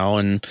right now.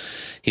 And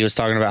he was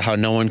talking about how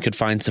no one could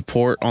find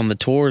support on the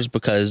tours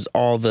because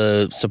all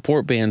the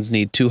support bands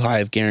need too high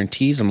of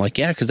guarantees. I'm like,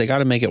 yeah, because they got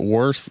to make it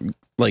worth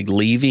like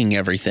leaving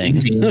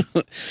everything.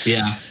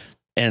 Yeah.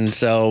 And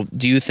so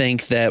do you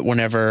think that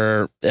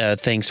whenever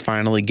things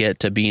finally get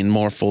to being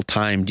more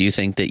full-time, do you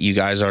think that you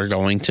guys are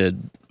going to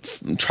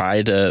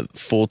try to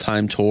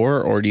full-time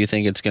tour, or do you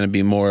think it's going to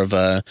be more of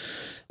a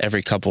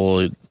every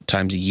couple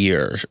times a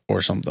year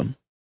or something?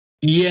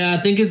 Yeah, I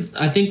think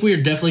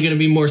we're definitely going to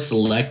be more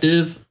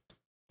selective.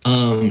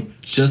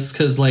 Just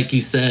because, like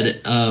you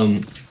said,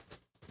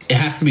 it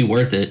has to be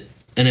worth it.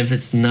 And if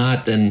it's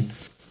not, then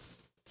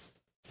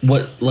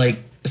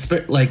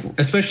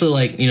especially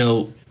like,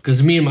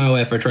 because me and my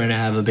wife are trying to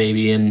have a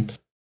baby, and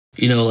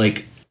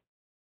like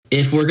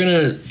if we're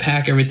gonna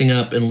pack everything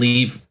up and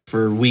leave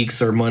for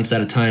weeks or months at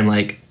a time,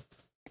 like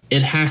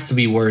it has to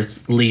be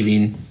worth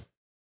leaving.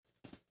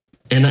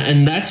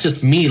 And that's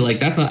just me. Like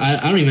that's not.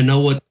 I don't even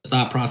know what the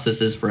thought process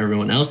is for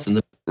everyone else in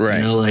the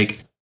right.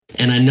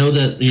 And I know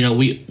that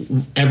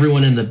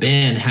everyone in the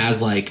band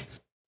has like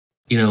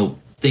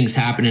things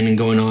happening and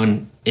going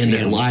on in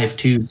their life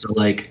too. So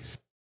like.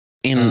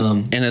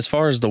 And as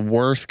far as the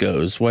worth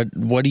goes, what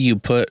do you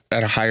put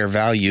at a higher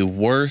value?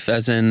 Worth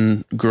as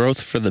in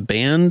growth for the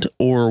band,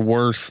 or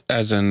worth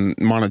as in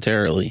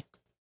monetarily?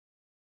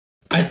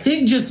 I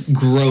think just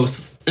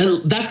growth.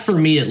 That's for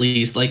me at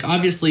least. Like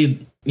obviously,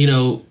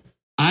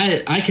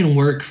 I can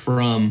work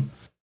from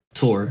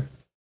tour.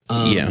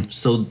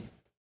 So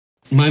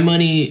my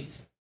money,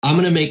 I'm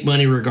gonna make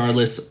money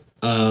regardless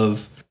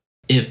of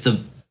if the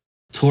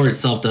tour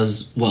itself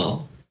does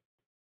well.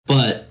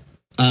 But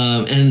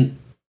and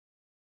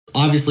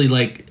obviously,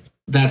 like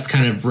that's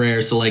kind of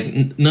rare. So like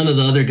none of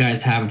the other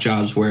guys have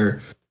jobs where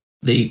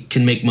they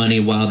can make money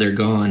while they're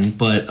gone.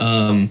 But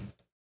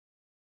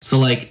so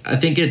like I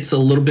think it's a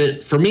little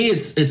bit for me.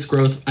 It's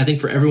growth. I think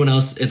for everyone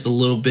else, it's a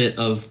little bit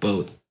of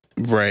both.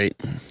 Right.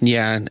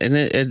 Yeah, and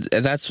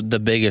that's the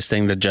biggest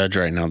thing to judge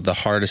right now. The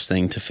hardest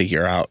thing to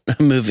figure out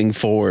moving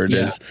forward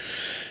is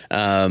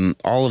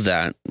all of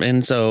that.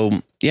 And so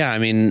I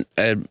mean,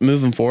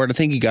 moving forward, I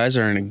think you guys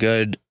are in a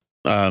good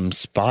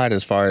spot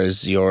as far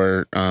as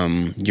your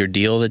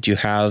deal that you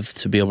have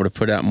to be able to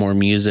put out more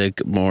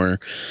music more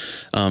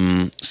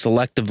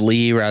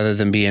selectively rather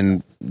than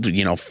being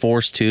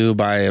forced to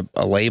by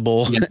a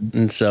label.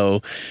 And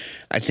so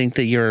I think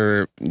that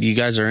you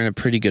guys are in a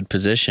pretty good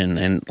position,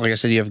 and like I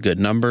said, you have good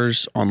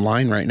numbers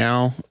online right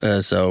now,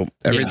 so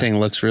everything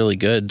looks really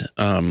good.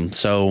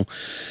 So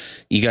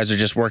you guys are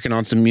just working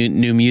on some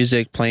new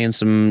music, playing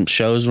some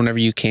shows whenever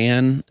you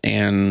can,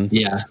 and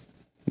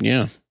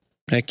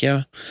heck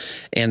yeah.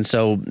 And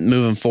so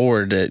moving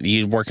forward,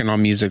 you working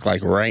on music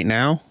like right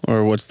now,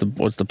 or what's the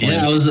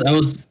plan?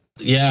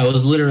 I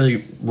was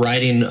literally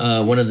writing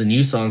one of the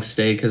new songs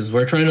today because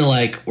we're trying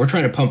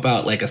to pump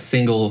out like a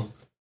single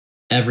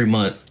every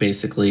month,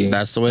 basically.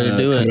 That's the way to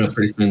do it. Up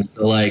pretty soon.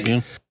 So like,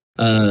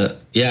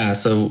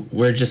 so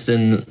we're just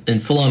in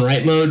full on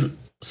write mode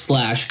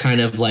 /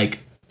 kind of like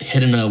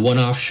hitting a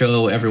one-off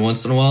show every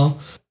once in a while,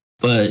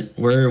 but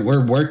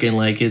we're working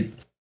like it.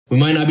 We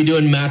might not be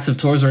doing massive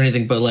tours or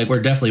anything, but like we're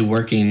definitely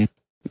working,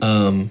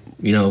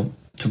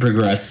 to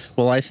progress.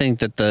 Well, I think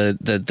that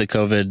the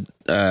COVID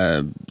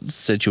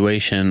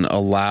situation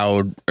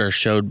allowed or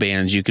showed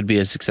bands you could be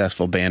a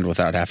successful band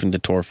without having to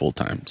tour full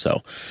time.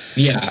 So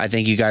I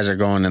think you guys are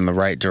going in the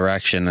right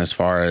direction as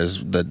far as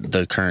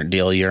the current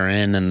deal you're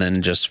in, and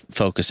then just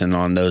focusing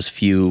on those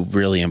few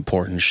really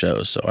important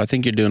shows. So I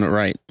think you're doing it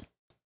right.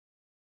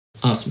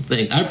 Awesome.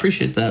 Thanks. I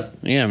appreciate that.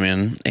 Yeah,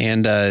 man.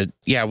 And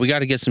we got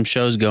to get some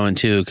shows going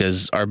too,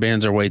 because our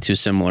bands are way too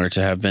similar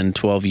to have been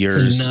 12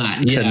 years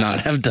to not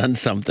have done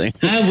something.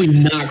 Have we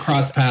not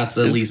crossed paths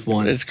at least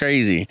once? It's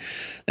crazy.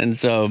 And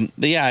so,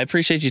 I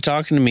appreciate you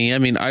talking to me. I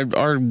mean,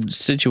 our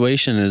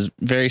situation is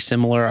very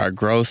similar. Our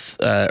growth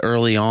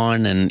early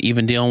on, and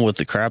even dealing with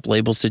the crap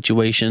label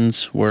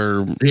situations,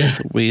 we've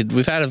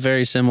had a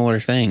very similar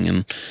thing.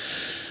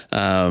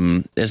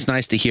 And it's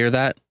nice to hear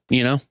that.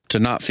 To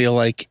not feel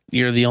like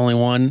you're the only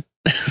one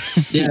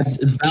Yeah,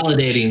 it's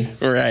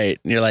validating. Right.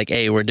 You're like,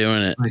 hey, we're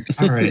doing it. Like,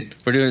 all right.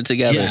 We're doing it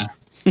together.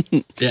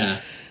 Yeah.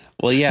 Yeah.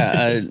 Well,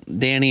 yeah,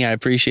 Danny, I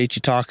appreciate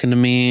you talking to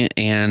me,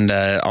 and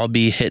I'll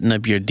be hitting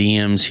up your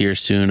DMs here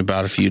soon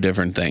about a few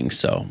different things.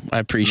 So I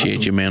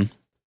appreciate you, man.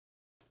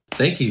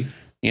 Thank you.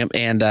 Yep,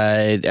 and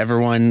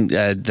everyone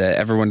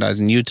Dies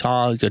in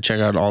Utah, go check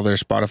out all their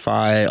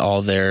Spotify,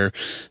 all their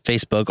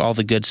Facebook, all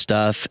the good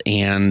stuff,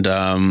 and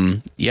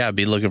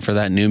be looking for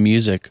that new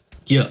music.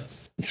 Yeah.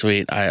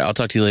 Sweet. I'll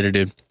talk to you later,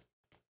 dude.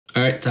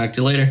 All right, talk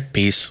to you later.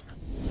 Peace.